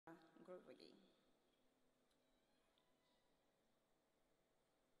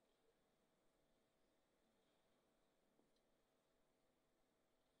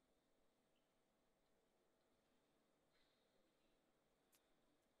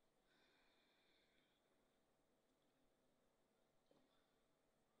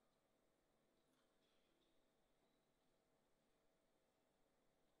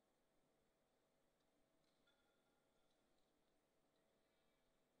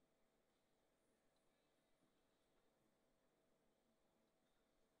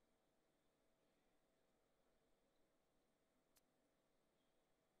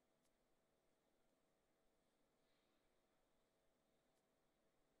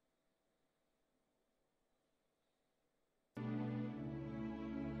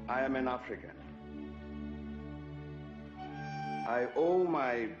I am an African. I owe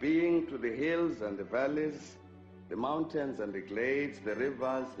my being to the hills and the valleys, the mountains and the glades, the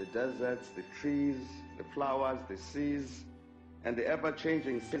rivers, the deserts, the trees, the flowers, the seas, and the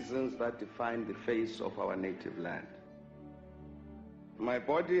ever-changing seasons that define the face of our native land. My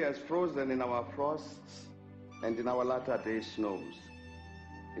body has frozen in our frosts and in our latter-day snows.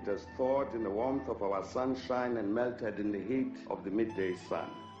 It has thawed in the warmth of our sunshine and melted in the heat of the midday sun.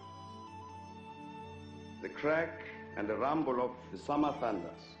 The crack and the rumble of the summer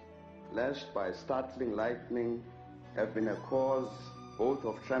thunders, lashed by startling lightning, have been a cause both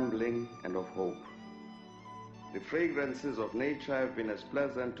of trembling and of hope. The fragrances of nature have been as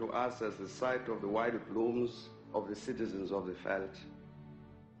pleasant to us as the sight of the wild blooms of the citizens of the veldt.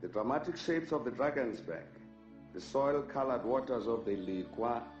 The dramatic shapes of the dragon's back, the soil-colored waters of the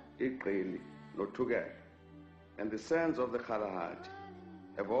Likwa, Iqeli, Lotugek, and the sands of the Kalahari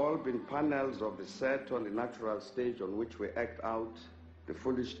have all been panels of the set on the natural stage on which we act out the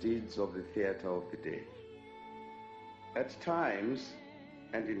foolish deeds of the theater of the day. At times,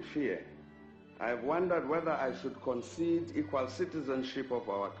 and in fear, I have wondered whether I should concede equal citizenship of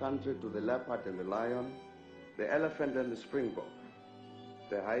our country to the leopard and the lion, the elephant and the springbok,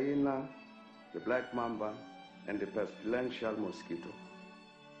 the hyena, the black mamba, and the pestilential mosquito.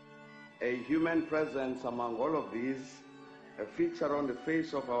 A human presence among all of these, a feature on the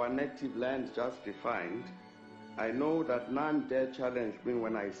face of our native land just defined, I know that none dare challenge me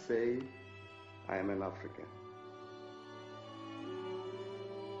when I say I am an African.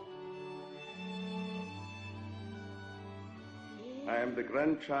 I am the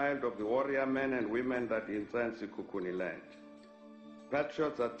grandchild of the warrior men and women that intrench the Kukuni land.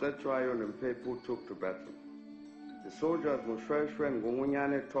 Patriots at Tetwayo and Mpepu took to battle. The soldiers Mushweshwe and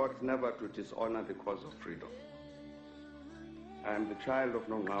Gumunyane taught never to dishonor the cause of freedom. I am the child of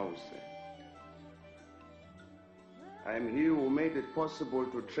Nongause. I am he who made it possible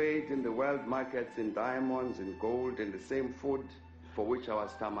to trade in the world markets in diamonds, in gold, in the same food for which our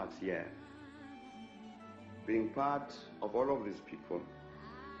stomachs yearn. Being part of all of these people,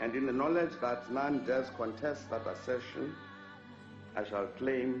 and in the knowledge that none dares contest that assertion, I shall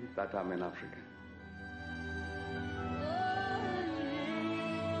claim that I'm an African.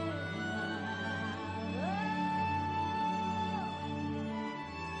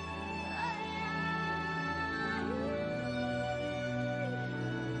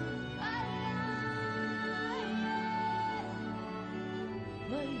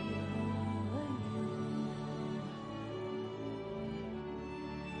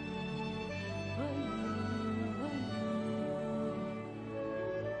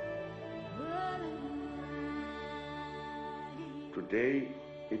 Today,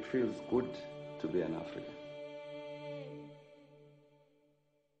 it feels good to be an African.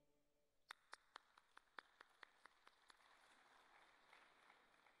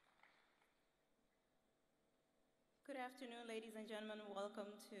 Good afternoon, ladies and gentlemen.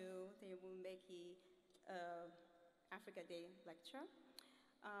 Welcome to the Thabo Mbeki Africa Day lecture.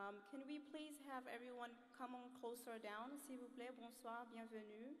 Can we please have everyone come on closer down, s'il vous plaît? Bonsoir,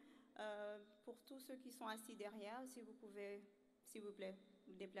 bienvenue. Pour tous ceux qui sont assis derrière, si vous pouvez, s'il vous plaît,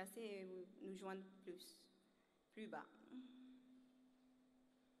 vous déplacer et nous joindre plus bas.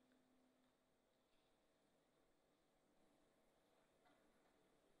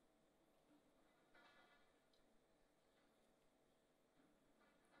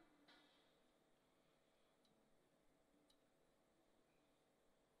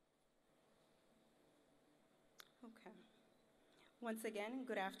 Okay. Once again,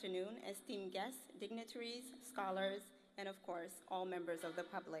 good afternoon, esteemed guests, dignitaries, scholars, and of course, all members of the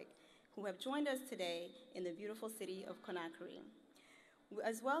public who have joined us today in the beautiful city of Conakry,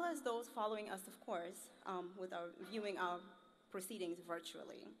 as well as those following us, of course, viewing our proceedings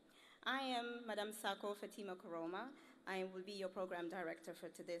virtually. I am Madame Sako Fatima Koroma. I will be your program director for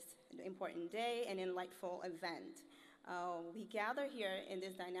this important day and enlightful event. We gather here in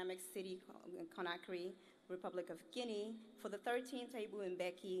this dynamic city, Conakry, Republic of Guinea, for the 13th Thabo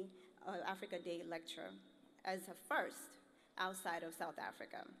Mbeki Africa Day lecture, as a first outside of South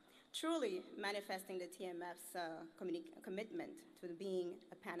Africa, truly manifesting the TMF's commitment to being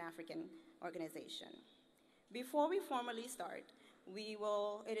a Pan-African organization. Before we formally start,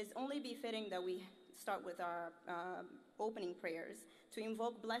 it is only befitting that we start with our opening prayers to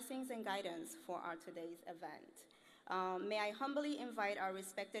invoke blessings and guidance for our today's event. May I humbly invite our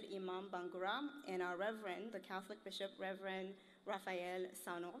respected Imam Bangura and our Reverend, the Catholic Bishop, Reverend Raphael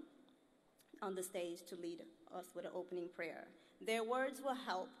Sano, on the stage to lead us with an opening prayer. Their words will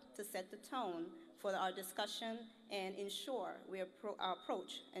help to to set the tone for our discussion and ensure we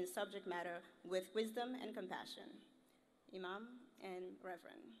approach and subject matter with wisdom and compassion. Imam and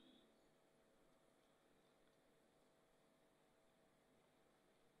Reverend.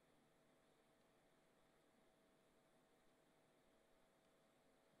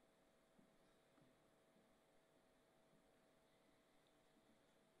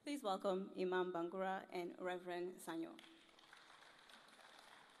 Please welcome Imam Bangura and Reverend Sanyo.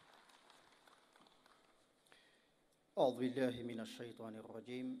 أعوذ بالله من الشيطان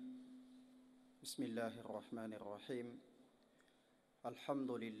الرجيم بسم الله الرحمن الرحيم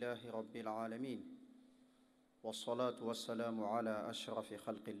الحمد لله رب العالمين والصلاة والسلام على أشرف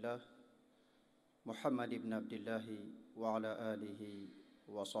خلق الله محمد بن عبد الله وعلى آله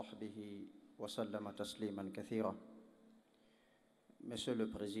وصحبه وسلم تسليما كثيرا. Monsieur le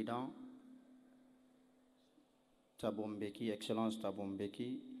Président, Thabo Mbeki, Excellence Thabo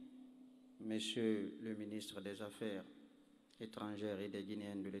Mbeki, Monsieur le Ministre des Affaires étrangères et des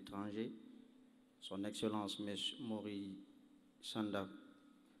Guinéens de l'étranger, Son Excellence Mori Sanda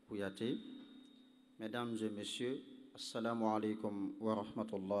Kouyaté, Mesdames et Messieurs, Assalamu alaikum wa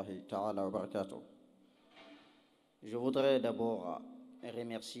rahmatullahi ta'ala wa barakatuh. Je voudrais d'abord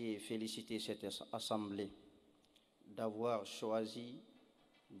remercier et féliciter cette assemblée d'avoir choisi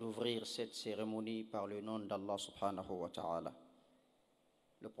d'ouvrir cette cérémonie par le nom d'Allah subhanahu wa ta'ala.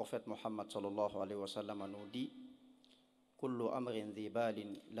 Le prophète Mohammed sallallahu alayhi wa sallam nous dit Kullu amrin dhi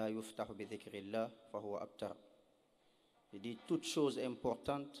balin la yuftahu bi dhikrillah fa huwa abtar. Il dit toute chose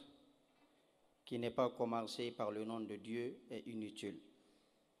importante qui n'est pas commencée par le nom de Dieu est inutile.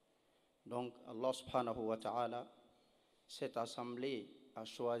 Donc Allah subhanahu wa ta'ala, cette assemblée a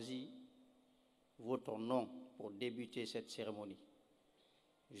choisi votre nom pour débuter cette cérémonie.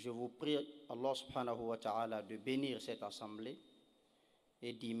 Je vous prie, Allah subhanahu wa ta'ala, de bénir cette assemblée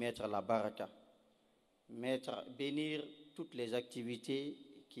et d'y mettre la baraka. Bénir toutes les activités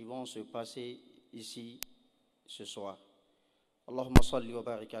qui vont se passer ici ce soir. Allahumma salli wa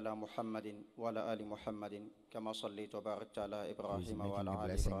barik ala Muhammadin wa ala ali Muhammadin kama sallayta wa barakta ala Ibrahim wa ala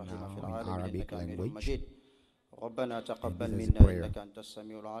ali Ibrahim fil alamin innaka Hamidum Majid. ربنا تقبل منا إنك أنت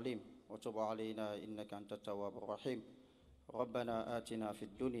السميع العليم وتب علينا إنك أنت التواب الرحيم ربنا آتنا في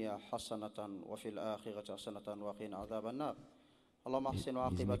الدنيا حسنة وفي الآخرة حسنة وقنا عذاب النار اللهم احسن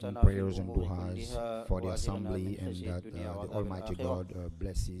عاقبتنا في الأمور كلها وأجرنا من خزي الدنيا وعذاب الآخرة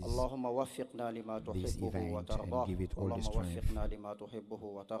اللهم وفقنا لما تحبه وترضاه اللهم وفقنا لما تحبه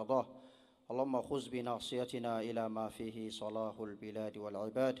وترضاه اللهم خذ بناصيتنا إلى ما فيه صلاح البلاد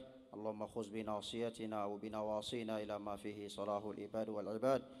والعباد اللهم خذ بناصيتنا وبنواصينا إلى ما فيه صلاح العباد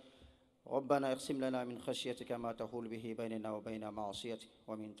والعباد ربنا اقسم لنا من خشيتك ما تحول به بيننا وبين معصيتك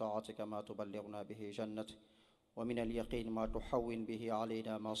ومن طاعتك ما تبلغنا به جنتك ومن اليقين ما تحول به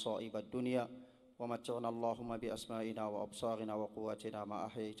علينا مصائب الدنيا ومتعنا اللهم بأسمائنا وأبصارنا وقواتنا ما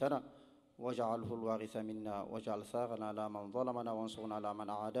أحييتنا واجعله الوارث منا واجعل ثارنا على من ظلمنا وانصرنا على من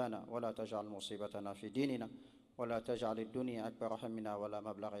عادانا ولا تجعل مصيبتنا في ديننا ولا تجعل الدنيا أكبر همنا ولا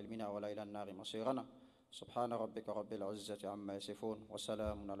مبلغ علمنا ولا إلى النار مصيرنا سبحان ربك رب العزة عما يصفون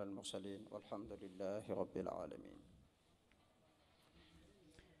وسلام على المرسلين والحمد لله رب العالمين.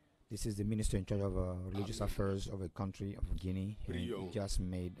 This is the Minister in charge of religious affairs of a country of Guinea. He just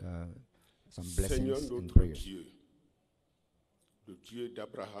made some blessings and prayers.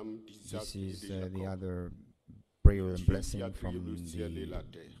 This is the other prayer and blessing from the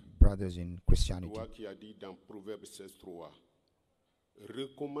brothers in Christianity. Toi qui as dit dans Proverbe 16:3,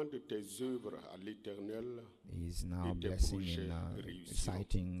 recommande tes œuvres à l'Éternel. He is now blessing and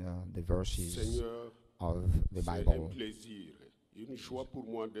citing the verses Seigneur, of the c'est un Bible. plaisir, une joie pour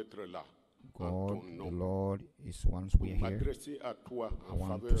moi d'être là. God, the Lord, is once we are here. M'adresser à toi I en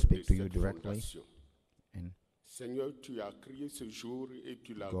want to faveur de speak to you cette directly. fondation. And Seigneur, tu as créé ce jour et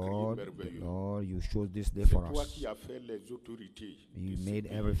tu l'as God, créé the merveilleux. Lord, you chose this day C'est for toi us. qui as fait les autorités. You de ce made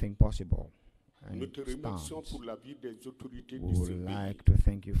pays. everything possible. Nous And te it remercions stands. pour la vie des autorités We de ce would pays. like to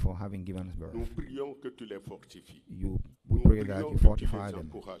thank you for having given us birth. Nous prions que tu les fortifies. We Nous pray that prions you que tu fortify les them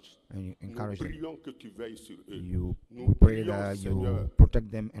encourages. and you Nous encourage them. prions que tu veilles sur eux. We Nous pray prions, that Seigneur, you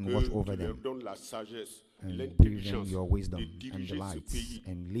protect them and que watch tu over leur them donnes la sagesse, and give them l'intelligence your wisdom de and diriger the ce lights pays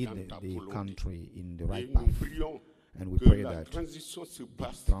and lead dans ta the volonté. country in the Et right nous path. prions And we que pray la that transition se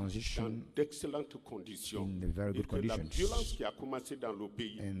passe transition dans d'excellentes conditions in the very et good que la conditions violence qui a commencé dans le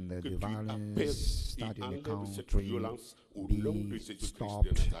pays, and que the tu violence apaises et started in the enlèves cette country violence au nom de be Jésus-Christ de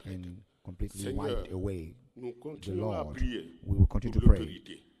stopped Nazareth. and completely Seigneur, wiped away. nous The continuons à Lord, prier we will continue pour to pray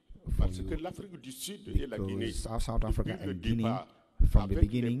l'autorité. for Parce you que l'Afrique du Sud et la Guinée, because South Africa depuis le and Guinea, départ, from the avec les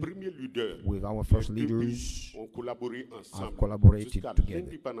beginning, premiers leaders, with our first les deux leaders, pays ont collaboré have ensemble collaborated jusqu'à together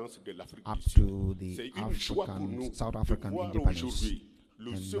l'indépendance de l'Afrique up du Sud. to C'est the une joie pour nous South de African voir independence. aujourd'hui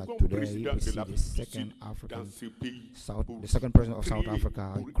le And second that today président we de see the l'Afrique du second Sud African dans ce pays the second president of South créer,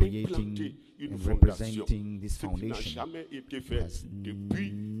 Africa pour creating implanter une and fondation, representing this ce qui n'a foundation jamais été fait has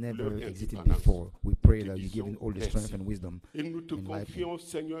depuis never leur existed indépendance. before. We pray Te that you give disons him all the merci. strength and wisdom Et nous te and enlightenment. confions,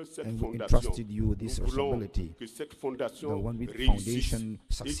 Seigneur, cette And we fondation. entrusted you this Nous voulons responsibility, que cette that fondation when the réussisse foundation et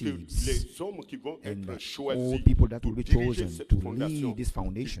que succeeds, les hommes qui vont and être all choisis people that will pour be diriger chosen cette to fondation lead this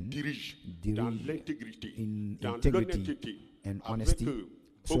foundation dirigent dans dirige l'intégrité, in dans integrity l'honnêteté, and avec honesty,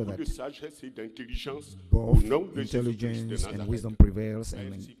 so beaucoup that de sagesse et d'intelligence both au nom de Jésus-Christ de intelligence and Nazareth. wisdom prevails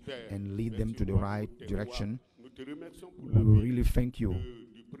Merci, Père. and lead them Merci, to the roi, right pour tes direction. rois. Nous te remercions pour We la vie really thank you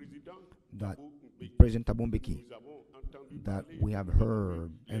du président that Thabo Mbeki. President Thabo Mbeki, Nous avons entendu that parler we have de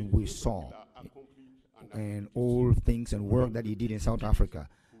heard les and we œuvres saw, qu'il a accomplies en Afrique and du all Sud things and work that he did in South Africa,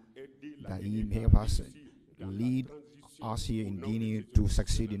 pour aider la that he Guinée help à us réussir dans la lead transition us here au in nom de Guinea Jésus-Christ to de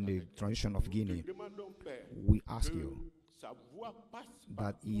succeed in the Nazareth. transition of Nous Guinea. te demandons, Père, We ask que you sa voix passe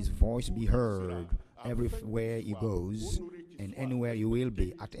that partout his voice où be il sera, heard afin everywhere qu'il he soit goes honoré, qu'il and soit anywhere he will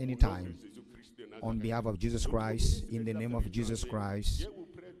be respecté at any au nom de time, Jésus-Christ de on Nazareth. behalf of Jesus Notre Christ, ministre in the des name Affaires of Jesus étrangères Christ, vient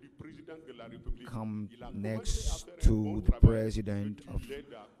auprès du président de la République. come Il a commencé à next faire un to bon the travail. president Que tu of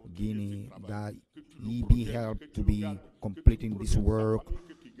l'aides à continuer Guinea, ce travail. that Que tu he le be protèges, helped que to tu le be gardes, que tu completing this protèges sa work famille,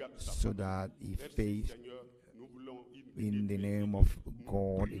 que tu gardes sa so famille. that he Merci, faith Seigneur. Nous voulons in the imiter name tes of Nous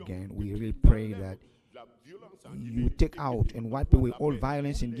God prions again. que We tu really pray enlèves that la violence en you Guinée take et que out tu and envoies wipe away la all paix.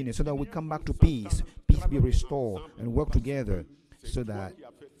 violence in Les Guinea so that we Guinéens come back to puissent peace, s'entendre, peace be travailler restored, ensemble, and work parce together que so c'est toi that qui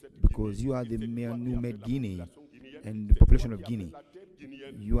as fait cette because Guinée, you are et the c'est man toi who qui as made fait la Guinea population guinéenne, and the c'est toi population of qui as fait Guinea. la terre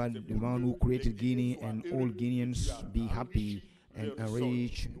guinéenne. You are C'est the pour man que who created les Guinéens Guinea soient and heureux all que tu Guineans as be happy enrichi and leur sol.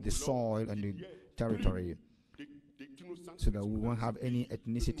 enrich Nous the voulons soil and qu'il the y ait territory plus so that we won't have any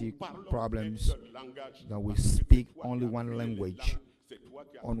ethnicity problems, that we Parce que speak c'est toi only qui as one créé les language langues, c'est toi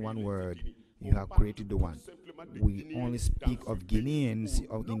qui as on créé one les word. ethnies. You On have parle created the tout one. simplement des We Guinéens only dans speak ce of pays, Guineans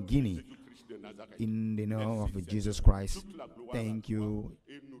au in nom de Guinea Jésus-Christ de Nazareth. in the name Merci, of Jesus Seigneur. Christ. Toute la gloire Thank à toi, you,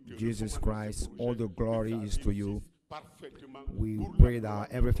 et nous te Jesus recommandons Christ. ce projet, All the que glory ça is to you. réussisse parfaitement We pour la pray gloire that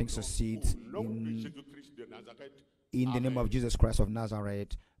de everything ton nom. succeeds Au nom de in Jésus-Christ de Nazareth. the name Amen. of Jesus Christ of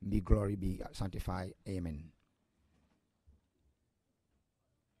Nazareth. Be glory, be sanctified. Amen.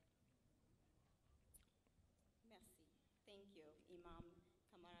 Merci. Thank you, Imam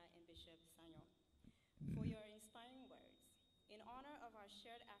Kamara and Bishop Sanyo, for your inspiring words. In honor of our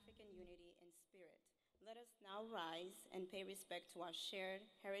shared African unity and spirit, let us now rise and pay respect to our shared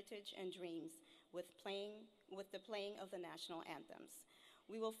heritage and dreams with the playing of the national anthems.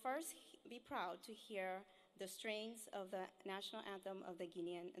 We will first be proud to hear the strains of the national anthem of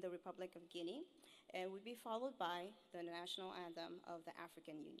the Republic of Guinea, and will be followed by the national anthem of the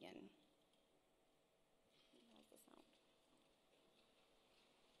African Union. How's the sound?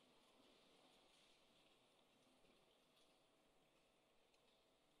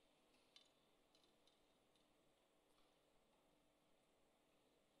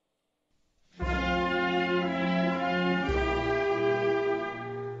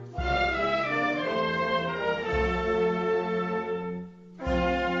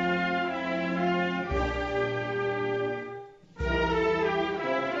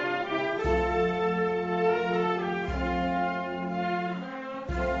 Thank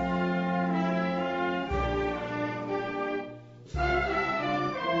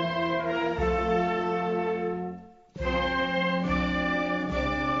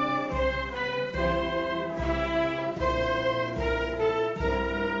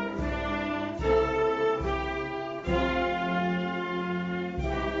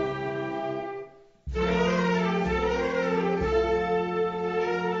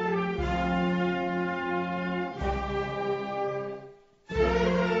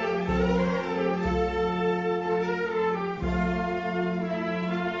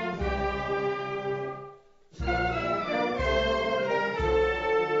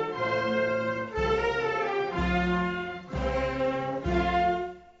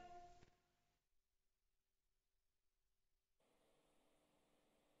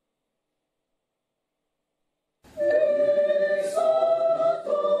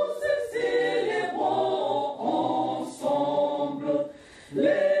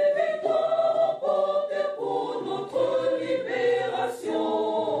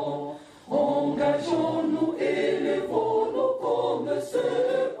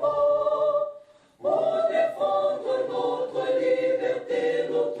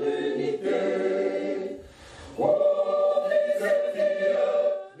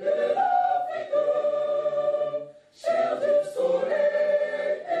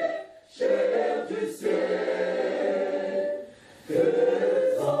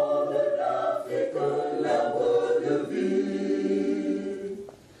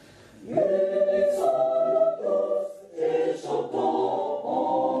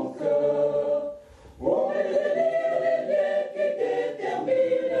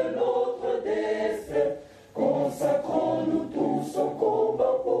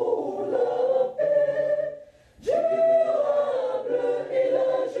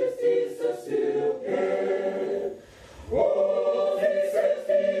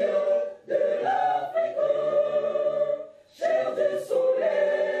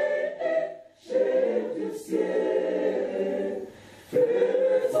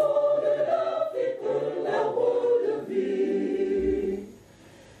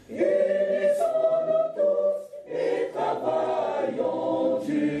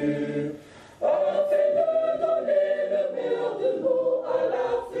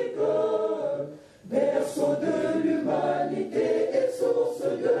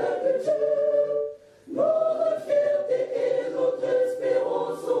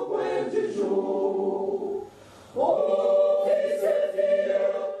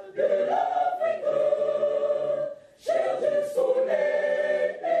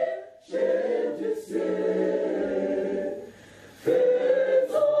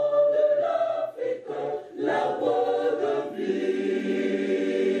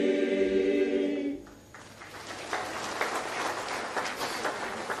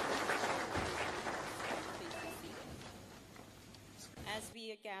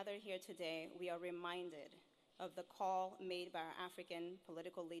gather here today, we are reminded of the call made by our African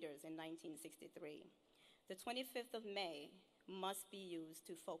political leaders in 1963. The 25th of May must be used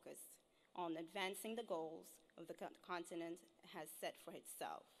to focus on advancing the goals of the continent has set for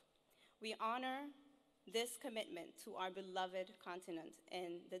itself. We honor this commitment to our beloved continent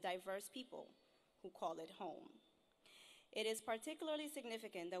and the diverse people who call it home. It is particularly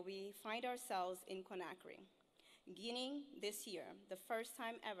significant that we find ourselves in Conakry, Guinea this year, the first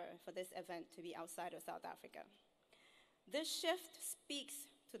time ever for this event to be outside of South Africa. This shift speaks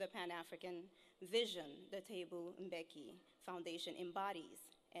to the Pan-African vision the Thabo Mbeki Foundation embodies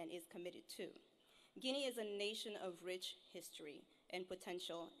and is committed to. Guinea is a nation of rich history and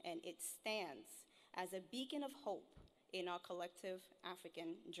potential, and it stands as a beacon of hope in our collective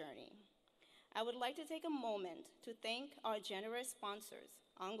African journey. I would like to take a moment to thank our generous sponsors,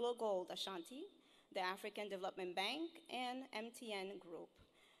 Anglo Gold Ashanti, the African Development Bank, and MTN Group.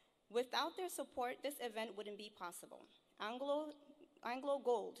 Without their support, this event wouldn't be possible. Anglo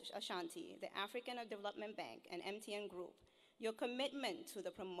Gold Ashanti, the African Development Bank, and MTN Group, your commitment to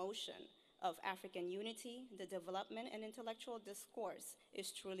the promotion of African unity, the development, and intellectual discourse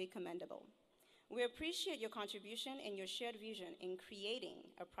is truly commendable. We appreciate your contribution and your shared vision in creating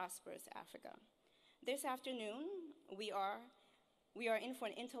a prosperous Africa. This afternoon, we are in for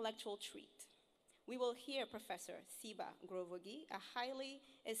an intellectual treat. We will hear Professor Siba Grovogi, a highly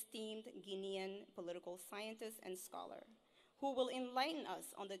esteemed Guinean political scientist and scholar, who will enlighten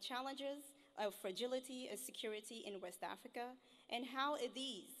us on the challenges of fragility and security in West Africa and how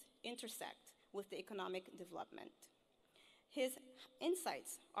these intersect with the economic development. His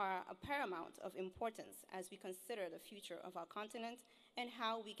insights are a paramount of importance as we consider the future of our continent and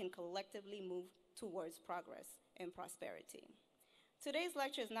how we can collectively move towards progress and prosperity. Today's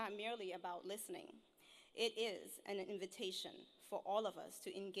lecture is not merely about listening. It is an invitation for all of us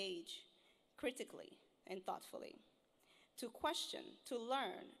to engage critically and thoughtfully, to question, to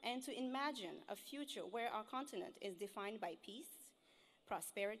learn, and to imagine a future where our continent is defined by peace,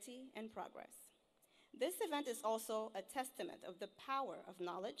 prosperity, and progress. This event is also a testament of the power of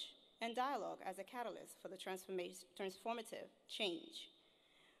knowledge and dialogue as a catalyst for the transformative change.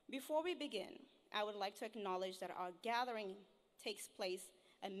 Before we begin, I would like to acknowledge that our gathering takes place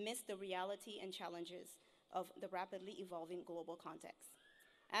amidst the reality and challenges of the rapidly evolving global context.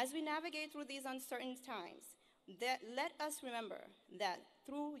 As we navigate through these uncertain times, let us remember that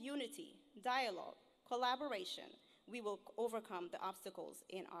through unity, dialogue, collaboration, we will overcome the obstacles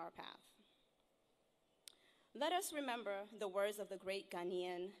in our path. Let us remember the words of the great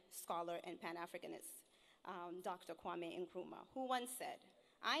Ghanaian scholar and Pan-Africanist, Dr. Kwame Nkrumah, who once said,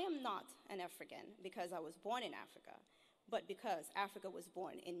 "I am not an African because I was born in Africa, but because Africa was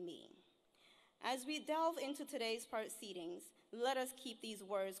born in me." As we delve into today's proceedings, let us keep these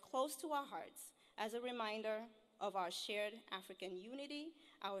words close to our hearts as a reminder of our shared African unity,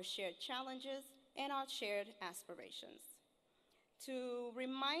 our shared challenges, and our shared aspirations. To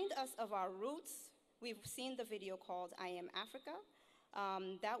remind us of our roots, we've seen the video called I Am Africa.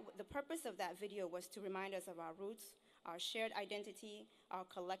 The purpose of that video was to remind us of our roots, our shared identity, our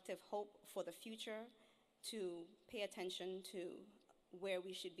collective hope for the future, to pay attention to where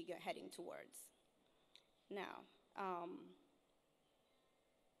we should be heading towards. Now,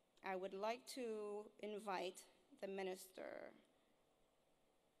 I would like to invite the minister.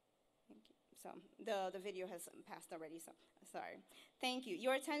 Thank you. So the video has passed already, so sorry. Thank you.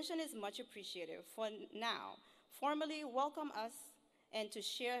 Your attention is much appreciated. For now, formally welcome us and to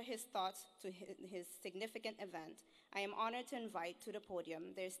share his thoughts to his significant event, I am honored to invite to the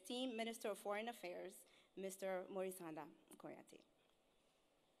podium the esteemed Minister of Foreign Affairs, Mr. Morisanda Koyate.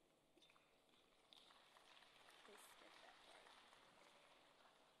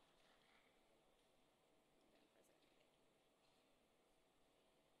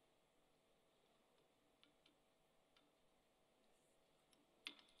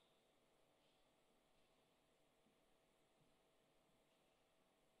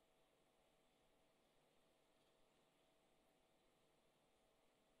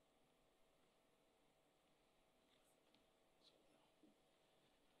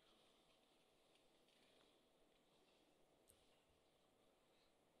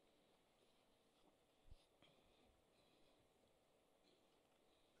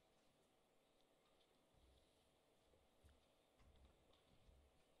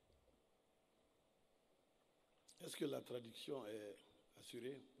 Est-ce que la traduction est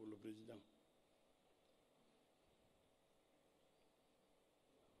assurée pour le président?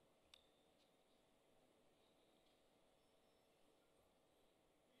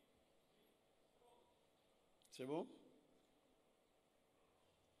 C'est bon?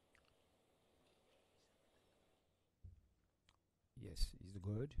 Yes, is it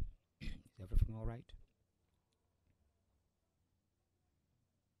good? Is everything all right?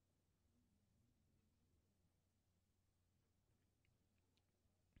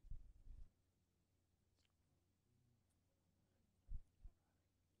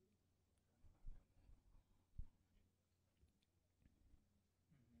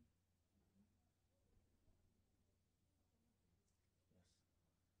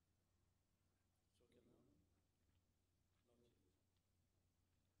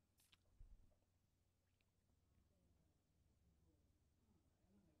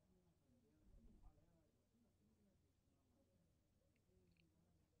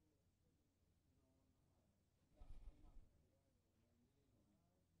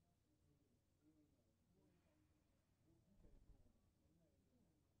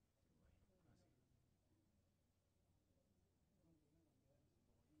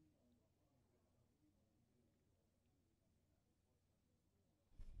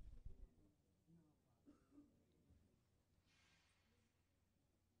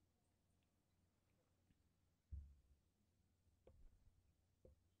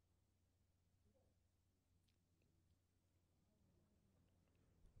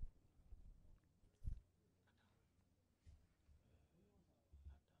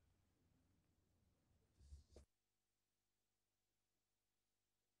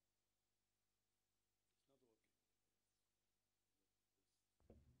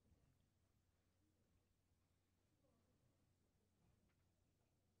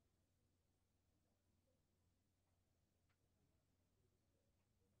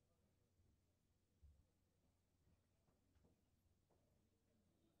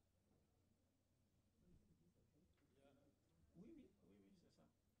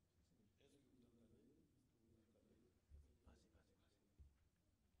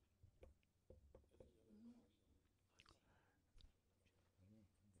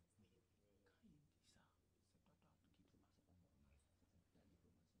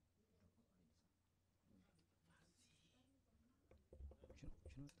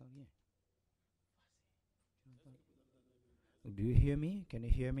 Do you hear me? Can you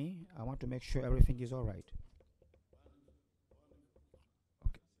hear me? I want to make sure everything is all right.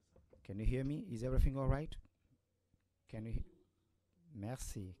 Okay. Can you hear me? Is everything all right? Can you?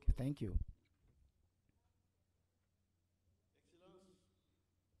 Merci. Thank you.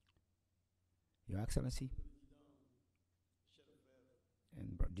 Your Excellency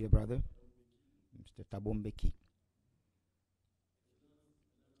and dear brother, Mr. Thabo Mbeki.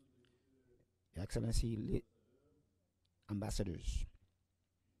 Your Excellency, ambassadors,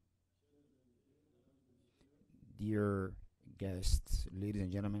 dear guests, ladies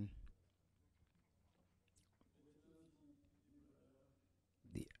and gentlemen,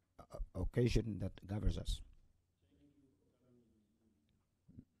 the occasion that governs us.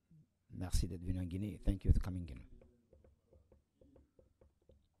 Merci d'être venu en Guinée. Thank you for coming in.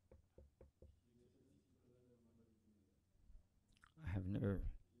 I have never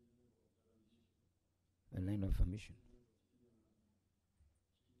a line of mission.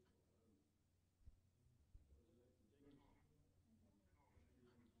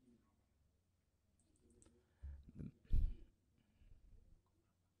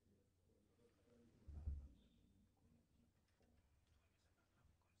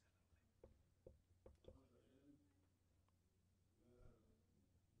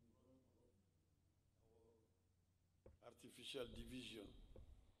 Artificial division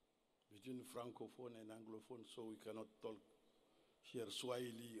between francophone and anglophone, so we cannot talk here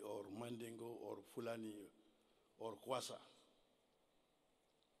Swahili or Mandingo or Fulani or Kwasa.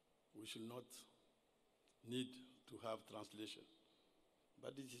 We should not need to have translation,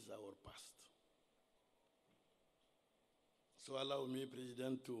 but this is our past. So allow me,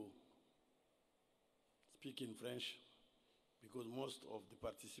 President, to speak in French because most of the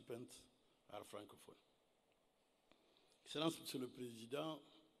participants are francophone. Excellence, Monsieur le Président,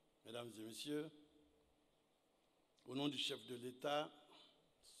 Mesdames et Messieurs, au nom du chef de l'État,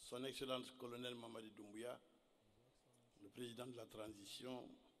 Son Excellence Colonel Mamadi Doumbouya, le président de la transition,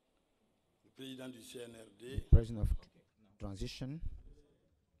 le président du CNRD, President of Transition,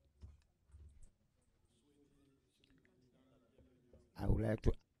 I would like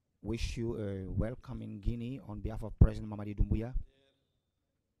to wish you a welcome in Guinea on behalf of President Mamadi Doumbouya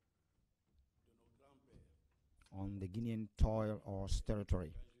on the Guinean soil or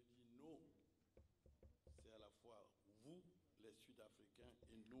territory.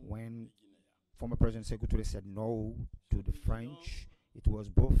 When former President Sékou Touré said no to the French, it was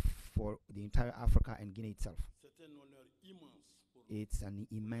both for the entire Africa and Guinea itself. It's an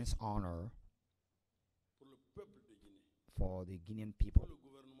immense honor for the Guinean pour people le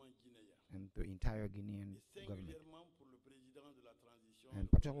gouvernement guinéen, and the entire Guinean et government, singulièrement pour le président de la transition, and le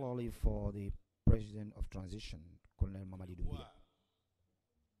particularly colonel for the president of transition, Colonel Mamadi Doumbouya, voir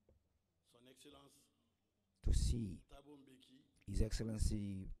son Excellence to see Thabo Mbeki His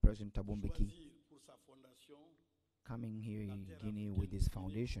Excellency President Thabo Mbeki choisir pour sa fondation coming here la in terre Guinea africaine with his de Guinée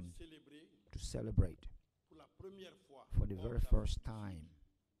foundation pour célébrer to celebrate pour la première fois for the hors very d'Afrique first du Sud, time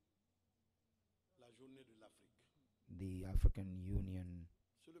la journée de l'Afrique. the African Union.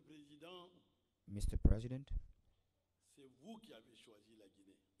 Monsieur le Président, Mr. President, c'est vous qui avez choisi la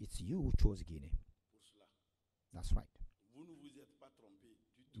Guinée it's you who chose Guinea. pour cela. That's right. Vous ne vous êtes pas trompé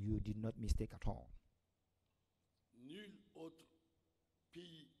du tout. You did not mistake at all. Nul autre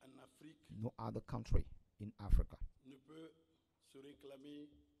pays en Afrique No other country in Africa ne peut se réclamer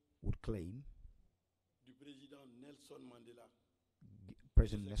would claim du président Nelson Mandela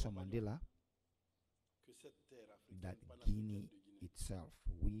President Nelson Mandela que cette terre africaine that panafricaine Guinea de Guinée. itself,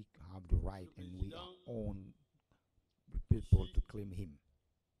 we have the right Le and we président are own people to claim him,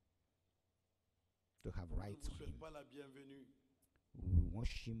 to have On ne rights vous on souhaite him. pas la bienvenue. We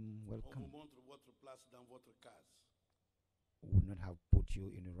wish him On vous welcome. montre votre place dans votre case. We would not have put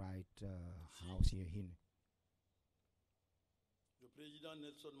you in the right house here. Le président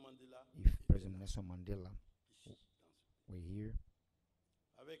Nelson Mandela If était President là, Nelson Mandela ici, dans ce- were here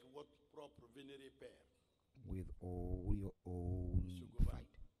avec votre propre vénéré père, with all your own Monsieur Govan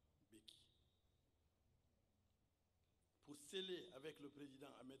fight Beki, pour sceller avec le président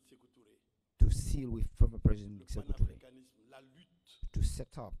Ahmed Sékou Touré to seal with former President le Sékou Touré panafricanisme, la lutte to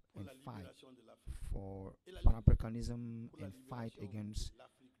set up pour and la fight libération de l'Afrique, for et la Pan-Africanism pour la and fight libération against de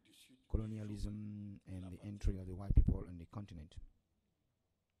l'Afrique du Sud. colonialism and la the partie. entry of the white people on the continent.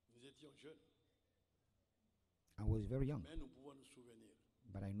 Nous étions jeunes, I was very young, mais nous pouvons nous souvenir.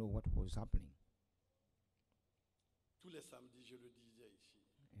 but I know what was happening. Tous les samedis, je le disais ici,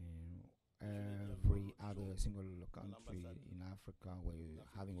 And every other single country in Africa were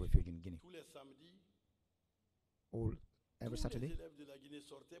having refuge in Guinea. tous les samedis, Every tous Saturday, les élèves de la Guinée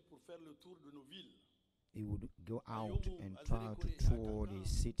sortaient pour faire le tour de nos villes. he would go À out Yomou, and à try to Zérékoré, à tour the Kaka,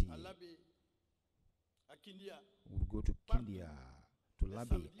 city. à Labé, à Kindia. Would go to Partout. Kindia, to Les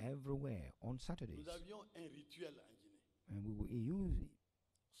Labi, samedis, everywhere on Saturdays. Nous avions un rituel en Guinée. And he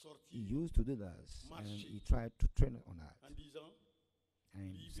Sortir used to do this, and Marcher. he tried to train on en that. disant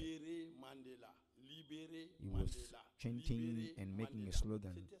And libérez Mandela, libérez he was Mandela, chanting libérez and making a Mandela.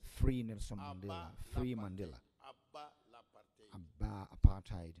 slogan, C'était "Free Nelson Abat Mandela, free l'apartheid, Mandela, abat l'apartheid. Abba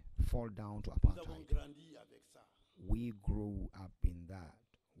apartheid, fall down to Nous avons apartheid." grandi avec ça We grew up in that,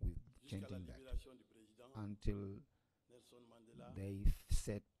 with jusqu'à la chanting that, libération du président until Nelson Mandela. they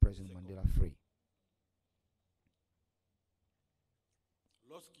set President C'est Mandela comme- free.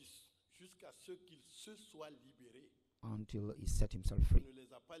 Jusqu'à ce qu'il se soit libéré. Until he set himself On free. ne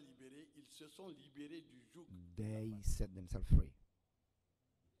les a pas libérés, ils se sont libérés du joug. They set themselves free.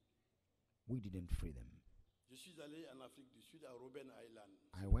 We didn't free them. Je suis allé en Afrique du Sud à Robben Island.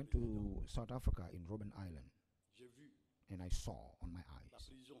 I went to South Africa in Robben Island, J'ai vu and I saw on my la eyes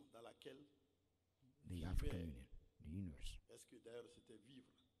prison dans laquelle, the African Union, the universe. est-ce que d'ailleurs c'était vivre,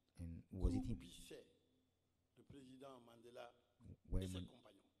 And was it him croupissait le président Mandela where, et ses Man-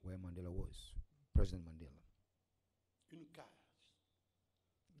 compagnons. where Mandela was? President Mandela. Une cage,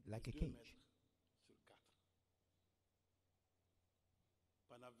 Like a 2 cage. mètres sur 4.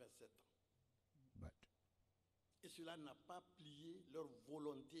 Pendant 27 ans. But Et cela n'a pas plié leur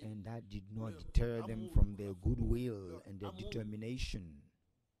volonté. and that did not Leur deter them amour from pour their l'Afrique, goodwill leur and their amour determination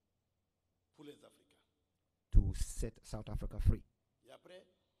pour les Africains. to set South Africa free. Et après,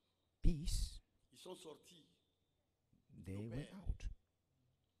 Peace, ils sont sortis they went pères. out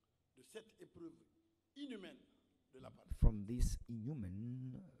de cette épreuve inhumaine de la part. from this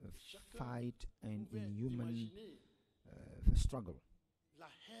inhuman Chacun fight and pouvait inhuman imaginer struggle. la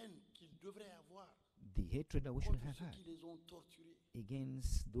haine qu'ils devraient avoir The hatred that we should contre have ceux had qui les ont torturés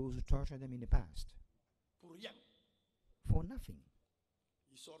against those who tortured them in the past pour rien. for nothing.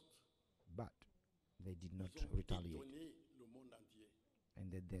 Ils sortent, But they did not ils ont retaliate. étonné le monde entier. And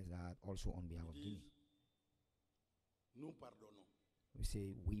that there's that also on behalf of Ils Guinea. disent, nous pardonnons, We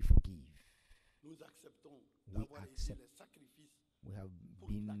say we forgive. nous acceptons We d'avoir été accept. les sacrifices We have pour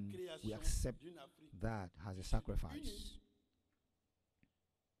la been, we création accept d'une Afrique that as a unie, sacrifice.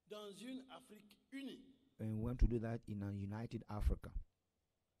 dans une Afrique unie. And we want to do that in a united Africa.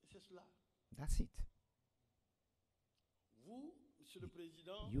 Et c'est cela. That's it. Vous, Monsieur le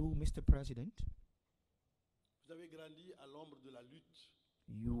Président, You, Mr. President, vous avez grandi à l'ombre de la lutte.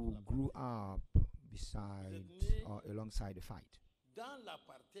 you grew up beside or alongside the fight. Dans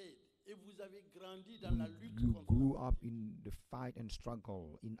l'apartheid Et vous avez grandi dans la lutte You contre grew l'apartheid. up in the fight and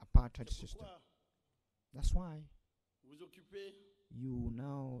struggle in apartheid C'est system. pourquoi That's why vous occupez, you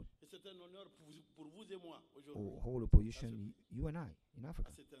now et c'est un honneur pour vous et moi aujourd'hui, hold a position, you and I, in à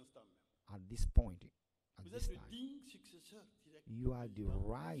Africa, cet instant même. at this point, at Vous this êtes le time. digne successeur direct You du are the président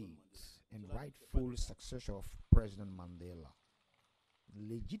right Nelson Mandela. and Cela n'était pas rightful le cas. successor of President Mandela.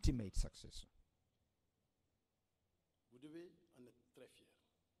 Legitimate successor. Vous devez en être très fier.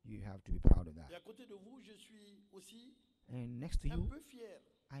 You have to be proud of Et that. à côté de vous, je suis aussi And next to un you, peu fier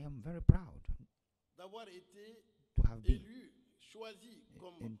I am very proud d'avoir été to have been élu, choisi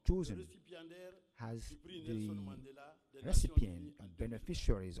comme and le chosen récipiendaire as du prix Nelson the Mandela des Nations recipient Unies en and 2020.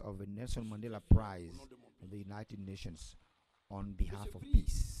 beneficiaries of the Nelson Mandela Au Prize nom de mon of pays. the United Nations on Mais behalf ce of prix,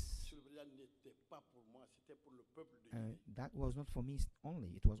 peace. Monsieur le Président, n'était pas pour moi, c'était pour le peuple de Guinée. That was not for me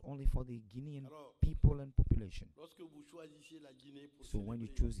only, it was only for the Guinean Alors, people and population. lorsque vous choisissez la Guinée pour So when you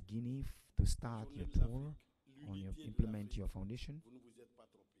célébrer choose Guinea to start Journée your de tour, l'Afrique, on your l'unité de implement l'Afrique, your foundation, vous ne vous êtes pas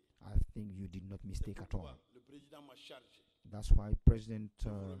trompé. I think you did not C'est mistake at pourquoi all. le président m'a chargé That's why President de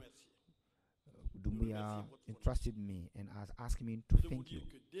vous remercier. Doumbouya entrusted me and has asked me to De vous thank dire you,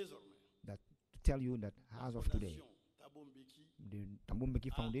 que désormais, to tell you that la as of today, fondation Thabo Mbeki, the Thabo Mbeki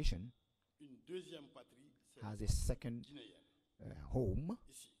Ah. Foundation une deuxième patrie, c'est has la a second guinéenne, home,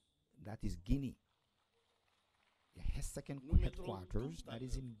 ici. that is Guinea. A second Nous mettrons headquarters tout à that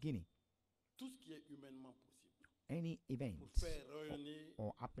is in Guinea. Tout ce qui est humainement possible Any event pour faire rayonner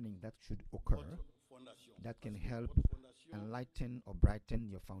or happening that should occur votre fondation. that can Parce que help votre fondation, enlighten or brighten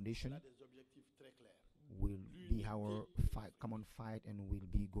your elle foundation a des objectifs très clairs. will be our common fight, and will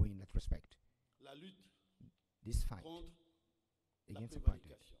be going in that respect. La lutte This fight contre la against apartheid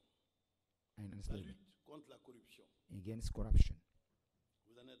prévarication, and la enslavement, lutte contre la corruption. against corruption.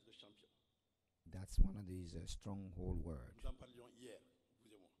 Vous en êtes le champion. That's one of these stronghold words. Nous en parlions hier,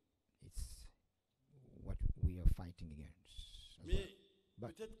 vous et moi. It's what we are fighting against as well. Mais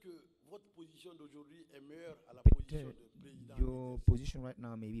But- peut-être que votre position d'aujourd'hui est meilleure à la But position de président. your en exercice, position right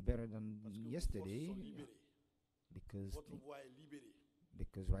now may be better than parce que vos yesterday, forces sont libérées. because Votre voix est libérée.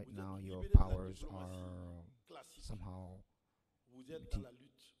 right Vous êtes now your libéré de la powers diplomatie are classique. somehow, Vous êtes dans la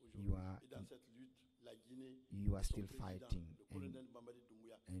lutte aujourd'hui. you are Et dans cette lutte, la Guinée you are et son still président, fighting, le colonel Mamadi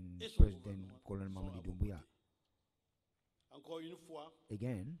Doumbouya, and et son President gouvernement Colonel sont Mamadi à vos Doumbouya. côtés. Encore une fois,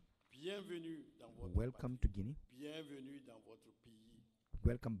 Again, bienvenue dans votre welcome patrie. to Guinea. Bienvenue dans votre pays.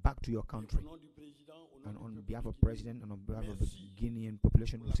 Welcome back to your Et country. au nom du président, au nom And du on peuple behalf de of Guinée, President and on behalf of the merci Guinean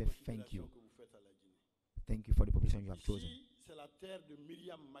population, pour we la say thank you. considération que vous faites à la Guinée. Thank you for the population you have chosen. Ici, c'est la terre de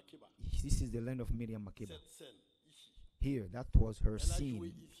Myriam Makeba. This is the land of Miriam Makeba. Cette scène, ici. Here, that was her Elle a joué scene.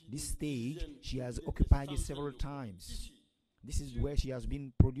 ici This des stage, dizaines, she has des occupied it centaines several de fois. times. Ici, This is where she has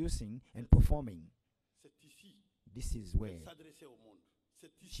been producing and performing. c'est ici This is qu'elle where s'adressait au monde.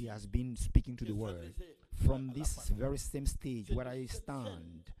 C'est she ici has been speaking to the qu'elle world. s'adressait From à this l'apartheid, very same stage C'est where de I cette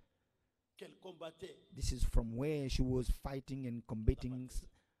stand, qu'elle combattait. this is from where she was fighting and combating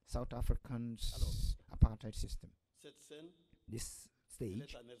South African's Alors, apartheid system. Cette scène, This elle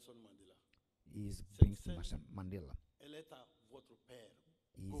stage est à Nelson Mandela. is Cette brings to scène- Mandela, Elle est à votre père,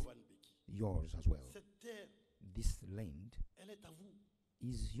 is Govan Mbeki. yours as well. Cette terre, This land elle est à vous,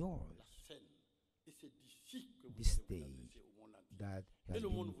 is yours. la scène. Et c'est d'ici que vous This allez vous stage adresser au monde entier. that Et has le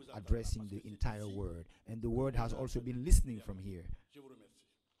monde been vous entendra addressing parce the que c'est entire ici world, and the world has que vous also entendez been listening Myriam from Makeba. here. Je vous remercie.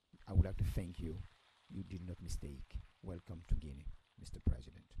 I would like to thank you. You did not mistake. Welcome to Guinea, Mr.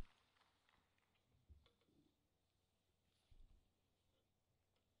 President.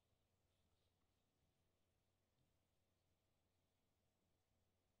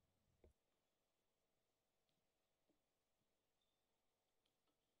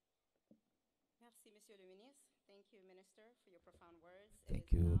 Merci, Monsieur le Ministre. Thank you, Minister, for your profound words. It Thank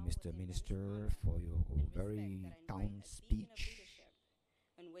is you, now Mr. with immense Minister, honor for your and respect very that I invite town a beacon of speech leadership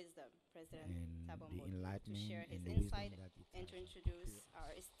and wisdom, President and Thabo the Mbeki, to enlightenment share his and the wisdom insight that it and to has. introduce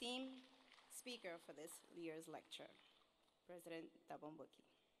our esteemed speaker for this year's lecture, President Thabo Mbeki.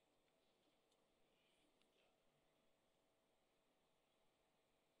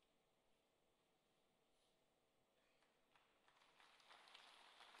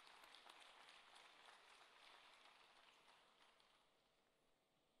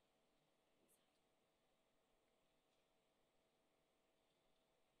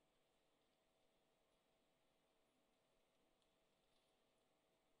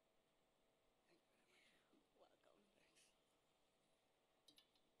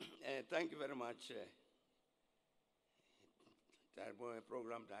 Thank you very much,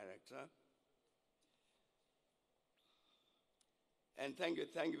 Program Director. And thank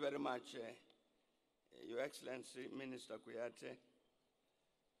you very much, Your Excellency, Minister Kuyate,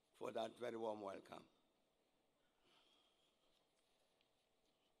 for that very warm welcome.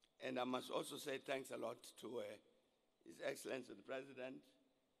 And I must also say thanks a lot to His Excellency the President,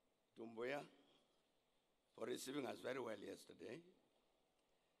 Doumbouya, for receiving us very well yesterday.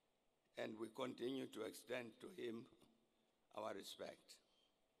 And we continue to extend to him our respect.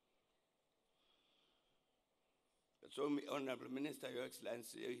 So, Honorable Minister, Your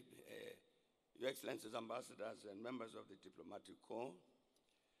Excellency, Your Excellencies, ambassadors and members of the diplomatic corps,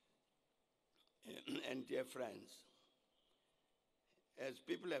 and dear friends, as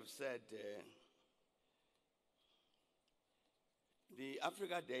people have said, the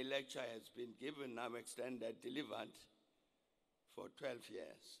Africa Day lecture has been given, now extended, delivered for 12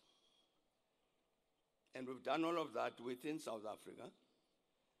 years. And we've done all of that within South Africa.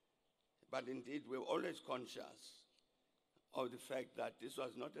 But indeed, we're always conscious of the fact that this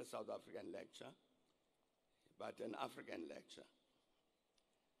was not a South African lecture, but an African lecture.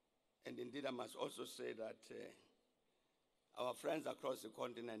 And indeed, I must also say that our friends across the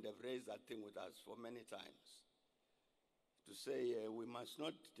continent have raised that thing with us for many times, to say we must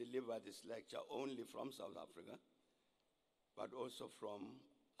not deliver this lecture only from South Africa, but also from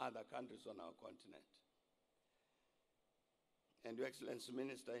other countries on our continent. And Your Excellency,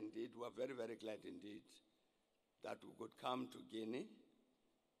 Minister, indeed, we are very, very glad indeed that we could come to Guinea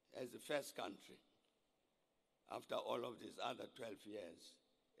as the first country after all of these other 12 years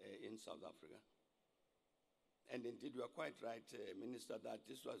in South Africa. And indeed, you are quite right, Minister, that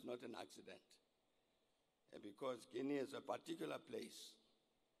this was not an accident, because Guinea is a particular place.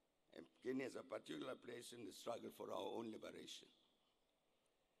 Guinea is a particular place in the struggle for our own liberation.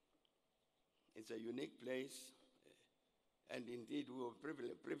 It's a unique place, and indeed, we were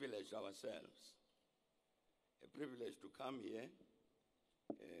privileged ourselves, a privilege to come here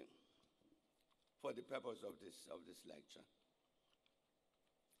for the purpose of this lecture.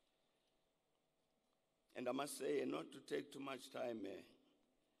 And I must say, not to take too much time,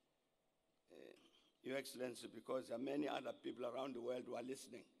 Your Excellency, because there are many other people around the world who are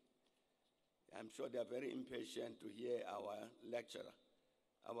listening. I'm sure they are very impatient to hear our lecturer,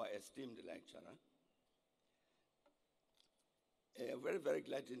 our esteemed lecturer. Very, very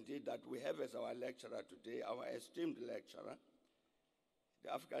glad indeed that we have as our lecturer today, our esteemed lecturer,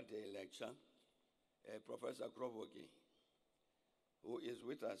 the Africa Day lecture, Professor Kroboki, who is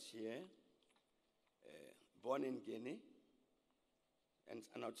with us here, born in Guinea, and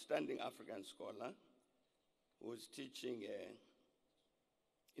an outstanding African scholar who is teaching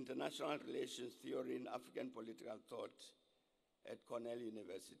international relations theory in African political thought at Cornell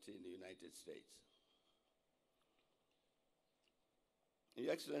University in the United States.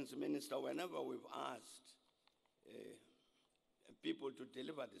 Your Excellency, Minister, whenever we've asked people to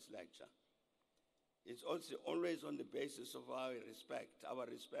deliver this lecture, it's also always on the basis of our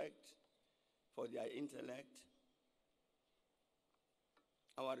respect for their intellect,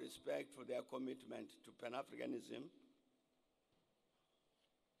 our respect for their commitment to Pan-Africanism,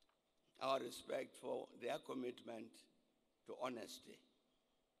 our respect for their commitment to honesty.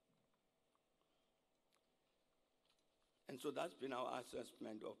 And so that's been our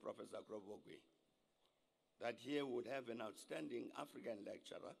assessment of Professor Kroboki, that here we would have an outstanding African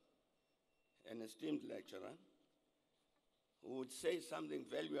lecturer, an esteemed lecturer, who would say something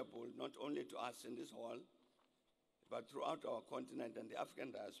valuable not only to us in this hall, but throughout our continent and the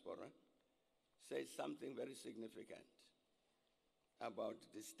African diaspora, say something very significant about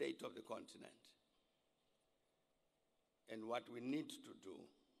the state of the continent and what we need to do,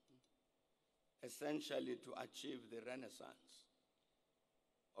 essentially to achieve the renaissance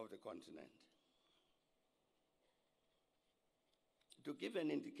of the continent. To give an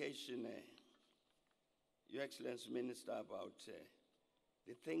indication, Your Excellency, Minister, about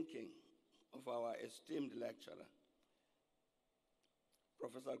the thinking of our esteemed lecturer,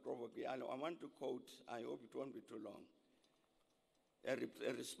 Professor Kroboki, I want to quote, I hope it won't be too long,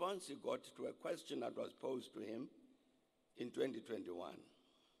 a response he got to a question that was posed to him in 2021.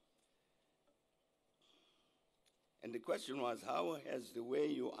 And the question was, how has the way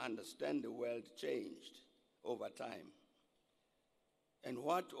you understand the world changed over time? And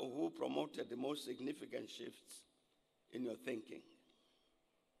what or who promoted the most significant shifts in your thinking?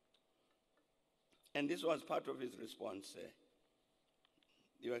 And this was part of his response,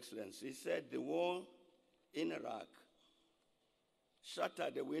 Your Excellency. He said, the war in Iraq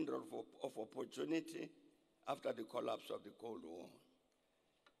shattered the window of opportunity after the collapse of the Cold War.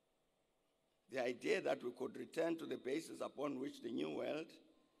 The idea that we could return to the basis upon which the new world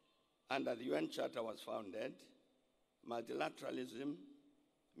under the UN Charter was founded, multilateralism,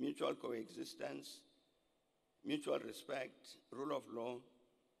 mutual coexistence, mutual respect, rule of law,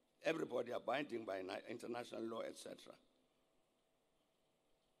 everybody abiding by international law, etc.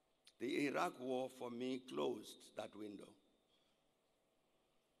 The Iraq War, for me, closed that window.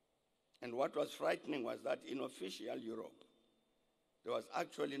 And what was frightening was that in official Europe, there was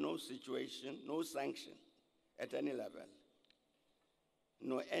actually no situation, no sanction at any level,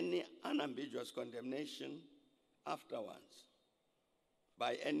 no any unambiguous condemnation afterwards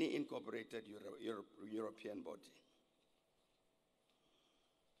by any incorporated European body.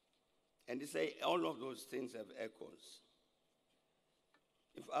 And they say all of those things have echoes.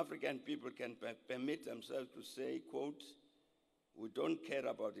 If African people can permit themselves to say, quote, we don't care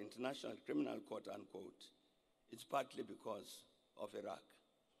about the International Criminal Court, unquote, it's partly because of Iraq.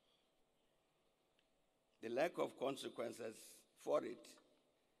 The lack of consequences for it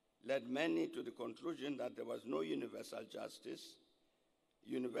led many to the conclusion that there was no universal justice,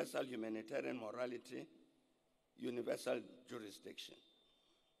 universal humanitarian morality, universal jurisdiction.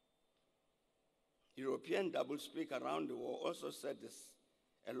 European doublespeak around the world also said this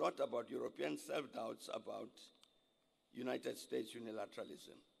a lot about European self-doubts about United States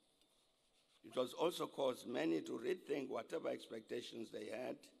unilateralism. It has also caused many to rethink whatever expectations they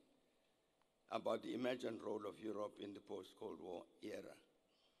had about the emergent role of Europe in the post-Cold War era.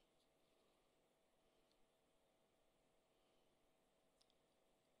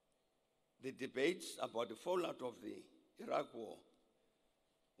 The debates about the fallout of the Iraq War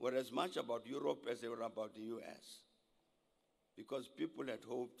were as much about Europe as they were about the US, because people had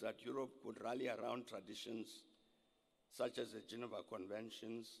hoped that Europe could rally around traditions such as the Geneva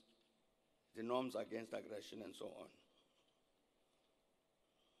Conventions, the norms against aggression, and so on.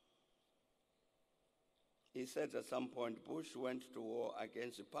 He said at some point Bush went to war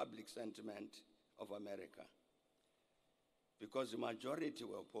against the public sentiment of America because the majority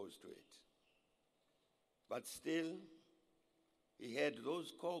were opposed to it. But still, he had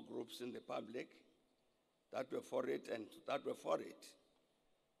those core groups in the public that were for it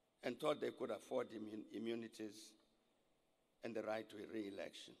and thought they could afford immunities and the right to a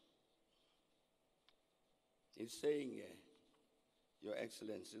re-election. He's saying, Your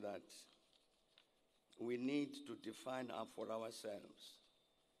Excellency, that we need to define for ourselves,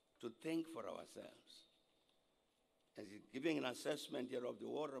 to think for ourselves. And he's giving an assessment here of the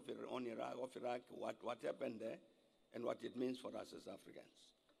war of Iraq, what happened there, and what it means for us as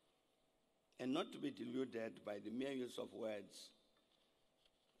Africans. And not to be deluded by the mere use of words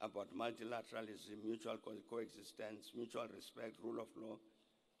about multilateralism, mutual coexistence, mutual respect, rule of law,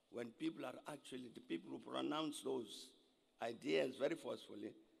 when people are actually, the people who pronounce those ideas very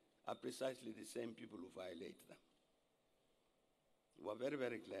forcefully are precisely the same people who violate them. We're very,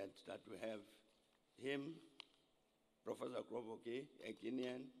 very glad that we have him, Professor Groboge, a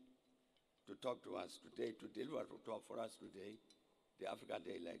Guinean, to talk to us today, to deliver for us today the Africa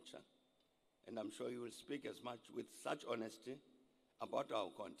Day lecture. And I'm sure he will speak as much with such honesty about our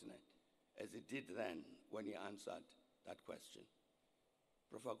continent as he did then when he answered that question.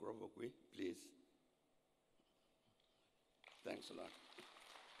 Professor Groboge, please. Thanks a lot.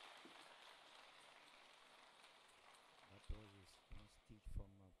 That was a strong speech from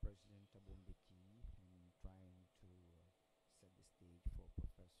President Thabo Mbeki, and trying to set the stage for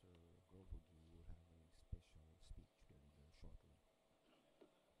Professor Groboge, who will have a special speech delivered shortly.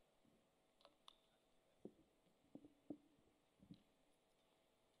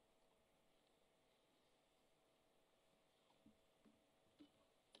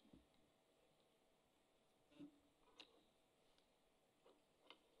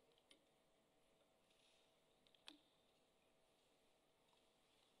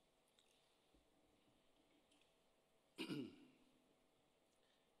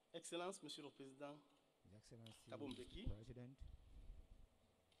 Excellence, Monsieur le Président, His Excellency, Thabo Mr. Mbeki. President,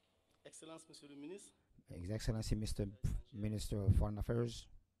 Excellence, Monsieur le Ministre, His Excellency, Mr. Minister of Foreign Affairs,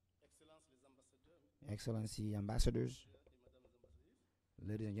 Excellence les ambassadeurs, Excellency Ambassadors, et Madame les ambassadrices,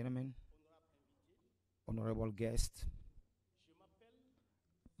 ladies and gentlemen, honorables invités, honorable guests, je m'appelle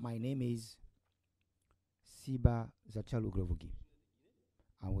my name is Siba Zachalu Groboge.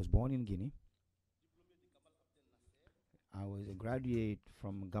 I was born in Guinea. I was a graduate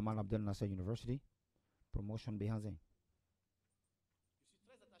from Gamal Abdel Nasser University, promotion Behanzin.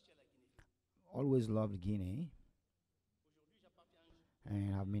 je suis très attaché à la Guinée. Always loved Guinea Aujourd'hui, j'appartiens à un groupe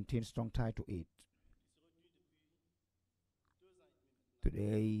and have maintained strong tie to it. qui se réunit depuis 2 ans et demi maintenant.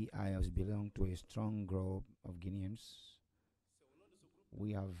 Today, I have belonged to a strong group of Guineans. C'est au nom de ce groupe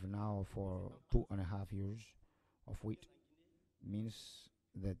We have now for 2.5 years of wait, means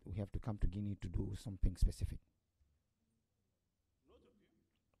that we have to come to Guinea to do something specific. notre but,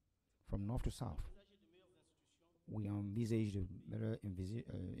 From north to south, envisager de meilleures institutions we envisage better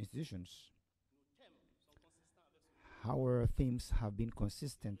institutions. Our themes have been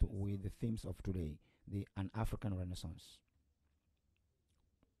consistent with the themes of today, an African Renaissance.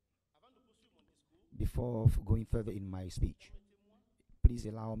 Before going further in my speech, please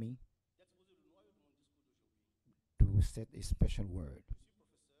allow me to set a special word.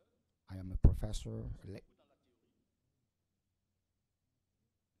 I am a professor,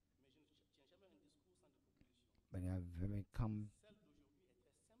 but I have very come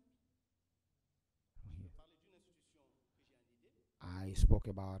here. I spoke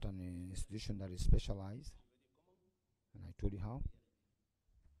about an institution that is specialized, and I told you how.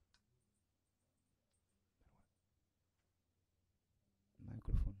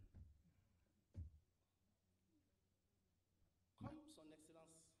 Microphone.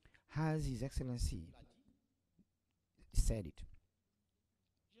 Has His Excellency said it?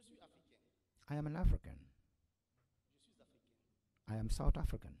 I am an African. I am South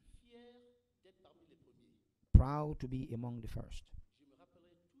African. Proud to be among the first.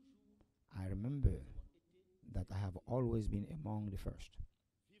 I remember that I have always been among the first.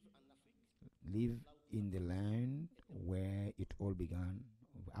 Live in the land where it all began,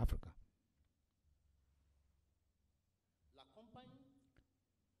 of Africa.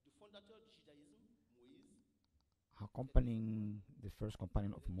 Accompanying the first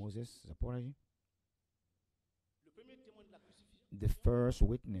companion of Moses, Zaporaji, the first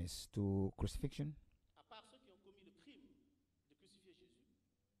witness to crucifixion,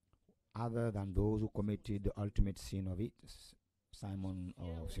 other than those who committed the ultimate sin of it, Simon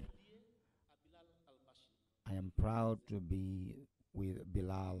of Cyrene. I am proud to be with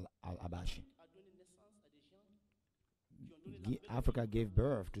Bilal al-Abashi. Africa gave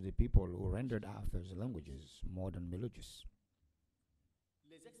birth to the people who rendered Arthur's languages more than melodious.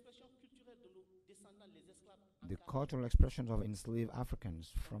 The cultural expressions of enslaved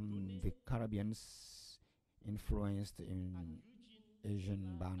Africans from the Caribbeans influenced in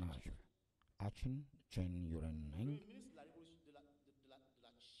Asian Banaj, Achin, Chen Yureneng,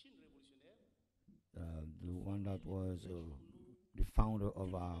 the one that was the founder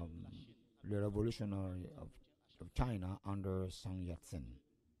of the revolutionary of China under Sun Yat-sen,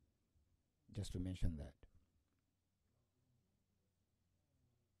 just to mention that.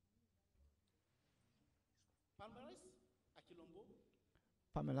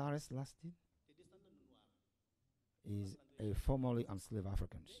 Palmares lasted is a formerly enslaved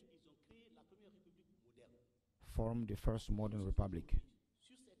Africans formed the first modern republic.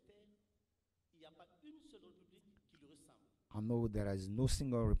 I know there is no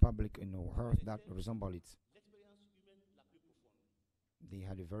single republic in the earth that resembles it. They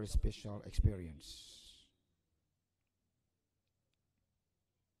had a very special experience.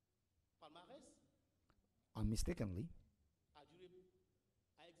 Unmistakably,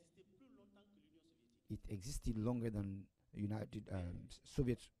 it existed longer than United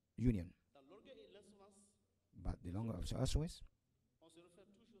Soviet Union. But the longer of Auschwitz,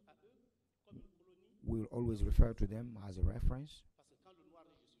 we'll always refer to them as a reference,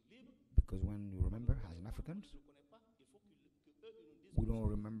 because when you remember as an Africans, we don't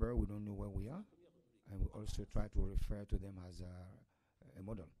remember, we don't know where we are, and we also try to refer to them as a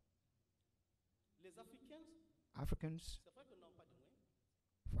model. Africans,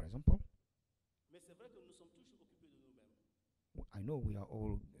 for example, I know we are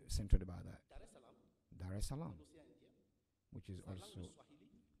all centered about that. Dar es Salaam, which is also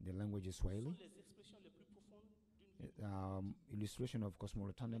the language is Swahili. Illustration of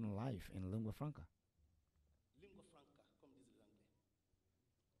cosmopolitan life in lingua franca.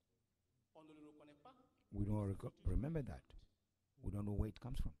 We don't remember that. We don't know where it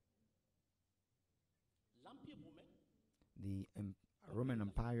comes from. The Roman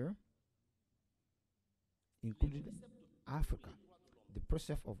Empire included Africa, the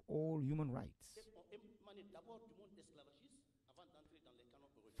preserve of all human rights.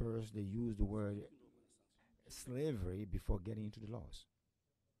 First, they used the word slavery before getting into the laws.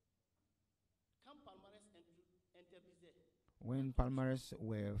 When Palmares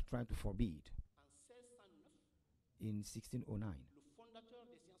were trying to forbid in 1609,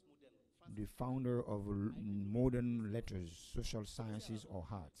 the founder of modern letters, social sciences or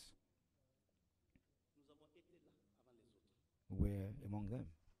arts, were among them.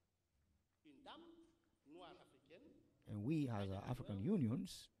 And we as African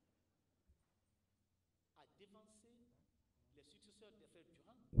unions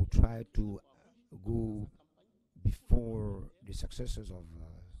we try to go before the successors of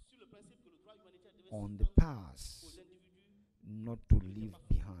on the past, not to leave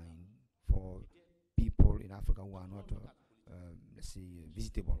behind for people in Africa who are not, let's say,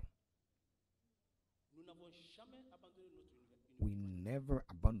 visitable. Nous n'avons jamais abandonné notre We never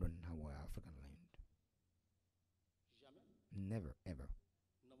abandon our African land. Jamais. Never, ever.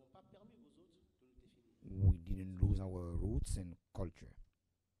 Nous n'avons pas permis aux autres de nous définir. We didn't lose our roots and culture.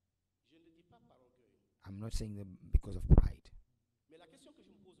 Je ne le dis pas par orgueil. I'm not saying that because of pride. Mais la question que je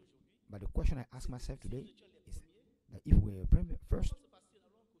me pose aujourd'hui, But the question I ask myself si nous today étions les is premiers, that if we're first, comment se passe-t-il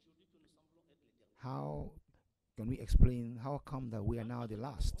alors qu'aujourd'hui que nous semblons être les derniers? how can we explain how come that we are now the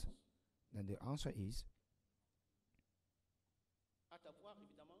last? Then the answer is À voir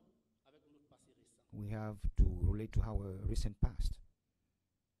évidemment avec notre passé récent. we have to relate to our recent past.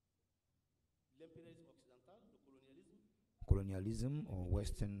 L'impérialisme occidental, le colonialisme, Colonialism or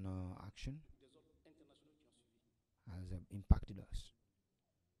Western action des ordres internationaux qui ont suivi. has impacted us.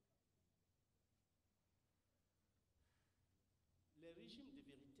 Les régimes de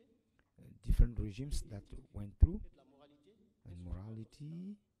vérité Different regimes that went through et de la moralité and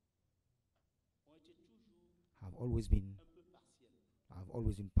morality ont été toujours have always been un peu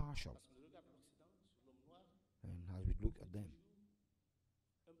partiels. partial. Parce qu'on regarde l'Occident sur l'homme noir, And as we look at them,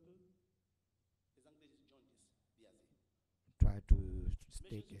 un peu, les Anglais disent jaundice, biaisé. try to Mais je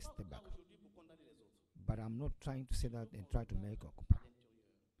take ne a suis pas step là back. aujourd'hui pour condamner les autres. But I'm not trying to say that and try to make a À l'intérieur,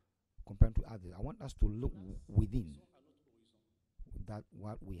 compare to others. I want us to look within sont à notre horizon. that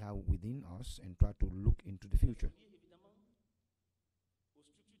what we have within us and try to look into the future. Lié évidemment aux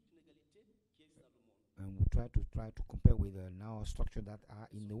structures d'inégalité qui existent dans le monde. And we try to compare with the now structure that are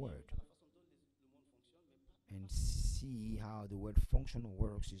in the world À la façon dont le monde fonctionne, mais pas and see how the world function or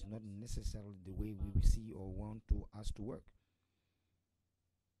works is not necessarily the way we see or want to us to work.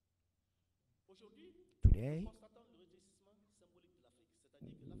 aujourd'hui. Today, Nous constatons le rétrécissement symbolique de l'Afrique,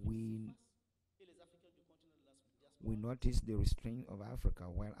 c'est-à-dire que l'Afrique we s'efface et les Africains du continent de la diaspora we notice the restraint of Africa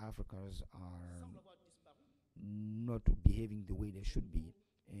while Africans are semblent avoir disparu. not behaving the way they should be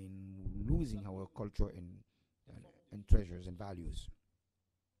and losing our culture and treasures and values.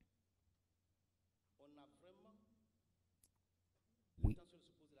 On a vraiment We- l'intention de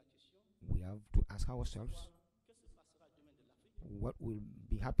se poser la question We have to ask ourselves que se passera demain de l'Afrique what will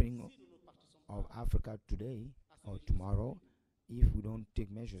be happening si nous ne participons of pas Africa today à ces or régimes tomorrow if we don't take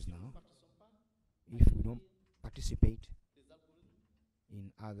measures si nous ne now, participons pas if we don't participate des algorithmes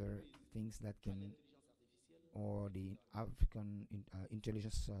in other things that à can, l'intelligence artificielle. or the African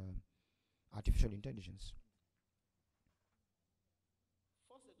intelligence, artificial intelligence.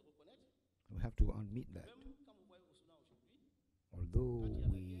 Force est de reconnaître, We have to admit that même quand vous voyez au Soudan aujourd'hui, although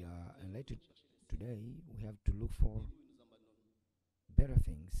we are enlightened today, we have to look for où ils nous abandonnent. better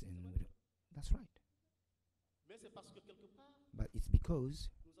things, and that's right. Mais c'est parce que quelque part, But it's because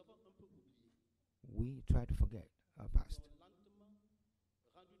nous avons un peu oublié. we try to forget our past. Nous avons lentement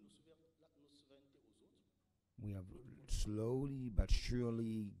rendu nos souverainetés aux autres. We have slowly but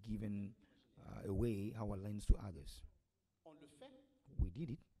surely given away our lands to others. On le fait We did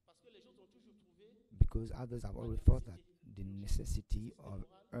it parce que les gens ont toujours trouvé because others have always thought that the necessity of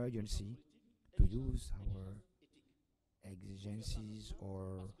urgency to use our exigencies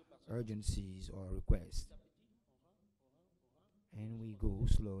or urgencies or requests. And we go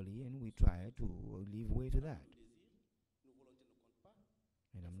slowly and we try to give way to that. nos volontés ne comptent pas.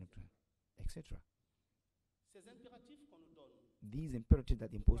 And I'm not, etc. Ces impératifs qu'on nous donne, These imperatives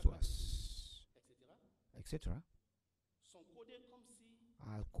that impose to us, etc., etc., sont codés comme si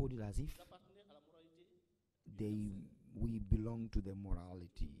are coded as if ils appartenaient à la moralité. we belong to their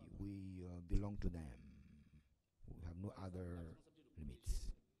morality. We belong to them. We have no other limits.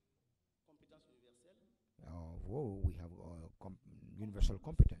 Compétence universelle. We have universal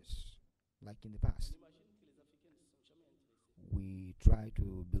competence, like in the past. On imagine que les Africains ne sont jamais intéressés. We try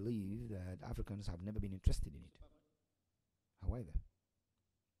to believe that Africans have never been interested in it. However,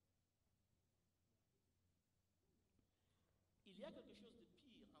 Il y a quelque chose de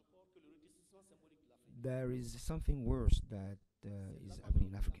pire encore que le rétrécissement symbolique de l'Afrique. there is something worse that is happening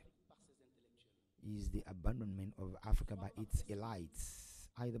in Africa. Par ses intellectuels, Is the abandonment of Africa by its elites,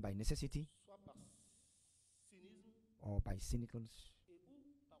 either by necessity soit par cynisme or by cynicals et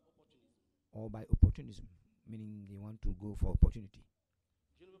ou par opportunisme. or by opportunism, meaning they want to go for opportunity.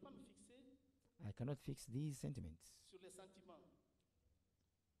 Je ne veux pas me fixer I cannot fix these sentiments sur les sentiments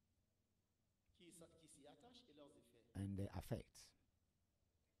qui s'y attachent et leurs effets. and their effects.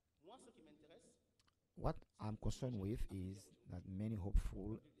 Moi, ce qui m'intéresse, What I'm concerned with is that many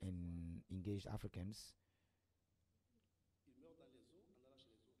hopeful and engaged Africans ils meurent dans les eaux en allant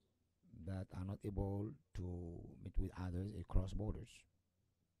chez les autres. that are not able to meet with others across borders.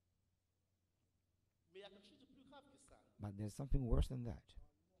 Mais il y a quelque chose de plus grave que ça. But there's something worse than that.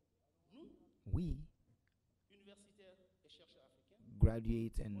 Nous, We,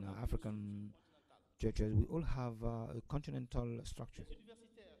 graduate and African churches, we all have a continental structure.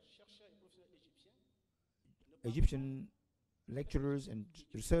 Egyptian lecturers and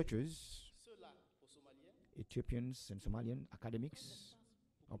researchers, Ethiopians and Somalian academics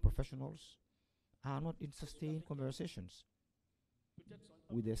or professionals are not in sustained conversations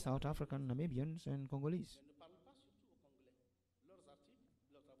with the South African, Namibians, and Congolese.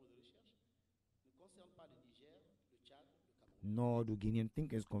 Nor do Guinean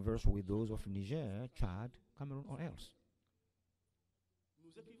thinkers converse with those of Niger, Chad, Cameroon, or else.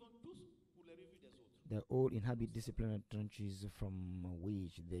 They all inhabit disciplinary trenches from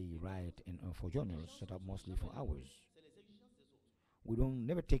which they write and for journals set up mostly for hours. We don't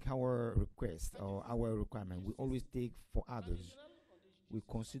never take our request or our requirement. We always take for others. We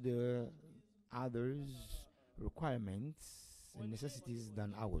consider others' requirements and necessities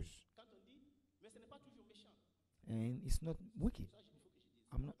than ours. And it's not wicked.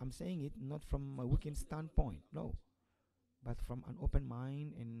 I'm saying it not from a wicked standpoint, no, but from an open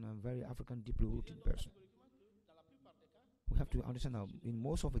mind and a very African, deeply rooted person. We have to understand that in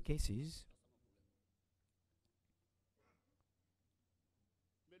most of the cases,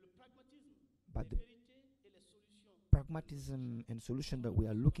 but the pragmatism and solution that we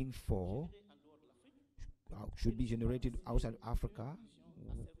are looking for should be generated outside Africa,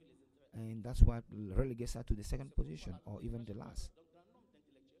 and that's what relegates us to the second position or even the last.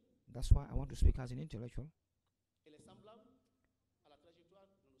 That's why I want to speak as an intellectual.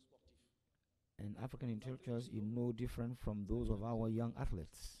 And African intellectuals is no different from those of our young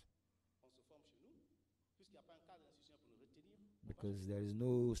athletes, because there is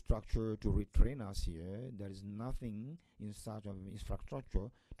no structure to retrain us here. There is nothing in such of infrastructure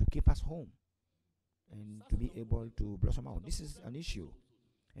to keep us home and to be able to blossom out. This is an issue,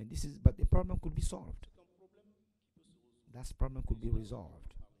 and but the problem could be solved. That problem could be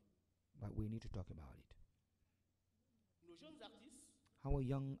resolved, but we need to talk about it. Our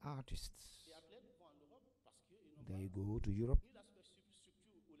young artists, they go to Europe.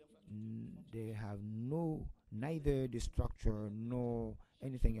 They have neither the structure nor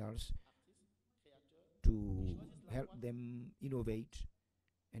anything else to help them innovate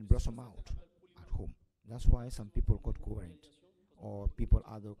and blossom out at home. That's why some people call it coherent, or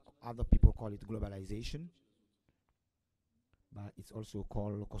other people call it globalization, but it's also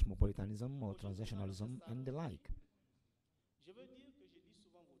called cosmopolitanism or transnationalism and the like.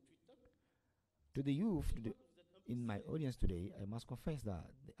 To the youth, in my audience today, I must confess that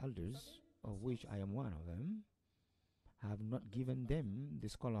the elders, of which I am one of them, have not given them the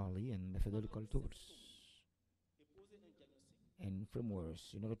scholarly and methodological tools and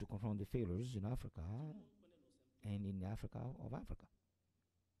frameworks in order to confront the failures in Africa and in Africa of Africa.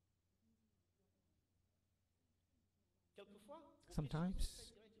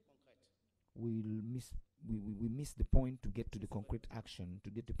 Sometimes we miss the point to get to the concrete action, to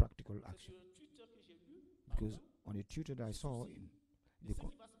get the practical action. Because on the tutor that I saw,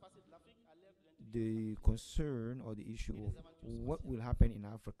 the concern or the issue of what will happen in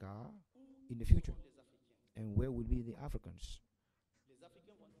Africa in the future and where will be the Africans.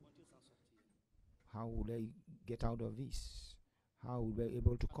 How will they get out of this? How will they be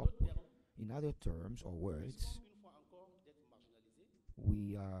able to cope? In other terms or words,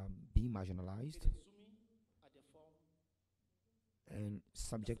 we are being marginalized and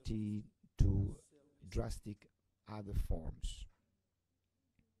subjected to drastic other forms.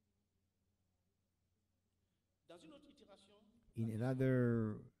 In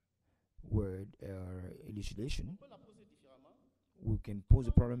another word or elucidation, we can pose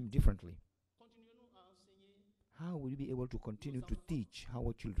the problem differently. How will we be able to continue to teach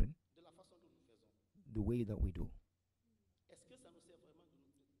our children the way that we do?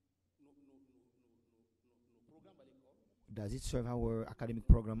 Does it serve our academic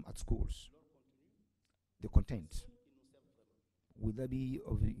program at schools? The content, will that be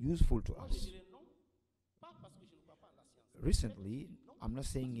useful to us? Recently, I'm not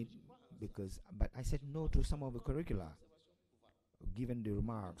saying it but I said no to some of the curricula, given the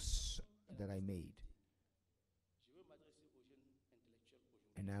remarks that I made.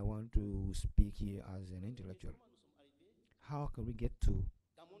 And I want to speak here as an intellectual. How can we get to,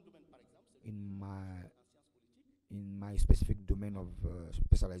 in my specific domain of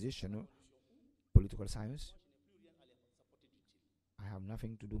specialization, political science, I have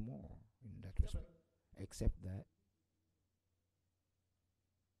nothing to do more in that respect, except that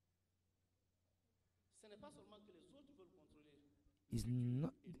it's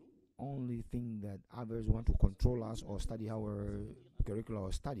not the only thing that others want to control us or study our curriculum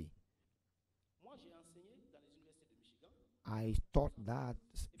or study. I taught that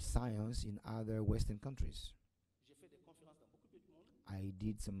science in other Western countries. I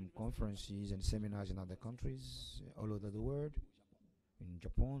did some conferences and seminars in other countries all over the world, in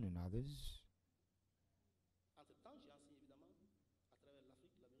Japan and others.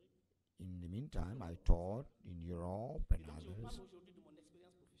 In the meantime, I taught in Europe and others.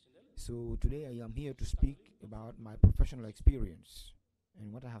 So today I am here to speak about my professional experience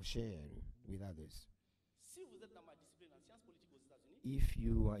and what I have shared with others. If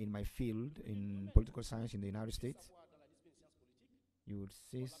you are in my field in political science in the United States, you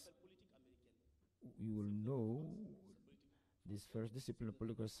will know this first discipline of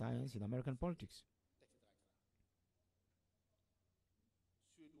political science in American politics.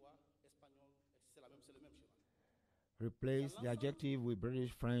 Replace the adjective with British,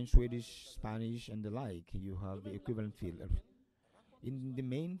 French, Swedish, Spanish, and the like. You have the equivalent field. In the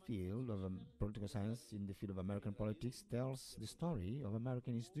main field of political science, in the field of American politics, tells the story of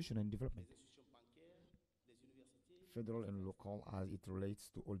American institution and development, federal and local, as it relates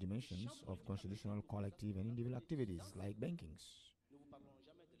to all dimensions of constitutional, collective, and individual activities like bankings.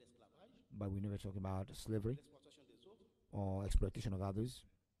 But we never talk about slavery or exploitation of others,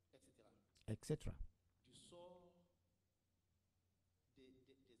 etc.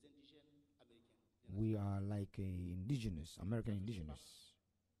 We are like American indigenous,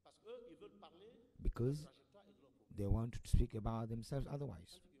 because they want to speak about themselves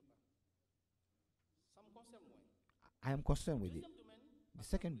otherwise. I am concerned with it. The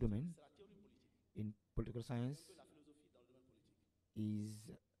second domain in political science is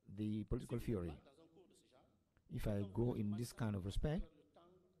the political theory. If I go in this kind of respect,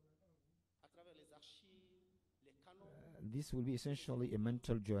 this will be essentially a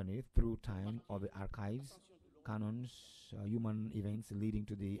mental journey through time of the archives, canons, human events leading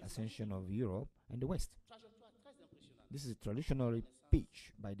to the ascension of Europe and the West. This is a traditional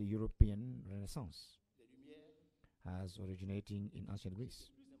pitch by the European Renaissance, as originating in ancient Greece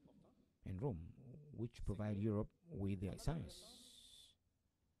and Rome, which provide Europe with their science.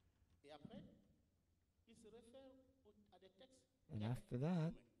 And after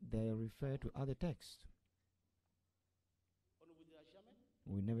that, they refer to other texts.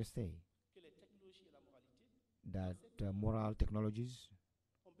 We never say that moral technologies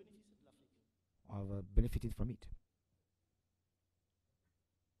have benefited from it.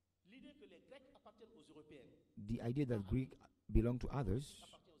 The idea that Greek belong to others,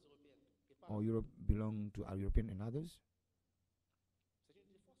 or Europe belong to our European and others,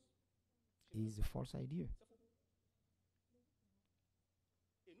 is a false idea.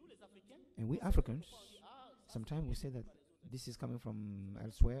 And we Africans, sometimes we say that this is coming from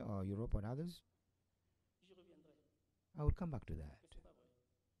elsewhere or Europe or others. I will come back to that.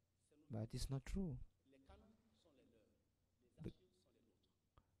 But it's not true. The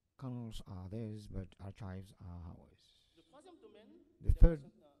canals are theirs, but archives are ours. The third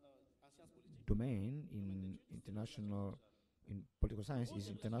domain in political science is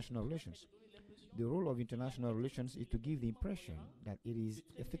international relations. The role of international relations is to give the impression that it is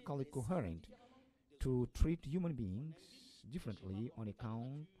ethically coherent to treat human beings differently on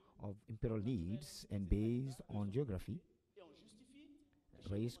account of imperial needs and based on geography,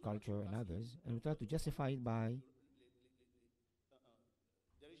 race, culture, and others, and we try to justify it by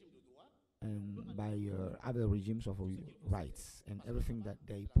other regimes of rights, and everything that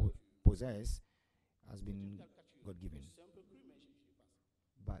they possess has been God-given.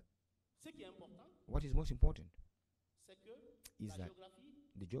 But what is most important is that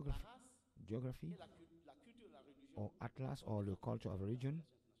the geography or atlas or the culture of a region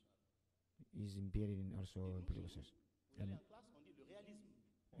is embedded in also in political science.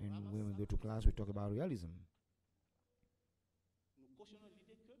 And when we go to class, we talk about realism.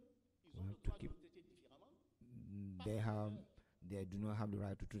 We have to keep. They do not have the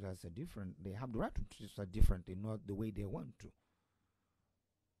right to treat us different. They have the right to treat us differently, not the way they want to.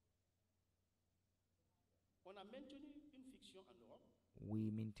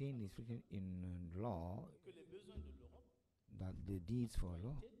 We maintain this fiction in law, that the deeds for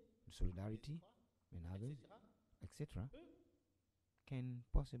law, solidarity, and others, etc., can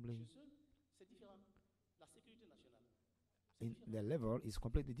possibly, in the level is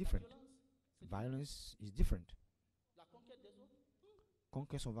completely different. Violence is different.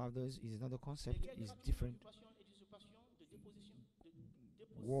 Conquest of others is another concept, is different.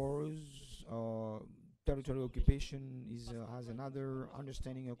 Wars or territorial occupation has another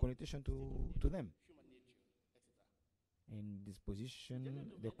understanding or connotation to them. And this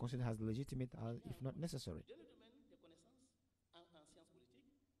position, they consider as legitimate, if not necessary.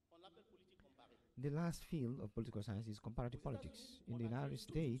 The last field of political science is comparative politics. In the United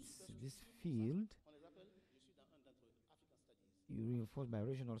States, this field On les appelle, je suis dans un d'entre eux, African Studies, is reinforced by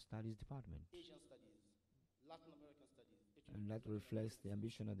Regional Studies Department. Asian Studies, Latin American Studies. And that reflects the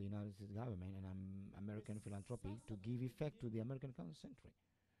ambition of the United States government and American philanthropy to give effect to the American century.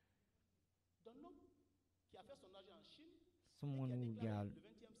 D'un homme qui a fait son argent en Chine, Someone et qui a who déclaré got le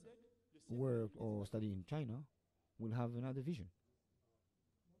 20e siècle, le siècle work des or États-Unis. study in China will have another vision.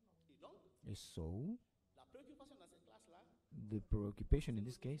 Et donc, And so, la préoccupation dans cette classe-là, the preoccupation in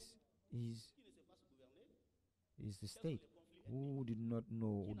this case is qui ne sait pas se gouverner, the state, who did not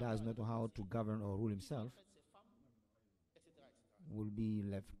know, who does not know how to govern or rule himself, en fait, ses femmes, etc., etc. will be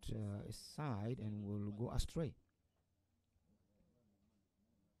left aside and will go astray.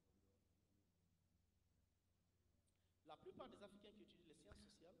 La plupart des Africains qui étudient les sciences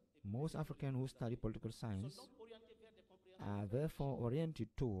sociales et Most Africans who study political sont science donc orientés vers des compréhensions. are therefore oriented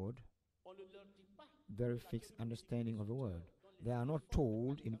toward On ne leur dit pas very fixed understanding of the world. They are not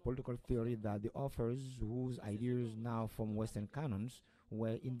told in political theory that the authors whose ideas now form Western canons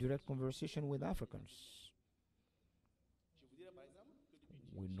were in direct conversation with Africans. Je vous dirais par exemple que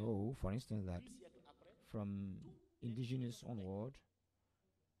depuis We know, for instance, that 8 siècles après, from indigenous onward,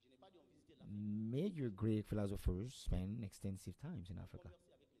 je n'ai pas dit on visitait l'Afrique, major Greek philosophers spent extensive times in Africa.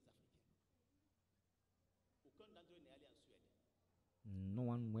 conversé avec les Africains. Aucun d'entre eux n'est allé en Suède. No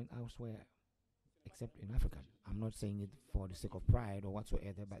one went elsewhere except in Africa. I'm not saying it for the sake of pride or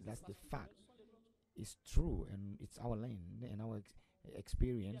whatsoever, but that's the fact. Ce sont les nôtres. It's true, and it's our land and our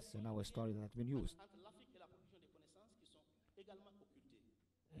experience and our story that has been used. Entre l'Afrique et la production des connaissances qui sont également occultées.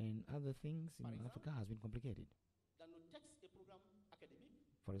 And other things in Africa has been complicated. Dans nos textes et programmes académiques,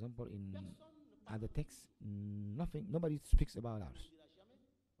 For example, in personne ne parle other texts, nobody speaks about us. ne dira jamais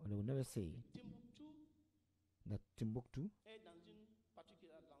Or they will never say Timbuktu that Timbuktu est dans une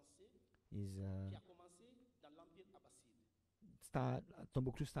particulière lancée is qui a commencé dans l'Empire abbasside.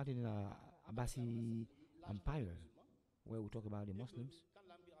 Timbuktu started in Abbasi L'âge Empire, musulman, where we talk about the et que Muslims, quand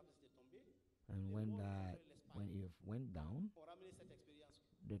l'Empire abbasside est tombé, and when it went down, on ramenait cette expérience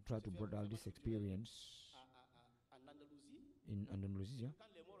they tried to bring out this experience en Andalousie. in Andalusia, Quand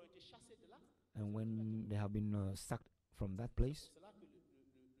les morts ont été chassés de là, and when they have been sacked from that place, c'est là que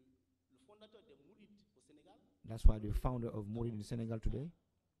le fondateur des Mourides au Sénégal that's why the founder of Mourid in Senegal today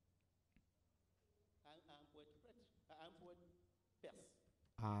a un poète prêtre, a un poète perse.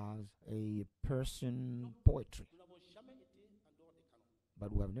 has a Persian poetry, Nous n'avons jamais été en dehors des canons,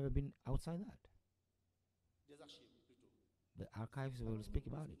 but we have never been outside that. des archives plutôt. The archives will speak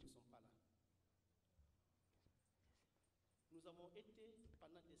about Nous it. ne sommes pas là. Nous avons été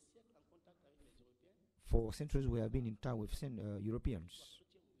pendant des siècles en contact avec les Européens, For centuries, we have been in touch with Europeans, soit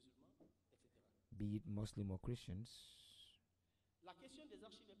chrétiens ou musulmans, etc. be it Muslim or Christians. La question des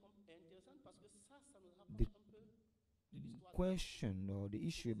archives est intéressante parce que ça nous rapproche The un peu de l'histoire. question or the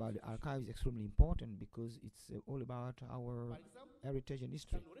issue about the archives is extremely important because it's all about our Par exemple, heritage and dans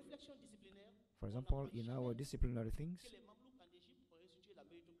history. nos réflexions disciplinaires, For on example, n'apprend in jamais our disciplinary things, que les Mamelouks en Égypte ont institué la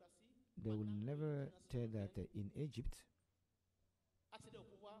méritocratie they will pendant que never les tell nations that in Egypt, accédaient au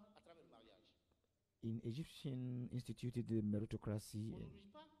pouvoir à travers le mariage. in Egyptian instituted the meritocracy, On ne dit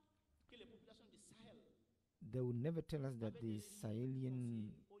pas que les populations du Sahel they will never tell us that avaient the des Sahelian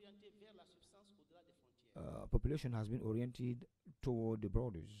orientées vers la substance au-delà des frontières. population has been oriented toward the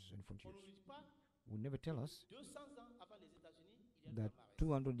borders and On frontiers. ne dit pas Will never tell us 200 ans avant les États-Unis, il y a eu that un palmarès.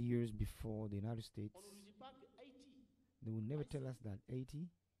 200 years before the United States, On ne nous dit pas que Haïti, they will never tell us that 80,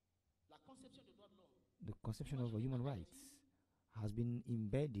 la conception des droits de l'homme, the conception of human rights, has been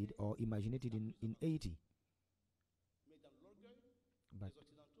embedded or imaginated in 80. mais dans l'orgueil But des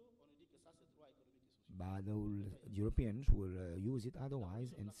Occidentaux, on nous dit que ça c'est droit économique et social. by the Europeans will use it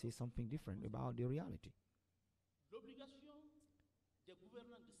otherwise and say something different about the reality. L'obligation des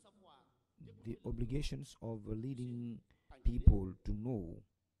gouvernants de savoir, The obligations of leading en Guinée, people to know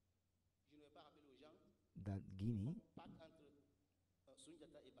je ne vais pas rappeler aux gens, that Guinea, pas entre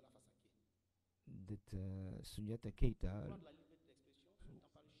Sundiata et Balafasake. that Sundiata Keita Le droit de la liberté d'expression, on entend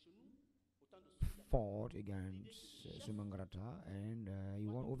parler chez nous, autant de Sundiata. fought against Sumangrata and he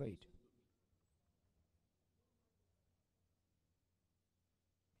won over it.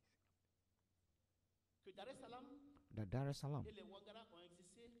 Que Dar es Salaam That Dar es Salaam et les Ouaggara ont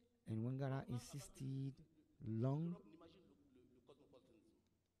existé, and Wangara insisted long l'Europe n'imagine le cosmopolitanisme.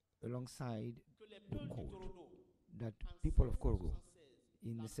 alongside Que les the peuples du code Torodo, that en people of Congo 1676,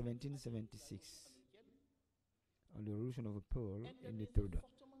 in dans the la révolution 1776 américaine, on the revolution of a pearl in the intervenaient third,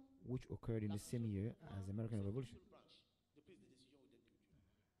 fortement which occurred in la the same position year du as the pouvoir American sur une Revolution, seule branche de prise de décision ou d'individu.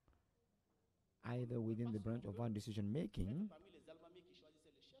 either within the branch of one decision Mettre making parmi les Almamiers qui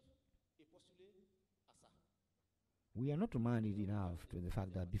choisissaient les chefs et postuler We are not reminded enough to the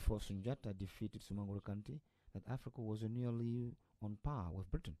fact that before Sunjata defeated Sumangolo Kante, that Africa was nearly on par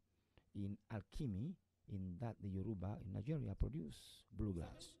with Britain in alchemy, in that the Yoruba in Nigeria produce blue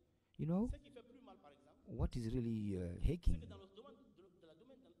glass. You know, what is really aching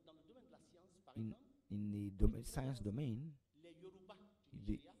in the science domain,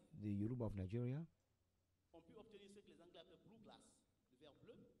 the Yoruba of Nigeria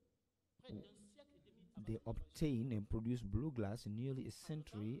they obtain and produce blue glass nearly a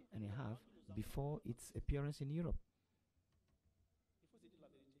century and a half before its appearance in Europe.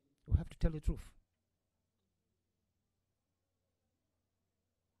 We have to tell the truth.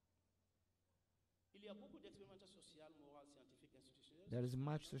 There is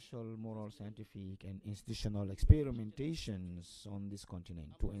much social, moral, scientific, and institutional experimentations on this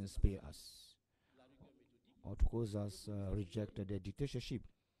continent to inspire us or to cause us reject the dictatorship.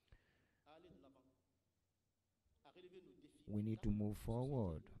 We need to move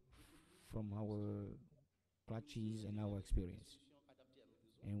forward from our clutches and our experience.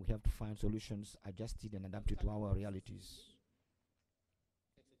 And we have to find solutions adjusted and adapted to our realities,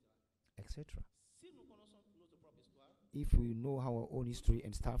 etc. If we know our own history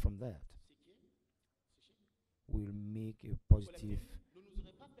and start from that, we'll make a positive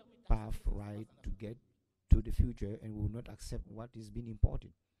path right to get to the future, and we will not accept what is being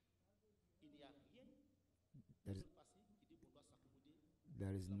imported.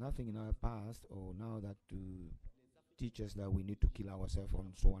 There is nothing in our past or now that to teach us that we need to kill ourselves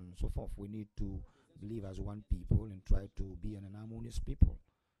and so on and so forth. We need to live as one people and try to be an harmonious people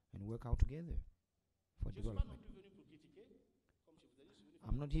and work out together for development.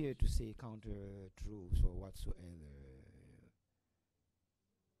 I'm not here to say counter truths or whatsoever.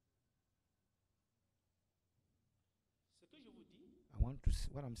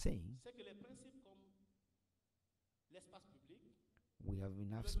 What I'm saying, we have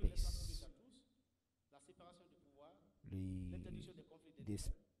enough space. The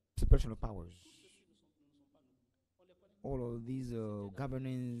separation of powers, all of these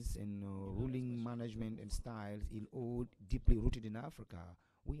governance and ruling management and styles is all deeply rooted in Africa.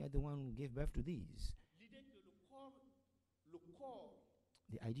 We are the one who gave birth to these.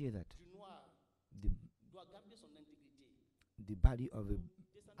 The idea that the body of an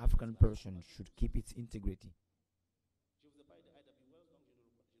African person should keep its integrity.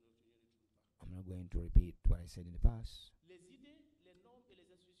 I'm not going to repeat what I said in the past.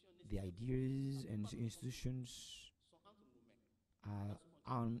 The ideas and institutions are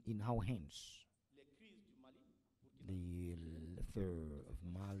in our hands. The letter of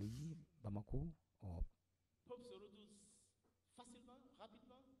Mali, Bamako, or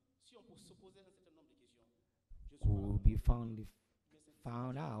could be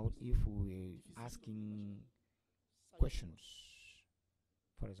found out if we're asking questions,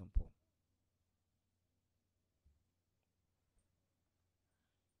 for example.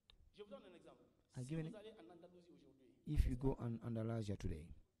 I'll give an if you go on Andalusia today,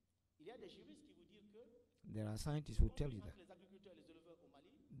 there are scientists who tell you that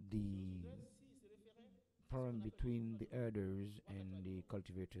the problem between the herders and the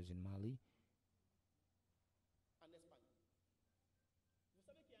cultivators in Mali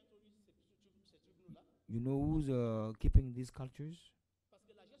you know who's keeping these cultures?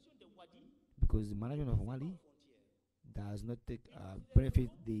 Because the management of Mali does not take benefit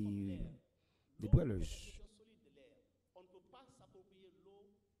the dwellers.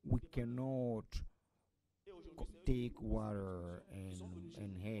 We cannot take water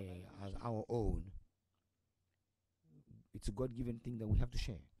and air as our own. It's a God-given thing that we have to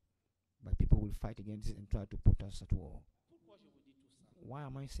share. But people will fight against it and try to put us at war. Why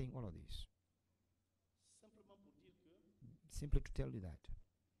am I saying all of this? Simply to tell you that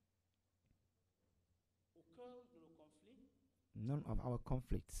none of our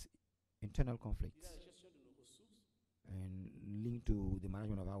conflicts, internal conflicts, and linked to the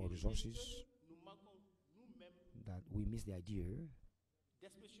management of our resources, that we miss the idea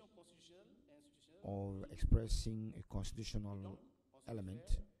of expressing a constitutional element.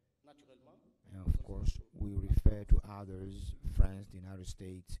 And of course, we refer to others, France, the United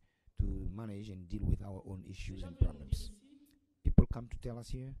States, to manage and deal with our own issues and problems. People come to tell us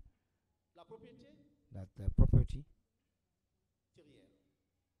here that the property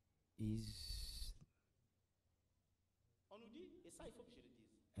is,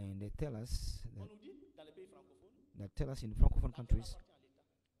 and they tell us that tell us in Francophone countries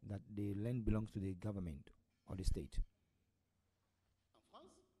that the land belongs to the government or the state.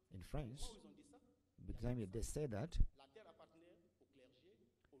 In France, by the time they say that,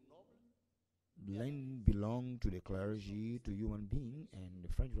 land belonged to the clergy, to human beings, and the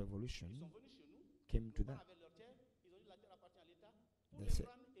French Revolution came to that.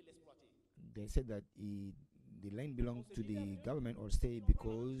 They said that the land belongs to the government or state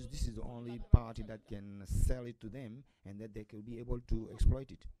because this is the only party that can sell it to them and that they could be able to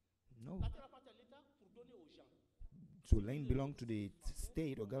exploit it. No. So land belongs to the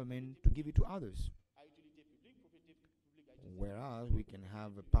state or government to give it to others. Whereas we can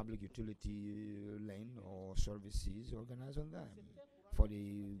have a public utility land or services organized on them for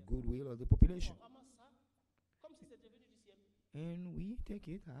the goodwill of the population. And we take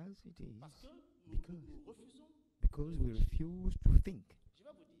it as it is because we refuse to think.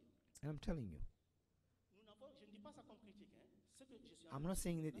 And I'm telling you, I'm not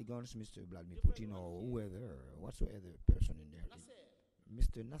saying it against Mr. Vladimir Putin or whoever, whatsoever person in there.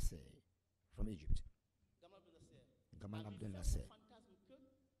 Mr. Nasser from Egypt, Gamal Abdel Nasser,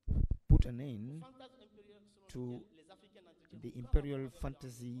 put an end to the imperial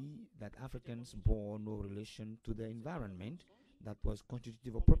fantasy that Africans bore no relation to the environment that was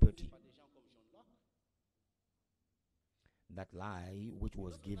constitutive of property. That lie, which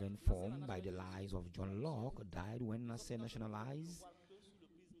was given form by the lies of John Locke, died when Nasser nationalized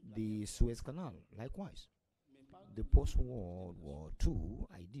the Suez Canal. Likewise, the post-World War II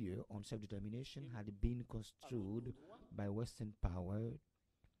idea on self-determination had been construed by Western power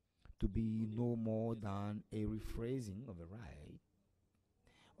to be no more than a rephrasing of the right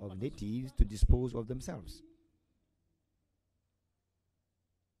of natives to dispose of themselves.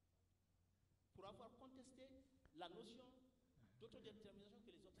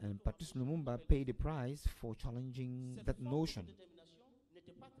 And Patrice Lumumba paid the price for challenging that notion.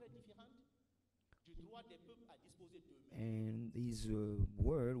 And his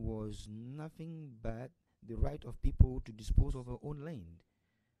word was nothing but the right of people to dispose of their own land.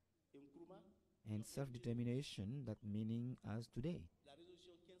 And self-determination, that meaning as today.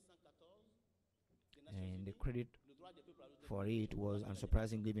 And the credit for it was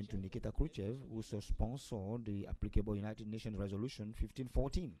unsurprisingly given to Nikita Khrushchev, who sponsored the applicable United Nations Resolution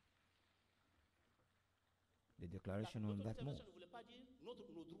 1514. The declaration on that move.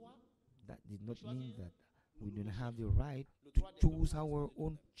 That did not mean that we don't have the right to choose our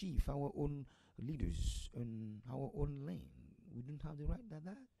own chief, our own leaders, and our own land. We don't have the right to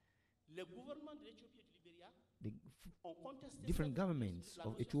that. The different governments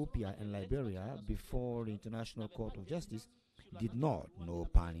of Ethiopia and Liberia before the International Court of Justice did not, no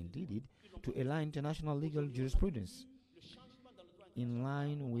pun intended, to align international legal jurisprudence in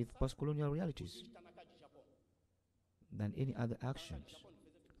line with post-colonial realities than any other actions.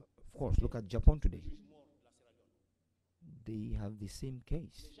 Of course, look at Japan today. They have the same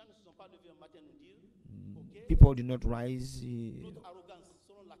case. People did not rise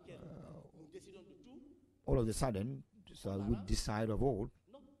all of a sudden, so I would decide of all.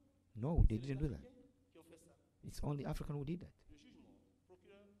 No, they didn't do that. It's only African who did that.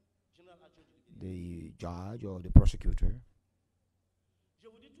 The judge or the prosecutor.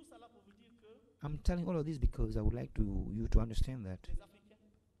 I'm telling all of this because I would like you to understand that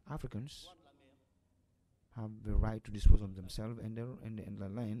Africans have the right to dispose of themselves and their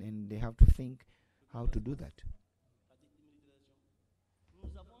land, and they have to think how to do that.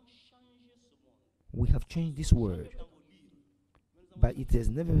 We have changed this word, but it is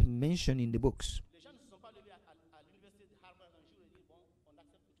never mentioned in the books.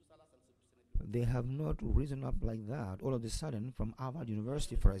 They have not risen up like that all of a sudden from Harvard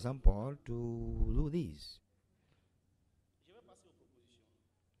University, for example, to do this.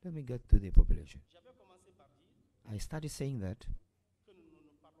 Let me get to the population. I started saying that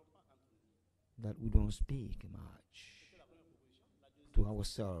we don't speak much to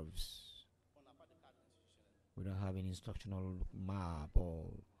ourselves. We don't have an instructional map or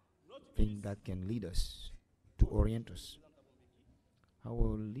thing that can lead us, to orient us.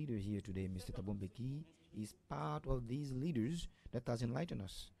 Our leader here today, Mr. Thabo Mbeki, is part of these leaders that has enlightened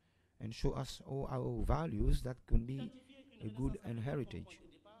us and show us all our values that can be a good and heritage.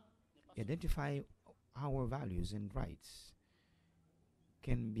 Identify our values and rights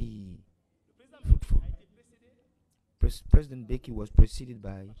can be fruitful. President Mbeki was preceded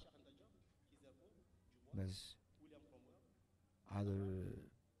by other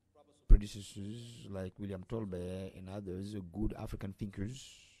predecessors like William Tolbert and others, good African thinkers,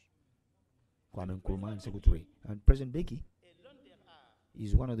 Kwame Nkrumah and Secretary. And President Mbeki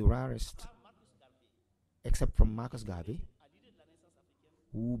is one of the rarest, except from Marcus Garvey,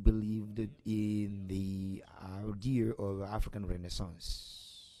 who believed in the idea of African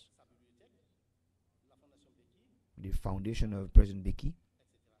Renaissance. The foundation of President Mbeki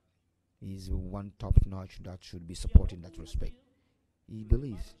is one top notch that should be supported in that respect. He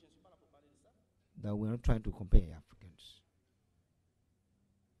believes that we're not trying to compare Africans.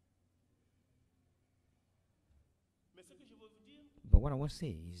 But what I want to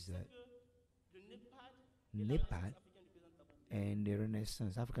say is that NEPAD and the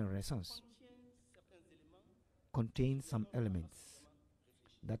Renaissance, African Renaissance, contain some elements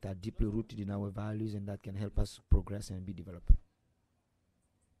that are deeply rooted in our values and that can help us progress and be developed.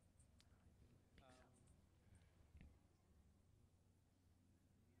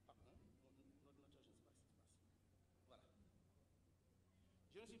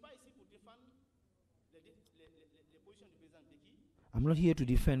 I'm not here to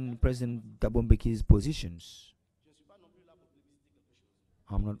defend President Thabo Mbeki's positions.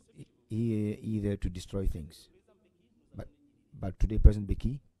 I'm not here either to destroy things. But today, President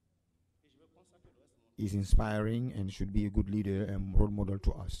Mbeki is inspiring and should be a good leader and role model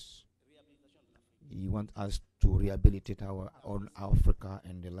to us. He wants us to rehabilitate our own Africa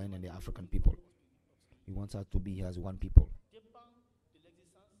and the land and the African people. He wants us to be as one people.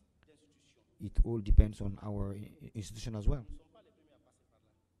 It all depends on our institution as well.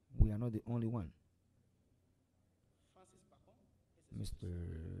 We are not the only one. Mr.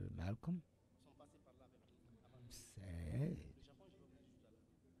 Malcolm said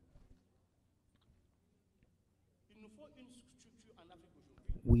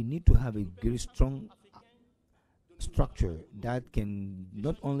we need to have a very strong structure that can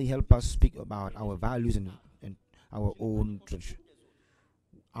not only help us speak about our values and our own tradition.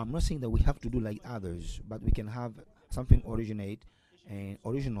 I'm not saying that we have to do like others, but we can have something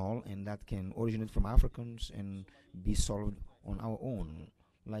original and that can originate from Africans and be solved on our own,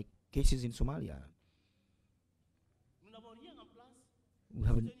 like cases in Somalia.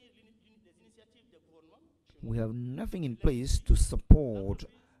 We have nothing in place to support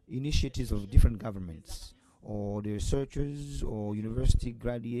initiatives of different governments or the researchers or university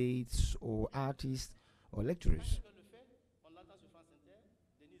graduates or artists or lecturers.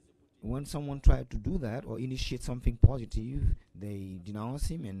 When someone tries to do that or initiate something positive, they denounce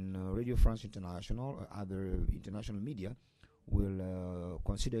him, and Radio France International or other international media will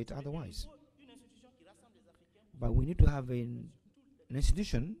consider it otherwise. But we need to have an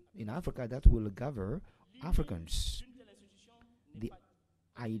institution in Africa that will govern Africans. The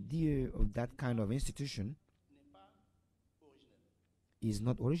idea of that kind of institution is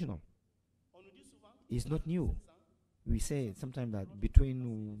not original. It's not new. We say sometimes that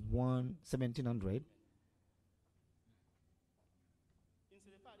between 1700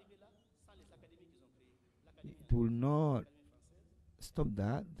 it will not stop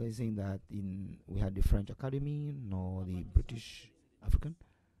that. They're saying that we had the French Academy, nor the British African,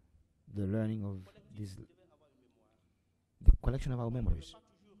 the learning of this, the collection of our memories.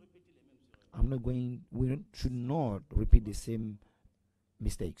 We should not repeat the same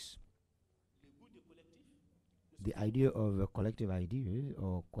mistakes. The idea of a collective idea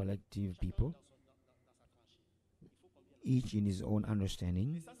or collective people, each in his own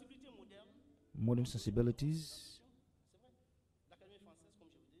understanding, modern sensibilities.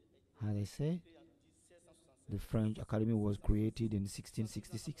 How they say, the French Academy was created in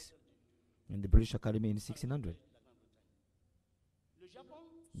 1666 and the British Academy in 1600.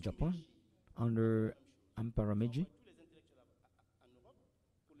 Japan, under Emperor Meiji,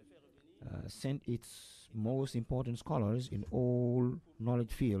 sent its most important scholars in all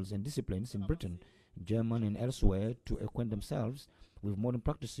knowledge fields and disciplines in Britain, Germany, and elsewhere to acquaint themselves with modern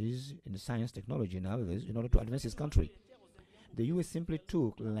practices in science, technology, and others in order to advance its country. The US simply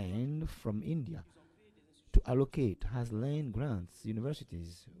took land from India to allocate as land grants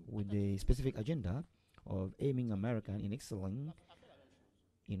universities with the specific agenda of aiming America in excelling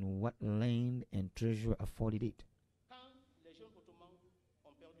in what land and treasure afforded it.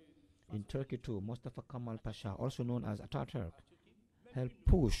 In Turkey too, Mustafa Kemal Pasha, also known as Ataturk, helped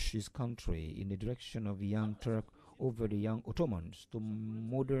push his country in the direction of the Young Turk over the young Ottomans to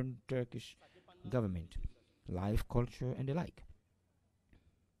modern Turkish government, life, culture, and the like.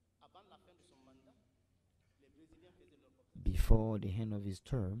 Before the end of his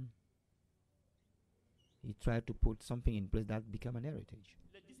term, he tried to put something in place that became an heritage.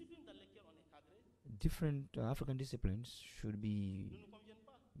 Different African disciplines should be,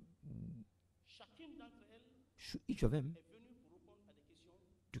 each of them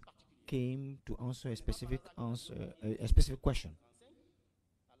came to answer a specific question.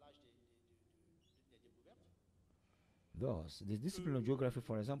 Thus, the discipline of geography,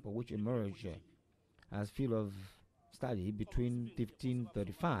 for example, which emerged as field of study between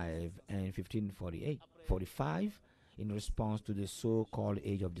 1535 and 1545, in response to the so-called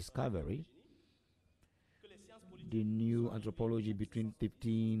age of discovery. The new anthropology between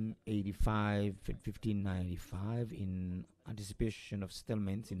 1585 and 1595 in anticipation of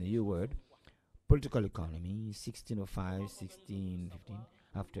settlements in the New World, political economy, 1605, 1615,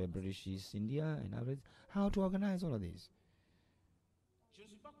 after British East India and others, how to organize all of this.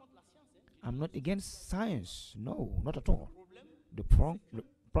 I'm not against science, no, not at all. The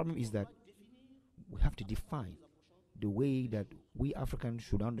problem is that we have to define the way that we Africans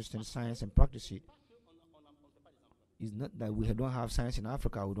should understand science and practice it. It's not that we don't have science in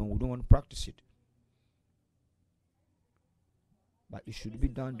Africa, we don't want to practice it. But it should be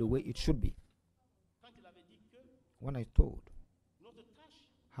done the way it should be. When I told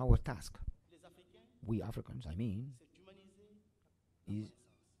our task, we Africans, I mean, is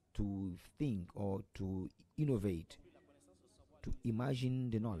to think or to innovate, to imagine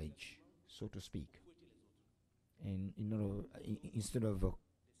the knowledge, so to speak, and instead of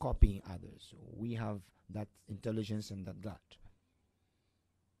copying others, we have that intelligence and that gut.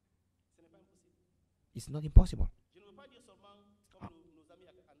 It's not impossible.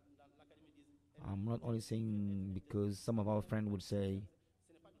 I'm not only saying because some of our friends would say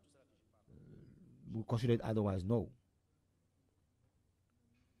we consider it otherwise. No.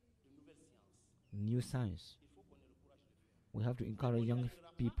 New science. We have to encourage young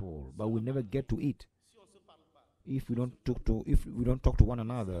people, but we never get to it if we don't talk to one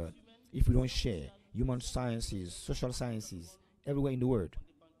another, if we don't share human sciences, social sciences everywhere in the world.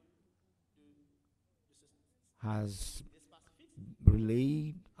 Has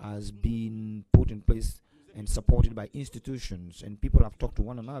been put in place and supported by institutions, and people have talked to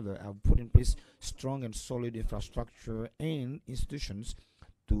one another, have put in place strong and solid infrastructure and institutions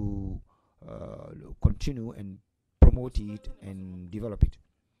to continue and promote it and develop it.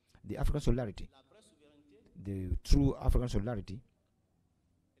 The African solidarity, the true African solidarity,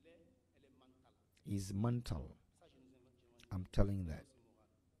 is mental. I'm telling that.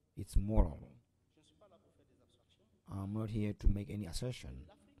 It's moral. I'm not here to make any assertion,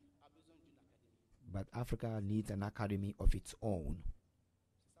 but Africa needs an academy of its own.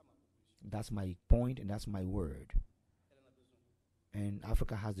 That's my point and that's my word. And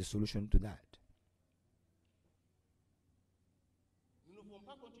Africa has the solution to that.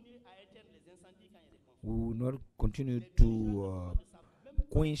 We will not continue to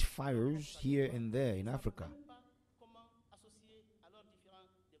quench fires here and there in Africa.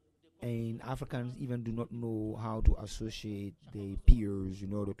 And Africans even do not know how to associate their peers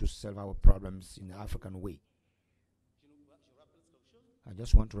in order to solve our problems in the African way. I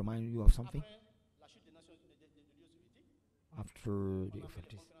just want to remind you of something. After the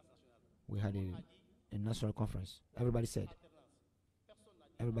effects, we had a national conference. Everybody said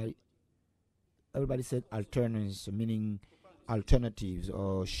alternatives, meaning alternatives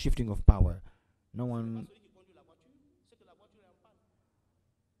or shifting of power. No one.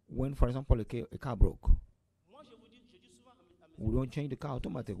 When, for example, a car broke, we don't change the car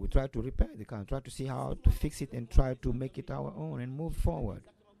automatically. We try to repair the car, try to see how to fix it and try to make it our own and move forward.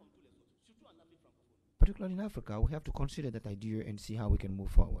 Particularly in Africa, we have to consider that idea and see how we can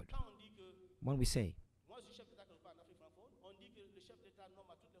move forward. When we say,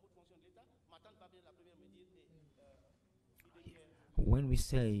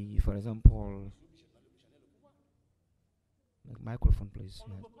 for example, microphone, please.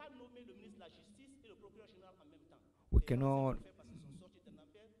 Yeah. We cannot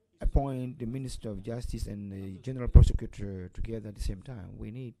appoint the Minister of Justice and the General Prosecutor together at the same time. We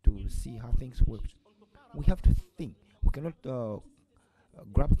need to see how things work. We have to think. We cannot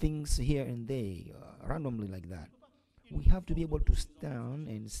grab things here and there randomly like that. We have to be able to stand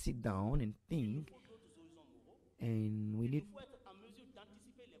and sit down and think, and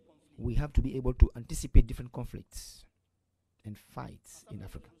we have to be able to anticipate different conflicts and fights in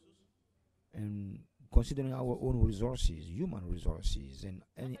Africa, and considering our own resources, human resources, and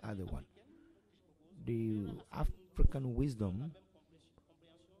any other one. The African wisdom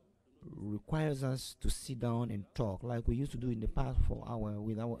requires us to sit down and talk like we used to do in the past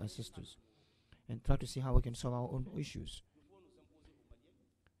with our ancestors, and try to see how we can solve our own issues.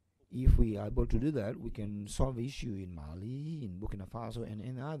 If we are able to do that, we can solve the issue in Mali, in Burkina Faso, and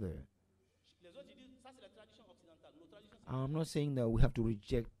in other. I'm not saying that we have to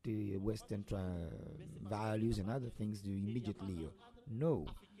reject the Western values and other things immediately. No.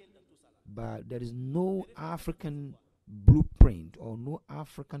 But there is no African blueprint or no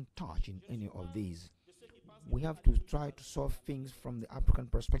African touch in any of these. We have to try to solve things from the African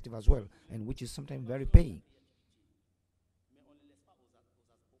perspective as well, and which is sometimes very paying.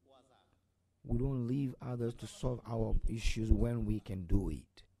 We don't leave others to solve our issues when we can do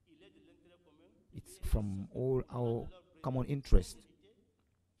it. It's from all our common interest.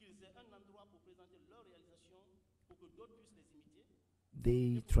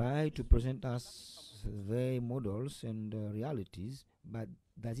 They try to present us their models and realities, but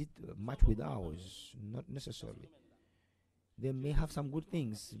does it match with ours? Not necessarily. They may have some good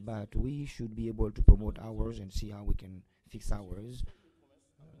things, but we should be able to promote ours and see how we can fix ours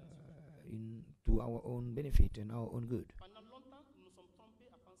to our own benefit and our own good.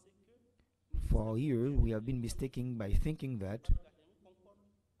 For years, we have been mistaken by thinking that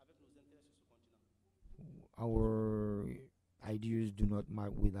our ideas do not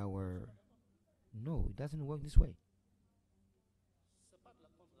match with our... No, it doesn't work this way.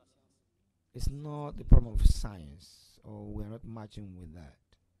 It's not the problem of science, or we are not matching with that.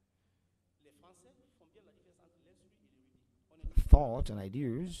 Thoughts and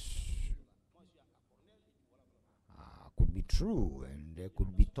ideas could be true, and they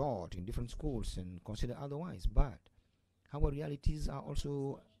could be taught in different schools and considered otherwise, but our realities are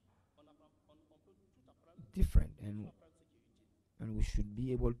also different, and we should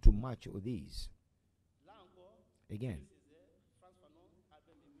be able to match with these. Again,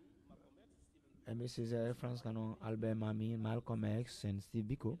 Aimé Césaire, Frantz Fanon, Albert Memmi, Malcolm X, and Steve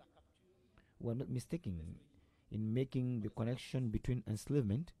Biko were not mistaken in making the connection between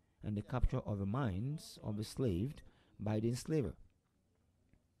enslavement and the capture of the minds of the enslaved by the enslaver.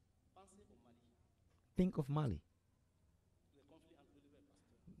 Think of Mali.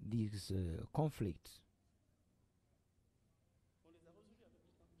 These conflicts.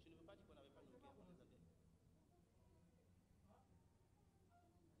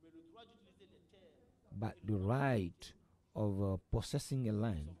 But the right of possessing a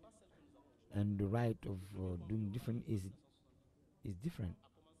land and the right of doing different is different.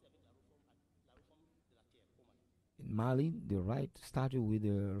 In Mali, the right started with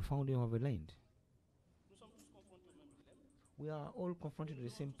the founding of a land. We are all confronted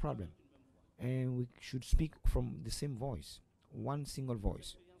with the same problem, and we should speak from the same voice, one single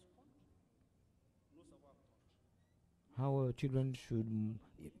voice. Our children should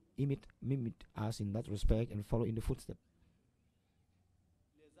mimic us in that respect and follow in the footsteps.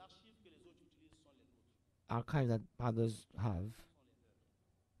 Archives that others have,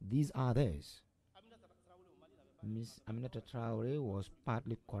 these are theirs. Miss Aminata Traoré was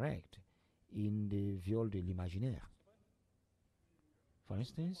partly correct in the viol de l'imaginaire. For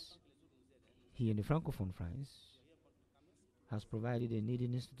instance, he in the Francophone France has provided a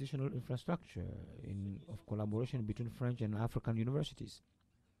needed institutional infrastructure of collaboration between French and African universities.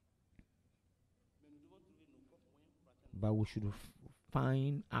 But we should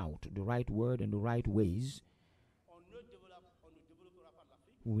find out the right word and the right ways.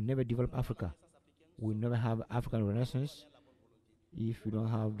 We will never develop Africa. We will never have African Renaissance if we don't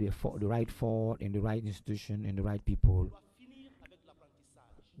have the right thought and the right institution and the right people.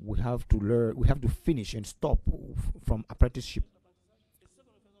 We have to learn. We have to finish and stop from apprenticeship.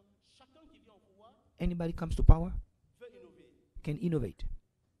 Anybody comes to power can innovate.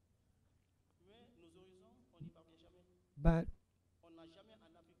 But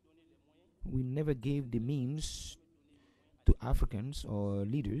we never gave the means to Africans or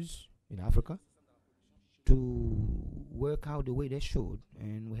leaders in Africa to work out the way they should,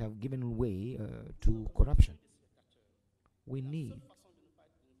 and we have given way to corruption. We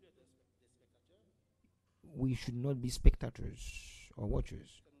should not be spectators or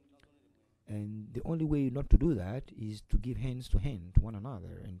watchers. And the only way not to do that is to give hands to hand to one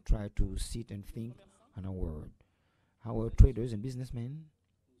another and try to sit and think on our word. Our traders and businessmen,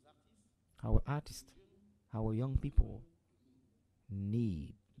 our artists, our young people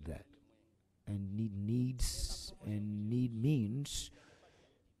need that, and need needs and need means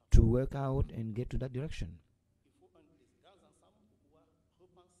to work out and get to that direction.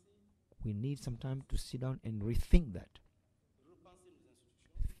 We need some time to sit down and rethink that.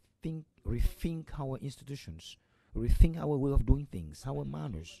 Rethink our institutions, rethink our way of doing things, our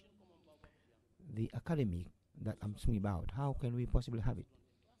manners. The academy that I'm speaking about, how can we possibly have it?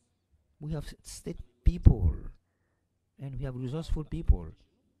 We have state people and we have resourceful people.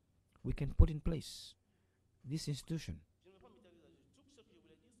 We can put in place this institution.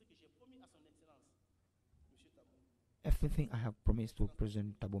 Everything I have promised to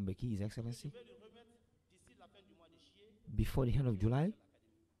President Thabo Mbeki, His Excellency, before the end of July,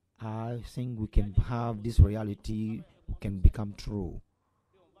 I think we can have this reality can become true.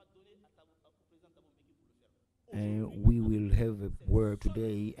 And we will have a word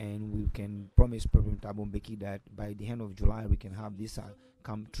today, and we can promise President Thabo Mbeki that by the end of July we can have this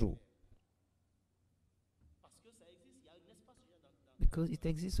come true. Because it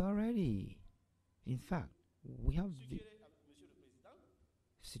exists already. In fact, we have the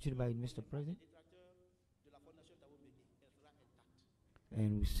situated by Mr. President,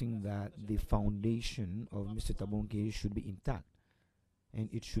 and we think that the foundation of Mr. Thabo Mbeki should be intact, and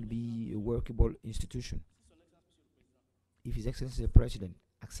it should be a workable institution. If His Excellency the President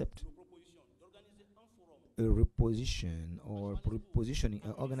accept a reposition or repositioning,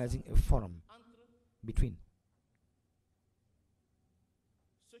 organizing a forum between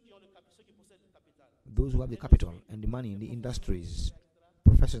those who have the capital and the money in the industries,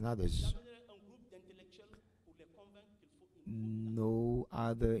 professors and others, no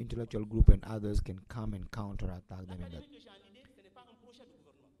other intellectual group and others can come and counterattack them in that.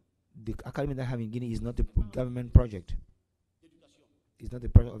 The academy that I have in Guinea is not a government project. It's not the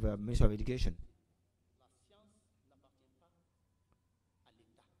project of a Ministry of Education.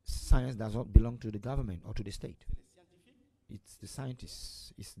 Science does not belong to the government or to the state. It's the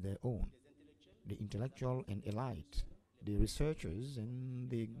scientists, it's their own. The intellectual and elite, the researchers and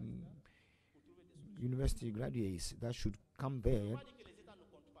the university graduates that should come there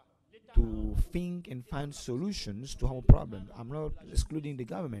to think and find solutions to our problem. I'm not excluding the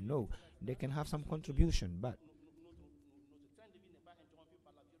government, no. They can have some contribution, but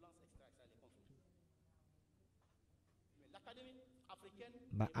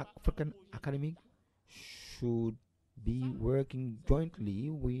African academic should be working jointly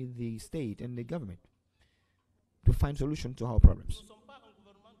with the state and the government to find solutions to our problems.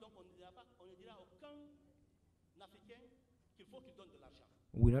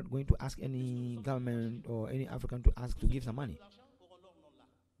 We're not going to ask any government or any African to ask to give some money,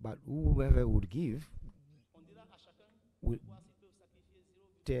 but whoever would give will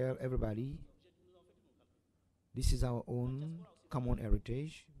tell everybody, this is our own common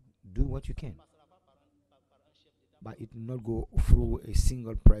heritage, do what you can. But it will not go through a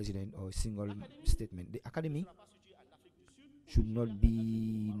single president or a single statement. The academy should not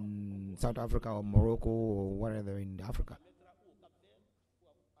be in South Africa or Morocco or whatever in Africa.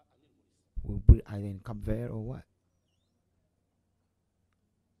 We'll put it either in Cape Verde or what?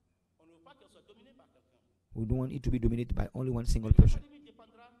 We don't want it to be dominated by only one single person.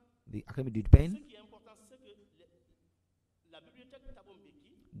 The academy depends.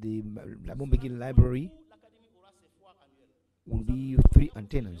 The Thabo Mbeki library will be 3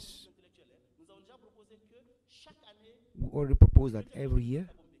 antennas. We already proposed that every year,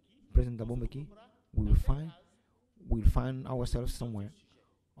 President Thabo Mbeki will find ourselves somewhere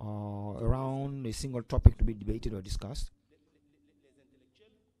around a single topic to be debated or discussed.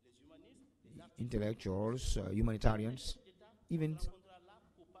 Intellectuals, humanitarians, even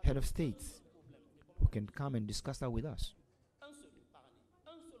head of states who can come and discuss that with us.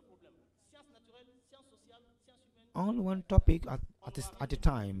 Only one topic at a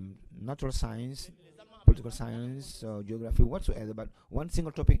time, natural science, political science, geography, whatsoever, but one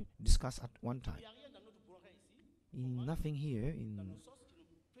single topic discussed at one time. Nothing here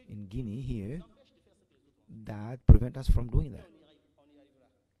in Guinea here that prevent us from doing that.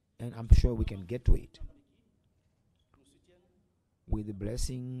 And I'm sure we can get to it. With the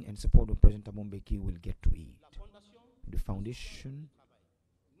blessing and support of President Thabo Mbeki, we'll get to it. The foundation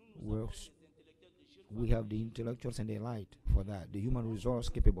works. We have the intellectuals and the elite for that, the human resource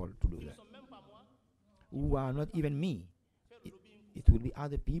capable to do that. Who are not even me. It will be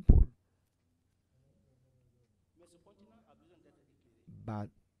other people. But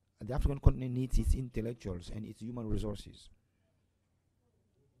the African continent needs its intellectuals and its human resources.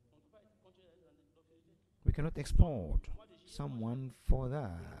 We cannot export someone for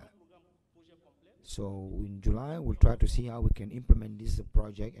that. So in July, we'll try to see how we can implement this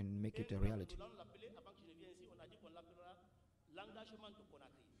project and make it a reality.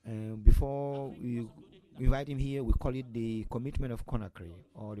 And before we invite him here, we call it the commitment of Conakry,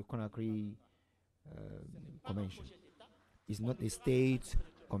 or the Conakry Convention. It's not a state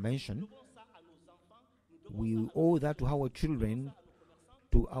convention. We owe that to our children,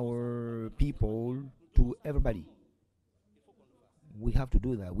 to our people, to everybody. We have to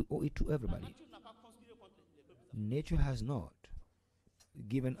do that. We owe it to everybody. Nature has not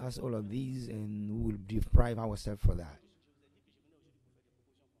given us all of these, and we will deprive ourselves for that.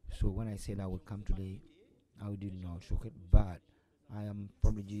 So when I said I would come today, I did not show it, but I am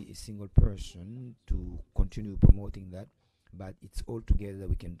probably a single person to continue promoting that, but it's all together that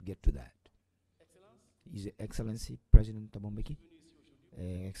we can get to that. His Excellency President Thabo Mbeki,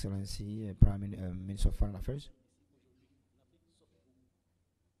 Excellency Prime Minister of Foreign Affairs,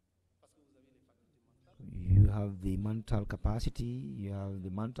 you have the mental capacity, you have the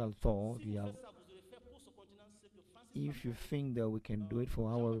mental thought, you have if you think that we can do it for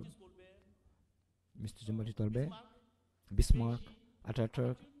our Mr. Jean-Baptiste Albert, Bismarck,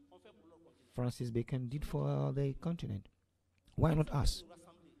 Ataturk, Francis Bacon did for the continent, why not us?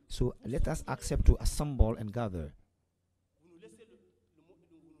 So let us accept to assemble and gather.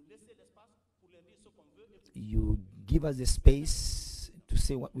 You give us the space to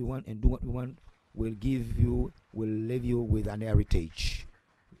say what we want and do what we want. We'll leave you with an heritage.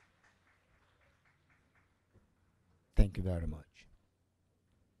 Thank you very much.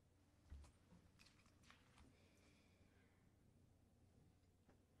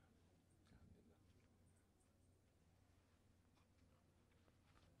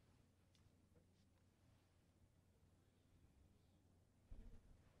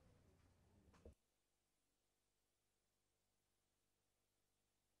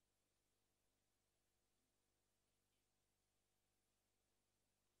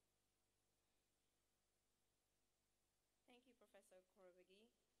 Thank you, Professor Korobegi.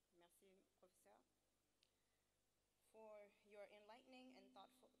 Merci, Professor, for your enlightening and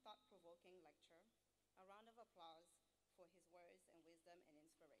thought-provoking lecture. A round of applause for his words and wisdom and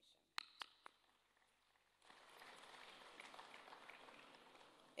inspiration.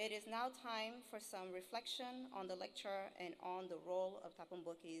 It is now time for some reflection on the lecture and on the role of Thabo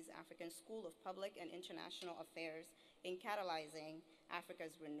Mbeki's African School of Public and International Affairs in catalyzing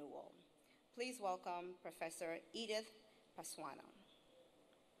Africa's renewal. Please welcome Professor Edith Paswana.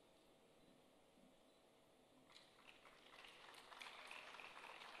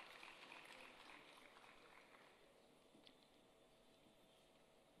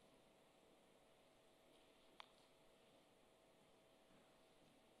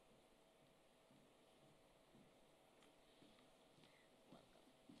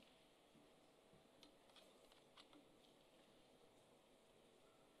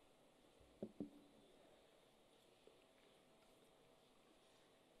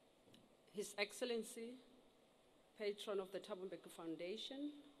 His Excellency, Patron of the Thabo Mbeki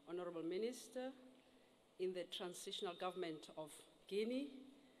Foundation, Honorable Minister in the Transitional Government of Guinea,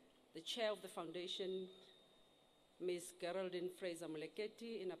 the Chair of the Foundation, Ms. Geraldine Fraser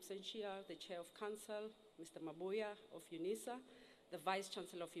Muleketi, in absentia, the Chair of Council, Mr. Mabuya of UNISA, the Vice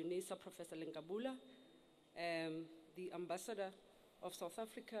Chancellor of UNISA, Professor Lengabula, the Ambassador of South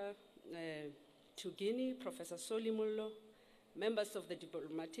Africa to Guinea, Professor Solimullo, members of the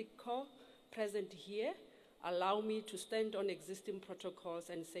Diplomatic Corps present here. Allow me to stand on existing protocols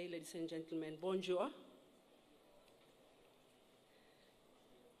and say, ladies and gentlemen, bonjour.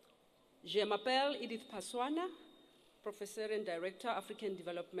 Je m'appelle Edith Paswana, Professor and Director, African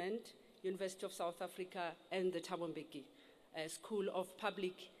Development, University of South Africa, and the Thabo Mbeki School of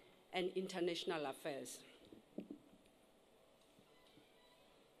Public and International Affairs.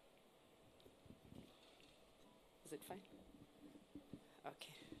 Is it fine?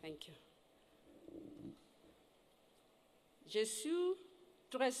 Okay, thank you. Je suis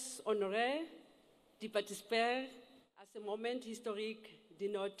très honorée de participer à ce moment historique de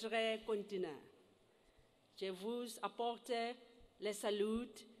notre continent. Je vous apporte les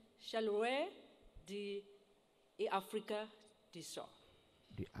saluts chaleureux de Africa du Sud.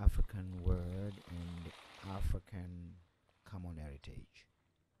 The African word and the African common heritage.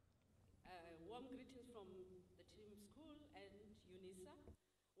 Warm greetings from the team school and UNISA,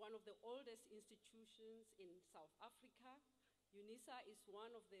 one of the oldest institutions in South Africa. UNISA is one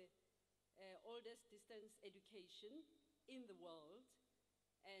of the oldest distance education in the world.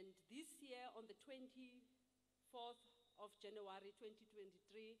 And this year, on the 24th of January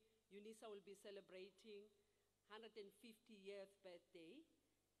 2023, UNISA will be celebrating 150th birthday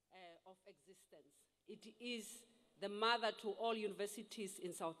of existence. It is the mother to all universities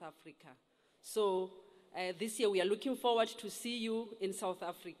in South Africa. So this year we are looking forward to see you in South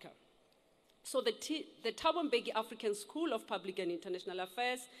Africa. So the Thabo Mbeki African School of Public and International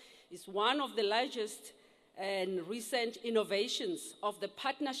Affairs is one of the largest and recent innovations of the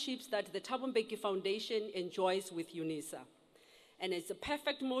partnerships that the Thabo Mbeki Foundation enjoys with UNISA. And it's a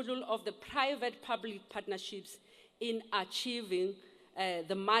perfect model of the private-public partnerships in achieving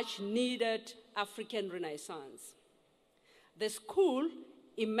the much-needed African Renaissance. The school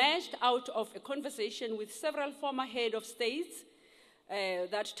emerged out of a conversation with several former heads of states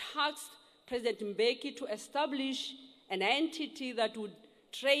that tasked President Mbeki to establish an entity that would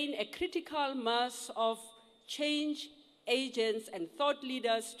train a critical mass of change agents and thought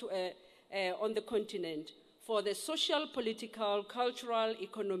leaders on the continent for the social, political, cultural,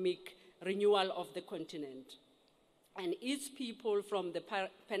 economic renewal of the continent and its people from the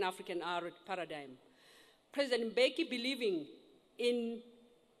Pan-African paradigm. President Mbeki, believing in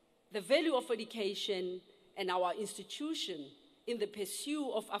the value of education and our institution in the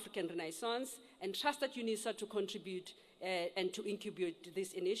pursuit of African Renaissance, and trusted UNISA to contribute and to incubate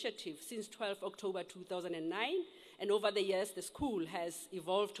this initiative since 12 October 2009. And over the years, the school has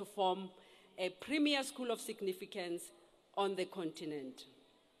evolved to form a premier school of significance on the continent.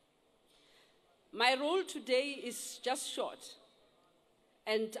 My role today is just short,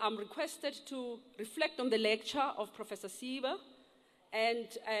 and I'm requested to reflect on the lecture of Professor Siba, and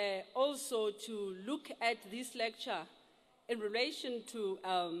also to look at this lecture in relation to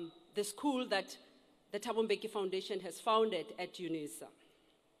the school that the Thabo Mbeki Foundation has founded at UNISA.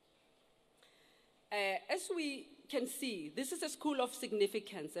 As we can see, this is a school of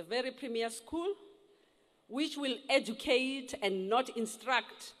significance, a very premier school, which will educate and not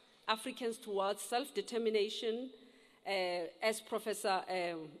instruct Africans towards self-determination, as Professor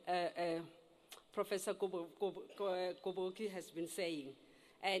Koboki has been saying.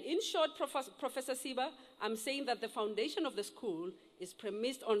 And in short, Professor Siba, I'm saying that the foundation of the school is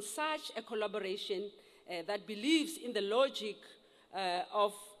premised on such a collaboration that believes in the logic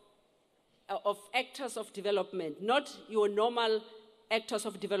of actors of development, not your normal actors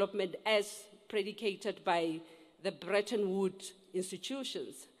of development as predicated by the Bretton Woods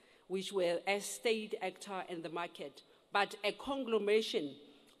institutions, which were a state actor in the market, but a conglomeration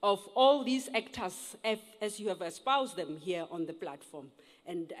of all these actors as you have espoused them here on the platform.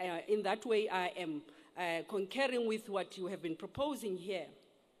 And in that way, I am concurring with what you have been proposing here.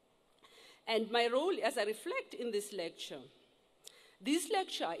 And my role as I reflect in this lecture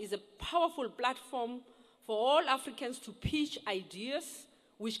is a powerful platform for all Africans to pitch ideas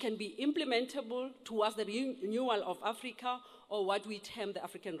which can be implementable towards the renewal of Africa, or what we term the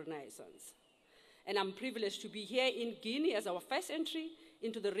African Renaissance. And I'm privileged to be here in Guinea as our first entry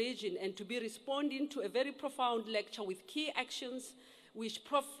into the region and to be responding to a very profound lecture with key actions which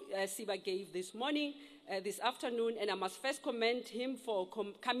Prof. Siba gave this morning, this afternoon, and I must first commend him for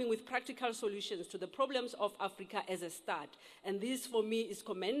coming with practical solutions to the problems of Africa as a start. And this, for me, is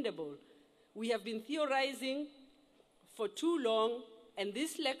commendable. We have been theorizing for too long, and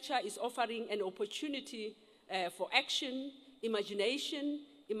this lecture is offering an opportunity for action, imagination,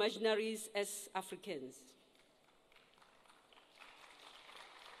 imaginaries as Africans.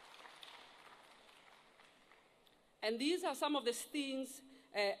 And these are some of the themes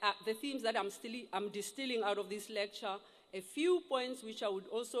that I'm distilling out of this lecture. A few points which I would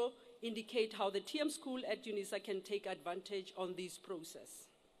also indicate how the TM School at UNISA can take advantage on this process.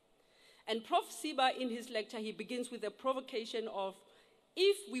 And Prof. Siba, in his lecture, he begins with a provocation of,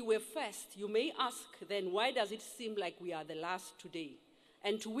 if we were first, you may ask, then why does it seem like we are the last today?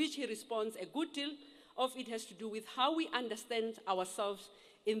 And to which he responds, a good deal of it has to do with how we understand ourselves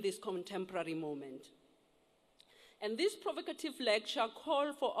in this contemporary moment. And this provocative lecture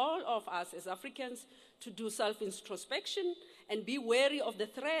calls for all of us as Africans to do self-introspection and be wary of the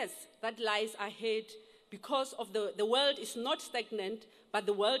threats that lies ahead, because of the world is not stagnant, but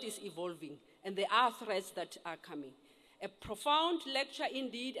the world is evolving, and there are threats that are coming. A profound lecture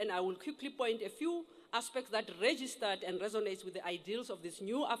indeed, and I will quickly point a few aspects that registered and resonates with the ideals of this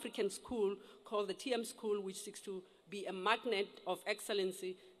new African school called the TM School, which seeks to be a magnet of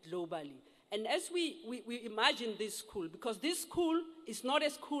excellency globally. And as we imagine this school, because this school is not a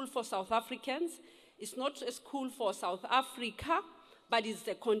school for South Africans, it's not a school for South Africa, but it's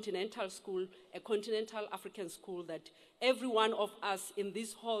a continental school, a continental African school that every one of us in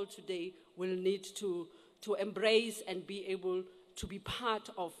this hall today will need to embrace and be able to be part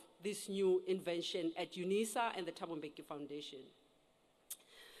of this new invention at UNISA and the Thabo Mbeki Foundation.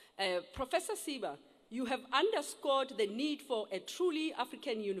 Professor Siba, you have underscored the need for a truly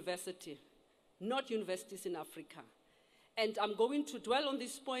African university, not universities in Africa. And I'm going to dwell on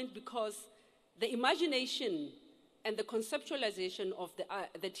this point because the imagination and the conceptualization of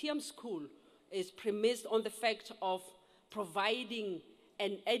the TM School is premised on the fact of providing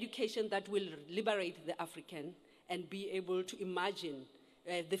an education that will liberate the African and be able to imagine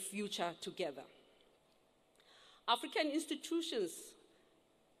the future together. African institutions,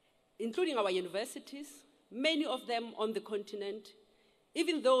 including our universities, many of them on the continent,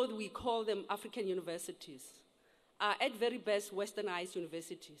 even though we call them African universities, are at very best westernized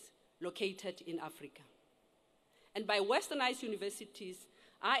universities located in Africa. And by westernized universities,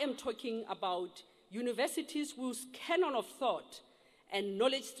 I am talking about universities whose canon of thought and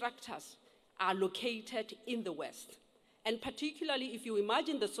knowledge structures are located in the West. And particularly if you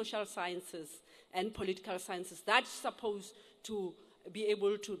imagine the social sciences and political sciences, that's supposed to be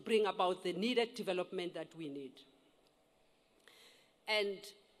able to bring about the needed development that we need. And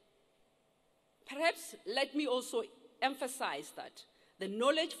perhaps let me also emphasize that the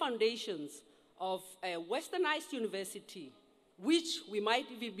knowledge foundations of a westernized university, which we might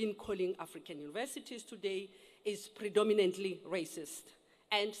even be calling African universities today, is predominantly racist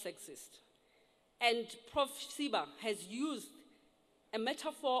and sexist. And Prof. Siba has used a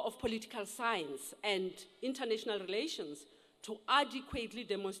metaphor of political science and international relations to adequately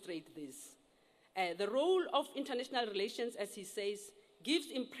demonstrate this. The role of international relations, as he says, gives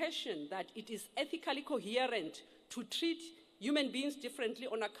impression that it is ethically coherent to treat human beings differently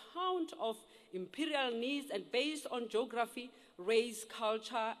on account of imperial needs and based on geography, race,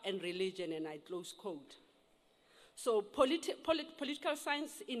 culture, and religion, and I close quote. So political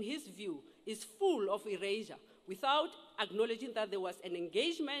science, in his view, is full of erasure without acknowledging that there was an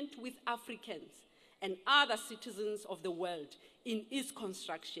engagement with Africans and other citizens of the world in its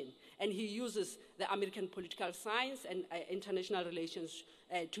construction. And he uses the American political science and international relations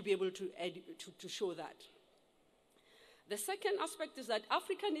to be able to show that. The second aspect is that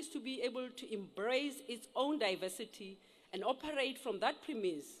Africa needs to be able to embrace its own diversity and operate from that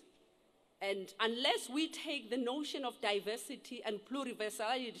premise. And unless we take the notion of diversity and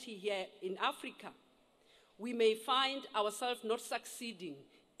pluriversality here in Africa, we may find ourselves not succeeding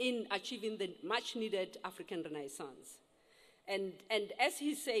in achieving the much-needed African Renaissance. And as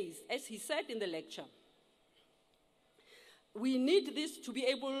he said in the lecture, we need this to be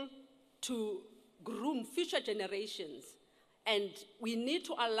able to groom future generations, and we need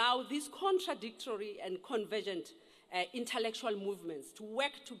to allow these contradictory and convergent intellectual movements to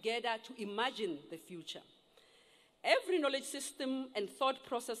work together to imagine the future. Every knowledge system and thought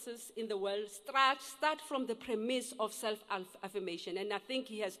processes in the world start from the premise of self-affirmation, and I think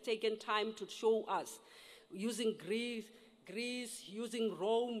he has taken time to show us, using Greece, using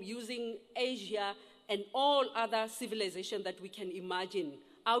Rome, using Asia, and all other civilizations that we can imagine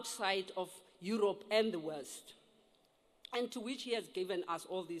outside of Europe and the West, and to which he has given us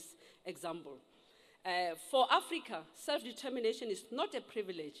all these examples. For Africa, self-determination is not a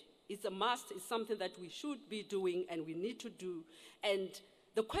privilege. It's a must. It's something that we should be doing and we need to do. And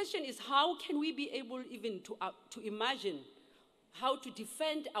the question is, how can we be able even to imagine how to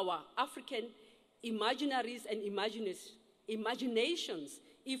defend our African imaginaries and imaginations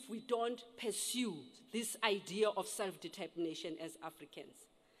if we don't pursue this idea of self-determination as Africans?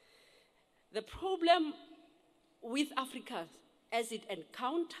 The problem with Africa as it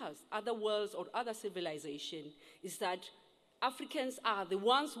encounters other worlds or other civilizations is that Africans are the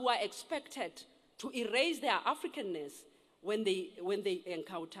ones who are expected to erase their Africanness when they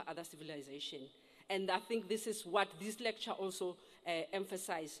encounter other civilization. And I think this is what this lecture also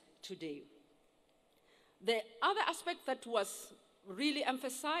emphasized today. The other aspect that was really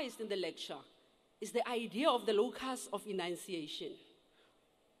emphasized in the lecture is the idea of the locus of enunciation.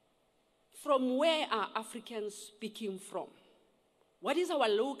 From where are Africans speaking from? What is our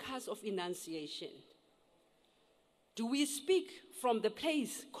locus of enunciation? Do we speak from the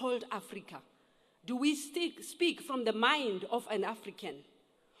place called Africa? Do we speak from the mind of an African?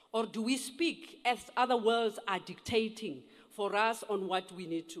 Or do we speak as other worlds are dictating for us on what we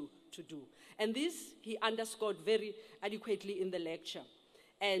need to do? And this he underscored very adequately in the lecture.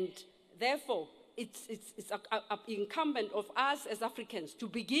 And therefore, it's incumbent of us as Africans to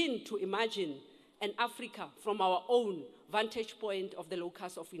begin to imagine an Africa from our own vantage point of the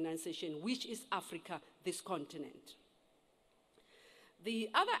locus of enunciation, which is Africa, this continent. The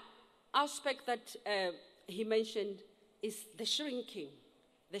other aspect that he mentioned is the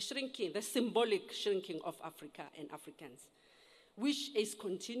symbolic shrinking of Africa and Africans, which is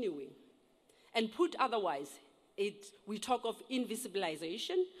continuing. And put otherwise, we talk of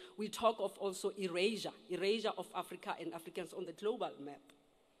invisibilization, we talk of also erasure of Africa and Africans on the global map.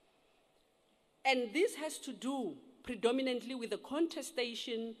 And this has to do predominantly with the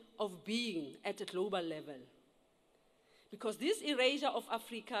contestation of being at a global level. Because this erasure of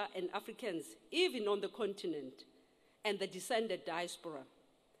Africa and Africans, even on the continent, and the descended diaspora,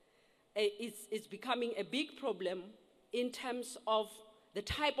 it's becoming a big problem in terms of the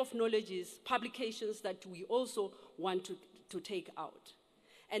type of knowledges, publications that we also want to take out.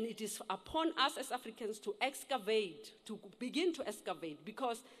 And it is upon us as Africans to begin to excavate,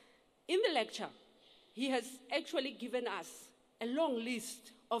 because in the lecture, he has actually given us a long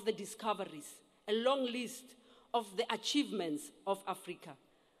list of the discoveries, a long list of the achievements of Africa.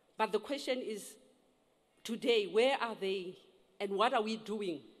 But the question is, today, where are they and what are we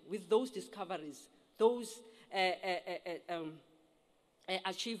doing with those discoveries, those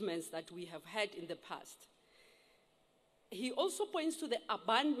achievements that we have had in the past? He also points to the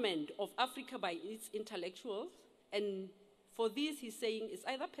abandonment of Africa by its intellectuals, and for this he's saying it's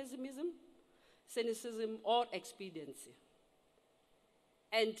either pessimism, cynicism, or expediency.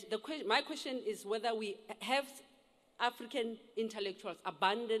 And my question is whether we have African intellectuals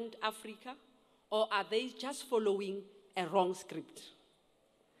abandoned Africa, or are they just following a wrong script?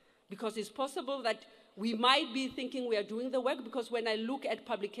 Because it's possible that we might be thinking we are doing the work, because when I look at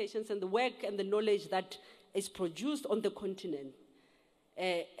publications and the work and the knowledge that is produced on the continent,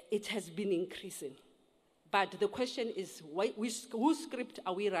 it has been increasing. But the question is, whose script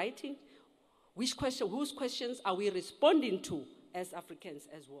are we writing? Whose questions are we responding to as Africans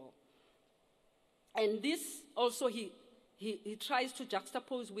as well? And this also he tries to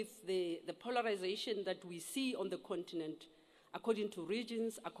juxtapose with the polarization that we see on the continent, according to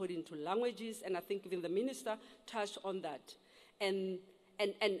regions, according to languages, and I think even the minister touched on that. And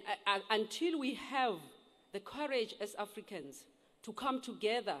until we have the courage as Africans to come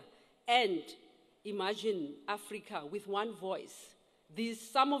together and imagine Africa with one voice,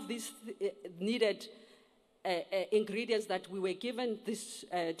 some of these needed ingredients that we were given this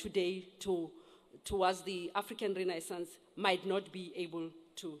today towards the African Renaissance might not be able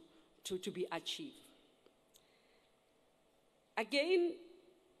to be achieved. Again,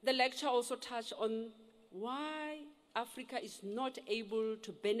 the lecture also touched on why Africa is not able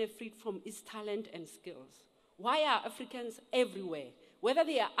to benefit from its talent and skills. Why are Africans everywhere? Whether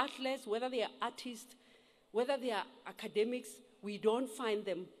they are athletes, whether they are artists, whether they are academics, we don't find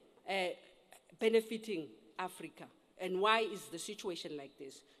them benefiting Africa. And why is the situation like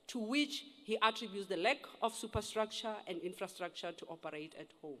this? To which he attributes the lack of superstructure and infrastructure to operate at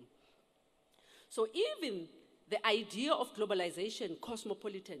home. So even the idea of globalization,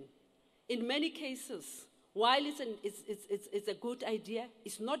 cosmopolitan, in many cases, while it's a good idea,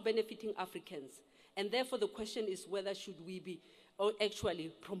 it's not benefiting Africans. And therefore the question is whether should we be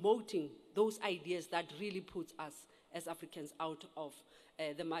actually promoting those ideas that really put us as Africans out of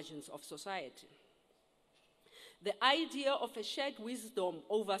the margins of society. The idea of a shared wisdom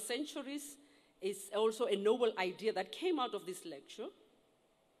over centuries is also a noble idea that came out of this lecture.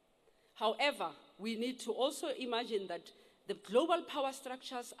 However, we need to also imagine that the global power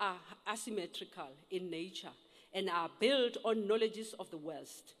structures are asymmetrical in nature and are built on knowledges of the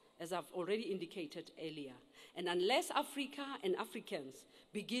West, as I've already indicated earlier. And unless Africa and Africans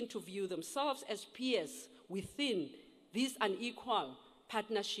begin to view themselves as peers within this unequal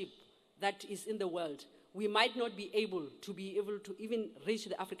partnership that is in the world, we might not be able to even reach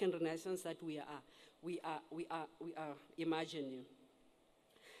the African Renaissance that we are imagining.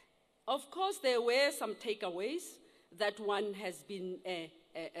 Of course, there were some takeaways that one has been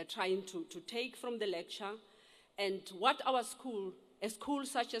trying to take from the lecture, and what our school, a school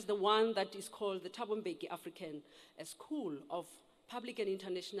such as the one that is called the Thabo Mbeki African, a school of public and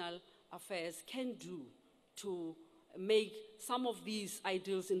international affairs, can do to make some of these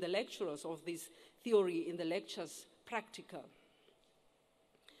ideals in the lecturers of this theory in the lectures practical.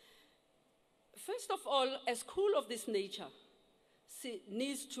 First of all, a school of this nature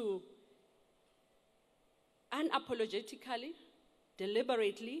needs to unapologetically,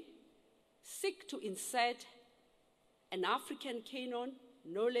 deliberately seek to insert an African canon,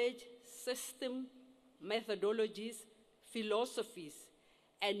 knowledge, system, methodologies, philosophies,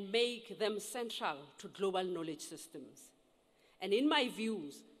 and make them central to global knowledge systems. And in my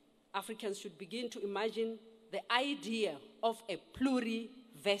views, Africans should begin to imagine the idea of a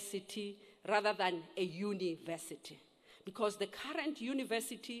pluriversity rather than a university. Because the current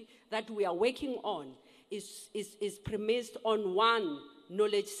university that we are working on is premised on one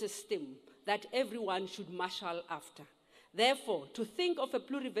knowledge system that everyone should marshal after. Therefore, to think of a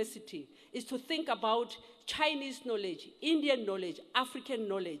pluriversity is to think about Chinese knowledge, Indian knowledge, African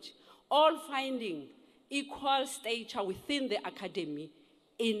knowledge, all finding equal stature within the academy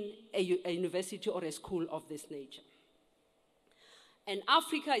in a university or a school of this nature. And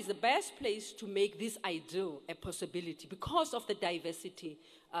Africa is the best place to make this ideal a possibility because of the diversity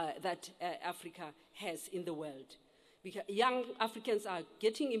that Africa has in the world. Because young Africans are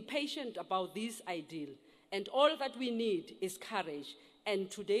getting impatient about this ideal, and all that we need is courage. And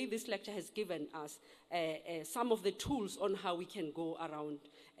today this lecture has given us some of the tools on how we can go around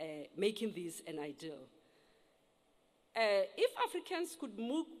making this an ideal. If Africans could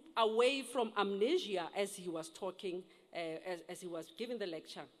move away from amnesia, as he was talking, as he was giving the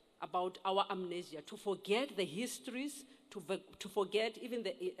lecture about our amnesia, to forget the histories, to forget even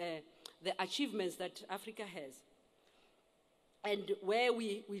the achievements that Africa has, and where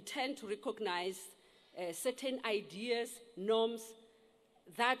we tend to recognize certain ideas, norms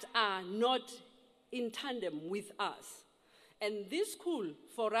that are not in tandem with us. And this school,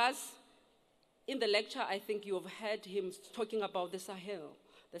 for us, in the lecture, I think you have heard him talking about the Sahel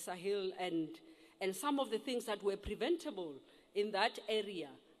and some of the things that were preventable in that area,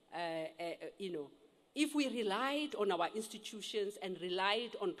 if we relied on our institutions and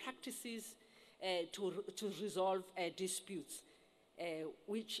relied on practices to resolve disputes,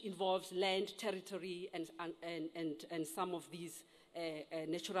 which involves land, territory, and some of these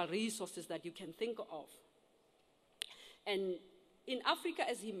natural resources that you can think of. And in Africa,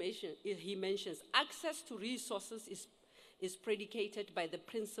 as he mentions, access to resources is predicated by the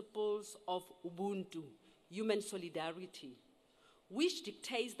principles of Ubuntu, human solidarity, which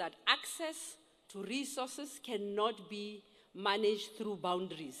dictates that access to resources cannot be managed through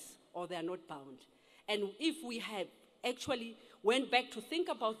boundaries, or they are not bound. And if we had actually went back to think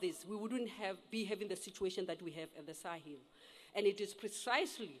about this, we wouldn't be having the situation that we have at the Sahel. And it is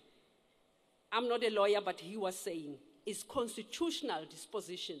precisely, I'm not a lawyer, but he was saying, is constitutional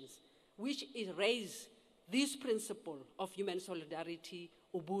dispositions which erase this principle of human solidarity,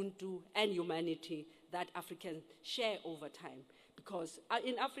 Ubuntu, and humanity that Africans share over time. Because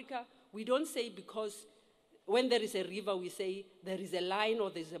in Africa, we don't say because when there is a river, we say there is a line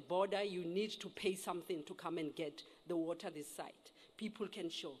or there's a border, you need to pay something to come and get the water this side. People can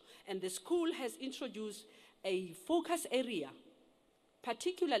show. And the school has introduced a focus area,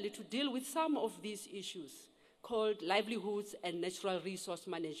 particularly to deal with some of these issues, called livelihoods and natural resource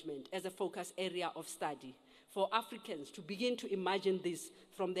management as a focus area of study for Africans to begin to imagine this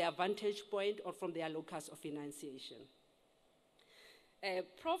from their vantage point or from their locus of enunciation.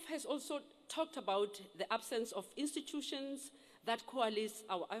 Prof has also talked about the absence of institutions that coalesce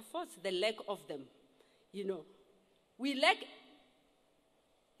our efforts, the lack of them. We lack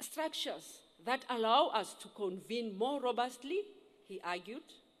structures that allow us to convene more robustly, he argued,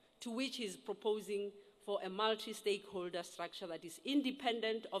 to which he's proposing for a multi-stakeholder structure that is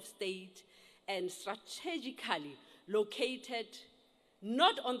independent of state and strategically located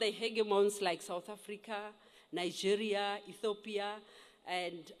not on the hegemons like South Africa, Nigeria, Ethiopia,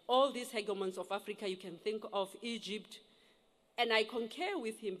 and all these hegemons of Africa. You can think of Egypt. And I concur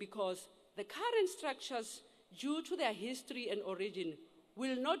with him because the current structures, due to their history and origin,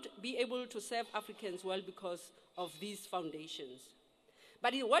 will not be able to serve Africans well because of these foundations.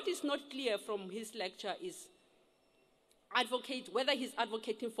 But what is not clear from his lecture is whether he's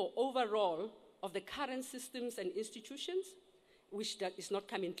advocating for overall of the current systems and institutions, which that is not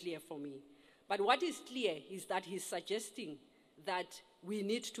coming clear for me. But what is clear is that he's suggesting that we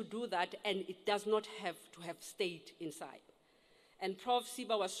need to do that, and it does not have to have state inside. And Prof.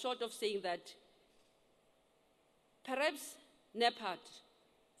 Siba was short of saying that perhaps NEPAD,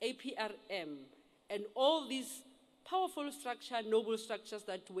 APRM, and all these powerful structures, noble structures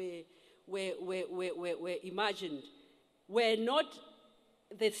that were imagined,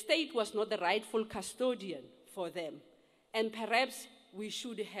 the state was not the rightful custodian for them. And perhaps we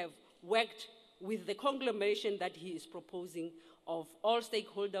should have worked with the conglomeration that he is proposing of all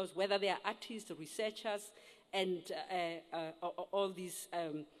stakeholders, whether they are artists, researchers, and all these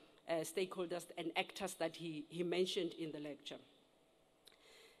stakeholders and actors that he mentioned in the lecture.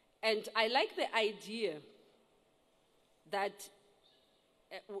 And I like the idea that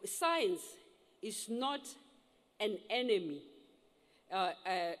science is not an enemy.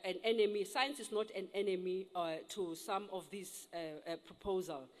 Science is not an enemy to some of these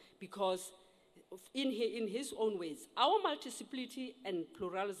proposals, because in his own ways, our multiplicity and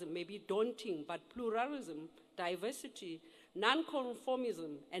pluralism may be daunting, but pluralism, diversity,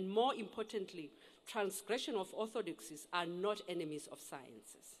 non-conformism, and more importantly, transgression of orthodoxies are not enemies of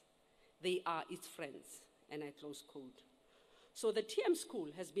sciences. They are its friends, and I close quote. So the TM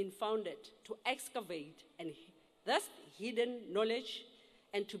School has been founded to excavate and thus hidden knowledge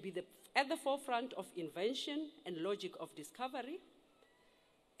and to be at the forefront of invention and logic of discovery.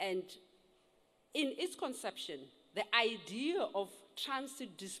 And in its conception, the idea of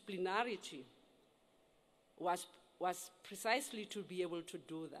transdisciplinarity was precisely to be able to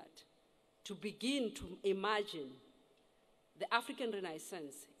do that, to begin to imagine the African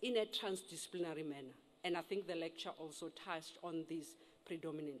Renaissance in a transdisciplinary manner. And I think the lecture also touched on this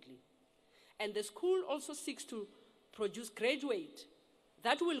predominantly. And the school also seeks to produce graduates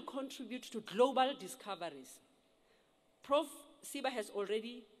that will contribute to global discoveries. Prof. Siba has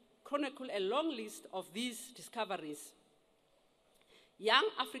already chronicled a long list of these discoveries. Young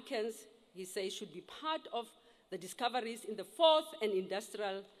Africans, he says, should be part of the discoveries in the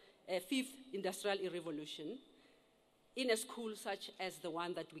fifth industrial revolution in a school such as the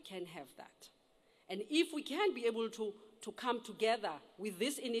one that we can have that. And if we can be able to come together with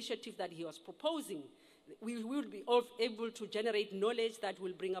this initiative that he was proposing, we will be able to generate knowledge that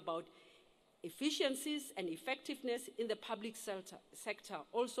will bring about efficiencies and effectiveness in the public sector,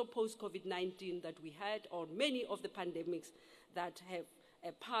 also post-COVID-19 that we had, or many of the pandemics that have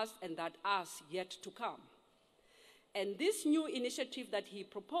a past and that are yet to come. And this new initiative that he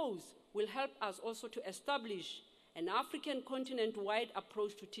proposed will help us also to establish an African continent-wide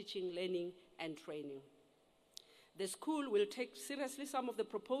approach to teaching, learning, and training. The school will take seriously some of the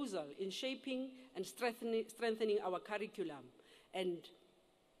proposal in shaping and strengthening our curriculum. And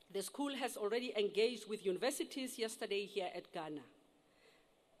the school has already engaged with universities yesterday here at Ghana.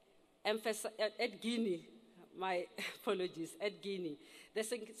 At Guinea, my apologies, at Guinea.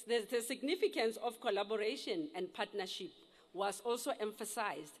 The significance of collaboration and partnership was also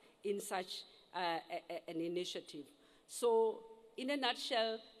emphasized in such an initiative. So, in a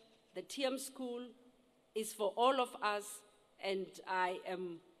nutshell, the TM School is for all of us, and I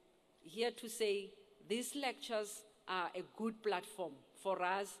am here to say these lectures are a good platform for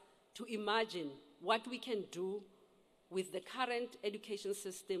us to imagine what we can do with the current education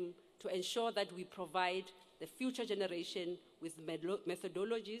system to ensure that we provide the future generation with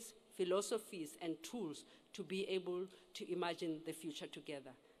methodologies, philosophies, and tools to be able to imagine the future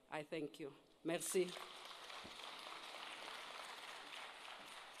together. I thank you. Merci.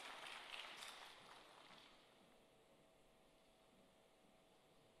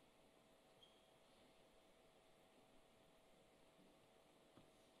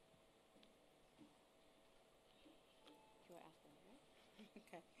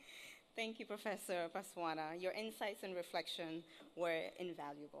 Okay. Thank you, Professor Paswana. Your insights and reflection were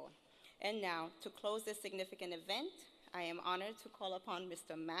invaluable. And now, to close this significant event, I am honored to call upon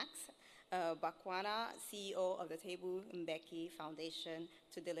Mr. Max Bakwana, CEO of the Thabo Mbeki Foundation,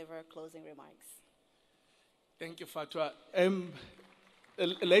 to deliver closing remarks. Thank you, Fatwa.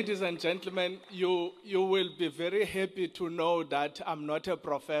 Ladies and gentlemen, you will be very happy to know that I'm not a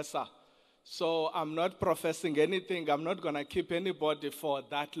professor. So I'm not professing anything. I'm not going to keep anybody for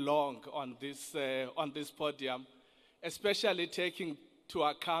that long on this podium, especially taking to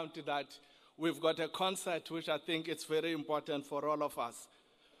account that we've got a concert, which I think is very important for all of us.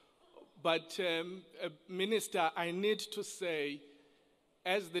 But, Minister, I need to say,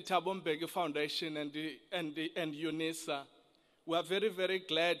 as the Thabo Mbeki Foundation and UNISA, we are very, very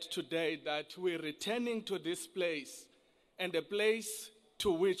glad today that we're returning to this place, and a place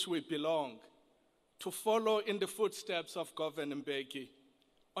to which we belong, to follow in the footsteps of Governor Mbeki,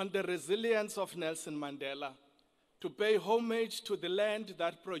 on the resilience of Nelson Mandela, to pay homage to the land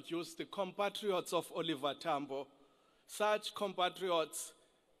that produced the compatriots of Oliver Tambo, such compatriots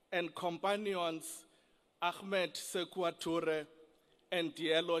and companions Ahmed Sekou Toure and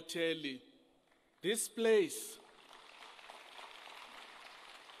Diallo Telly. This place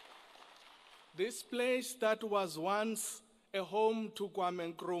that was once a home to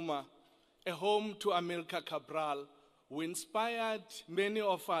Kwame Nkrumah, a home to Amilcar Cabral, who inspired many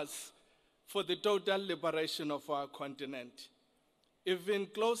of us for the total liberation of our continent. Even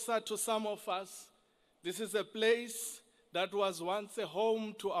closer to some of us, this is a place that was once a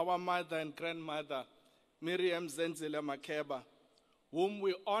home to our mother and grandmother, Miriam Zenzile Makeba, whom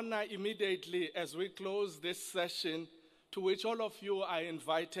we honor immediately as we close this session, to which all of you are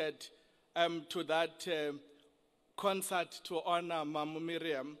invited to that concert to honor Mama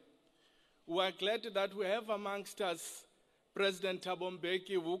Miriam. We are glad that we have amongst us President Thabo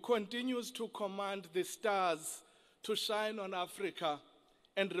Mbeki, who continues to command the stars to shine on Africa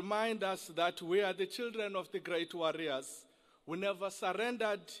and remind us that we are the children of the great warriors who never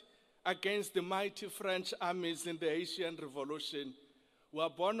surrendered against the mighty French armies in the Haitian Revolution. We are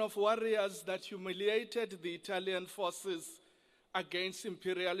born of warriors that humiliated the Italian forces against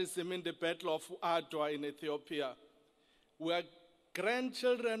imperialism in the Battle of Adwa in Ethiopia. We are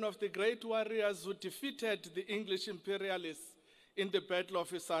grandchildren of the great warriors who defeated the English imperialists in the Battle of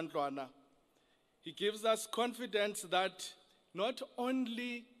Isandlwana. He gives us confidence that not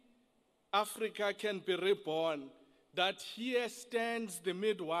only Africa can be reborn, that here stands the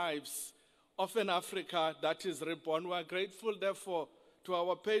midwives of an Africa that is reborn. We are grateful, therefore, to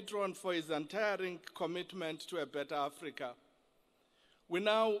our patron for his untiring commitment to a better Africa. We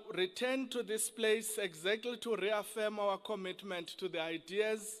now return to this place exactly to reaffirm our commitment to the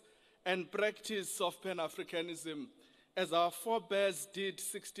ideas and practice of Pan-Africanism, as our forebears did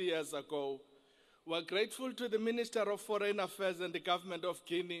 60 years ago. We are grateful to the Minister of Foreign Affairs and the government of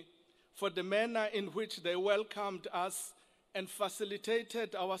Guinea for the manner in which they welcomed us and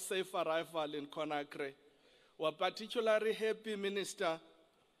facilitated our safe arrival in Conakry. We are particularly happy, Minister,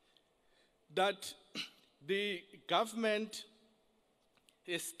 that the government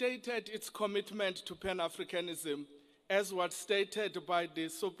has stated its commitment to Pan-Africanism, as was stated by the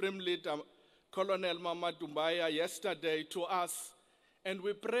Supreme Leader, Colonel Mamadou Doumbouya, yesterday to us. And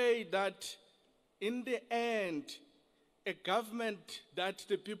we pray that in the end, a government that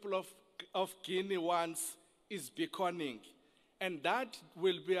the people of Guinea wants is beckoning, and that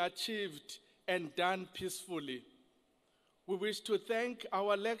will be achieved and done peacefully. We wish to thank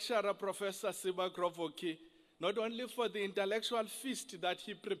our lecturer, Professor Siba Grovoki, not only for the intellectual feast that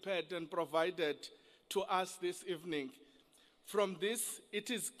he prepared and provided to us this evening. From this, it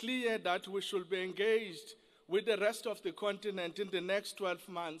is clear that we should be engaged with the rest of the continent in the next 12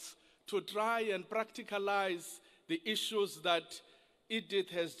 months to try and practicalize the issues that Edith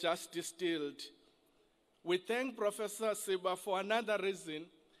has just distilled. We thank Professor Siba for another reason,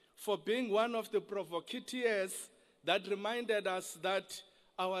 for being one of the provocateurs that reminded us that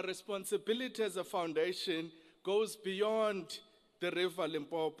our responsibility as a foundation goes beyond the river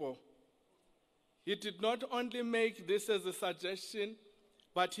Limpopo. He did not only make this as a suggestion,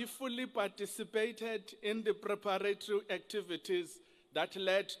 but he fully participated in the preparatory activities that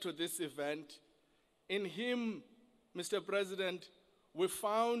led to this event. In him, Mr. President, we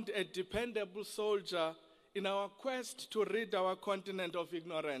found a dependable soldier in our quest to rid our continent of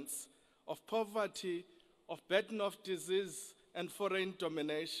ignorance, of poverty, of burden of disease, and foreign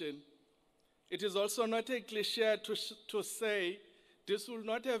domination. It is also not a cliché to say this would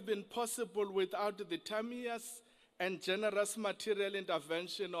not have been possible without the timeous and generous material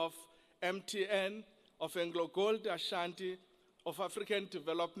intervention of MTN, of AngloGold Ashanti, of African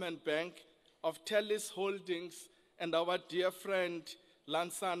Development Bank, of Tellis Holdings, and our dear friend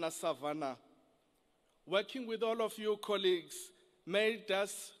Lansana Savannah. Working with all of you colleagues made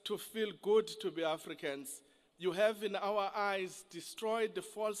us to feel good to be Africans. You have in our eyes destroyed the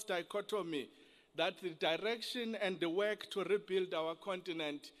false dichotomy that the direction and the work to rebuild our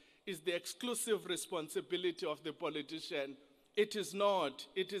continent is the exclusive responsibility of the politician. It is not.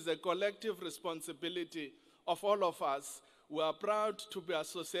 It is a collective responsibility of all of us. We are proud to be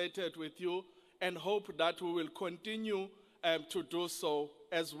associated with you and hope that we will continue to do so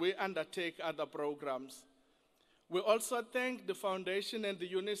as we undertake other programs. We also thank the Foundation and the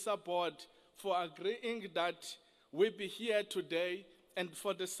UNISA board for agreeing that we be here today and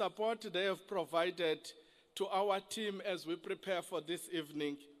for the support they have provided to our team as we prepare for this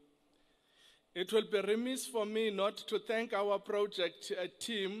evening. It will be remiss for me not to thank our project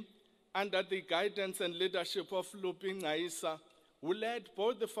team under the guidance and leadership of Lupin Ngaisa, who led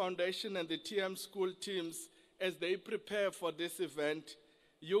both the foundation and the TM school teams as they prepare for this event.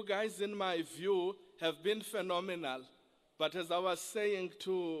 You guys, in my view, have been phenomenal. But as I was saying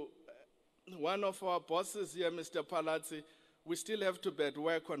to one of our bosses here, Mr. Palazzi, we still have to be at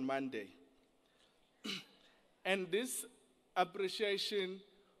work on Monday. And this appreciation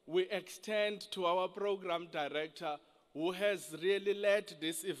we extend to our program director, who has really led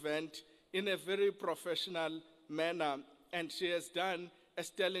this event in a very professional manner, and she has done a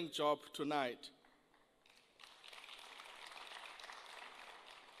sterling job tonight.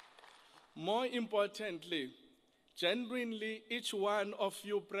 More importantly, genuinely, each one of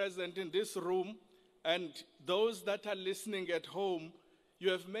you present in this room and those that are listening at home,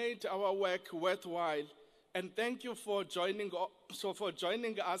 you have made our work worthwhile. And thank you for joining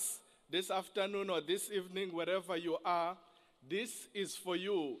us this afternoon or this evening, wherever you are. This is for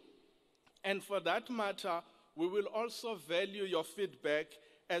you. And for that matter, we will also value your feedback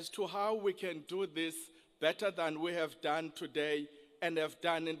as to how we can do this better than we have done today and have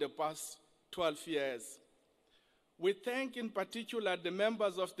done in the past 12 years. We thank in particular the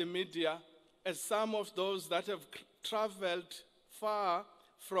members of the media, as some of those that have traveled far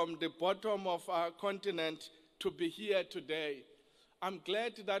from the bottom of our continent to be here today. I'm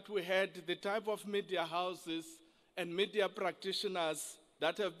glad that we had the type of media houses and media practitioners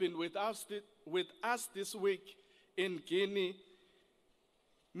that have been with us this week in Guinea,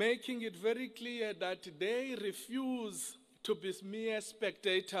 making it very clear that they refuse to be mere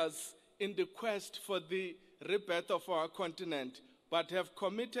spectators in the quest for the rebirth of our continent, but have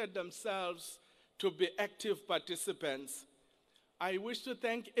committed themselves to be active participants. I wish to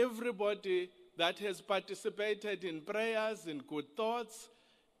thank everybody that has participated in prayers, in good thoughts,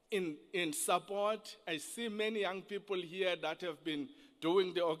 in support. I see many young people here that have been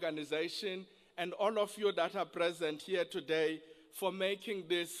doing the organization, and all of you that are present here today for making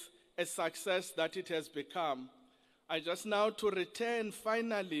this a success that it has become. I just now to return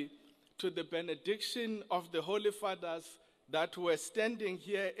finally to the benediction of the Holy Fathers that were standing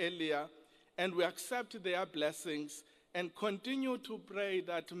here earlier, and we accept their blessings and continue to pray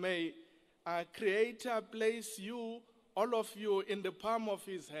that may our Creator place you, all of you, in the palm of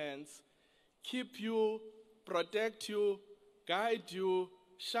His hands, keep you, protect you, guide you,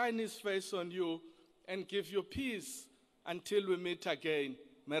 shine His face on you, and give you peace until we meet again.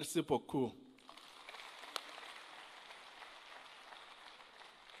 Merci beaucoup.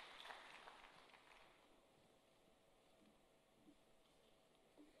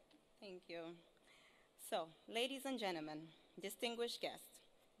 Thank you. So, ladies and gentlemen, distinguished guests,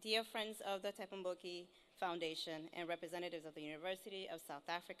 dear friends of the Thabo Mbeki Foundation and representatives of the University of South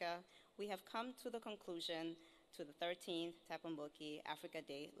Africa, we have come to the conclusion to the 13th Thabo Mbeki Africa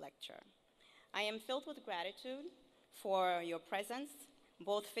Day lecture. I am filled with gratitude for your presence,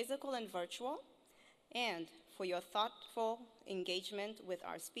 both physical and virtual, and for your thoughtful engagement with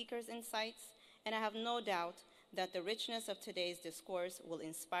our speakers' insights, and I have no doubt that the richness of today's discourse will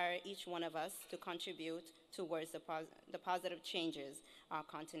inspire each one of us to contribute towards the positive changes our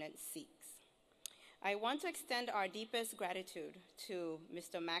continent seeks. I want to extend our deepest gratitude to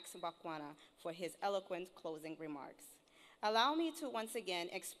Mr. Max Bakwana for his eloquent closing remarks. Allow me to once again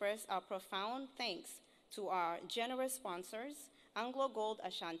express our profound thanks to our generous sponsors, Anglo Gold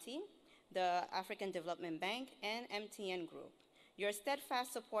Ashanti, the African Development Bank, and MTN Group. Your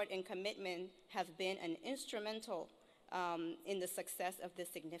steadfast support and commitment have been an instrumental in the success of this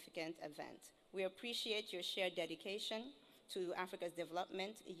significant event. We appreciate your shared dedication to Africa's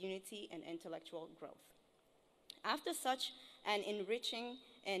development, unity, and intellectual growth. After such an enriching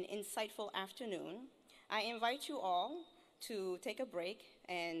and insightful afternoon, I invite you all to take a break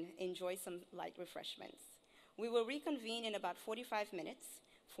and enjoy some light refreshments. We will reconvene in about 45 minutes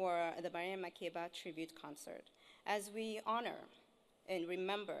for the Mariam Makeba tribute concert as we honor and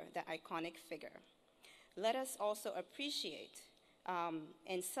remember the iconic figure. Let us also appreciate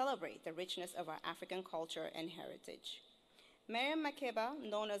and celebrate the richness of our African culture and heritage. Mariam Makeba,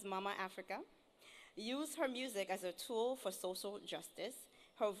 known as Mama Africa, used her music as a tool for social justice,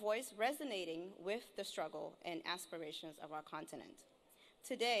 her voice resonating with the struggle and aspirations of our continent.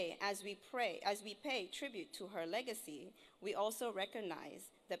 Today, as we pay tribute to her legacy, we also recognize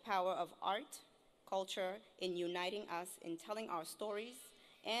the power of art, culture in uniting us, in telling our stories,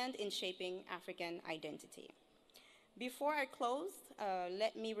 and in shaping African identity. Before I close,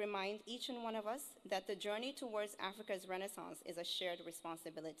 let me remind each and one of us that the journey towards Africa's Renaissance is a shared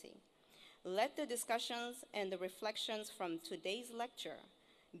responsibility. Let the discussions and the reflections from today's lecture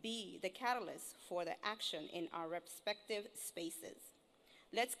be the catalyst for the action in our respective spaces.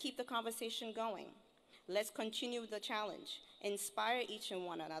 Let's keep the conversation going. Let's continue the challenge, inspire each and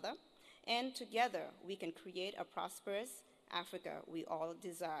one another, and together we can create a prosperous Africa we all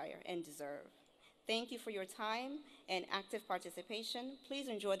desire and deserve. Thank you for your time and active participation. Please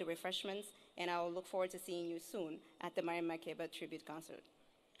enjoy the refreshments, and I will look forward to seeing you soon at the Mariam Makeba Tribute Concert.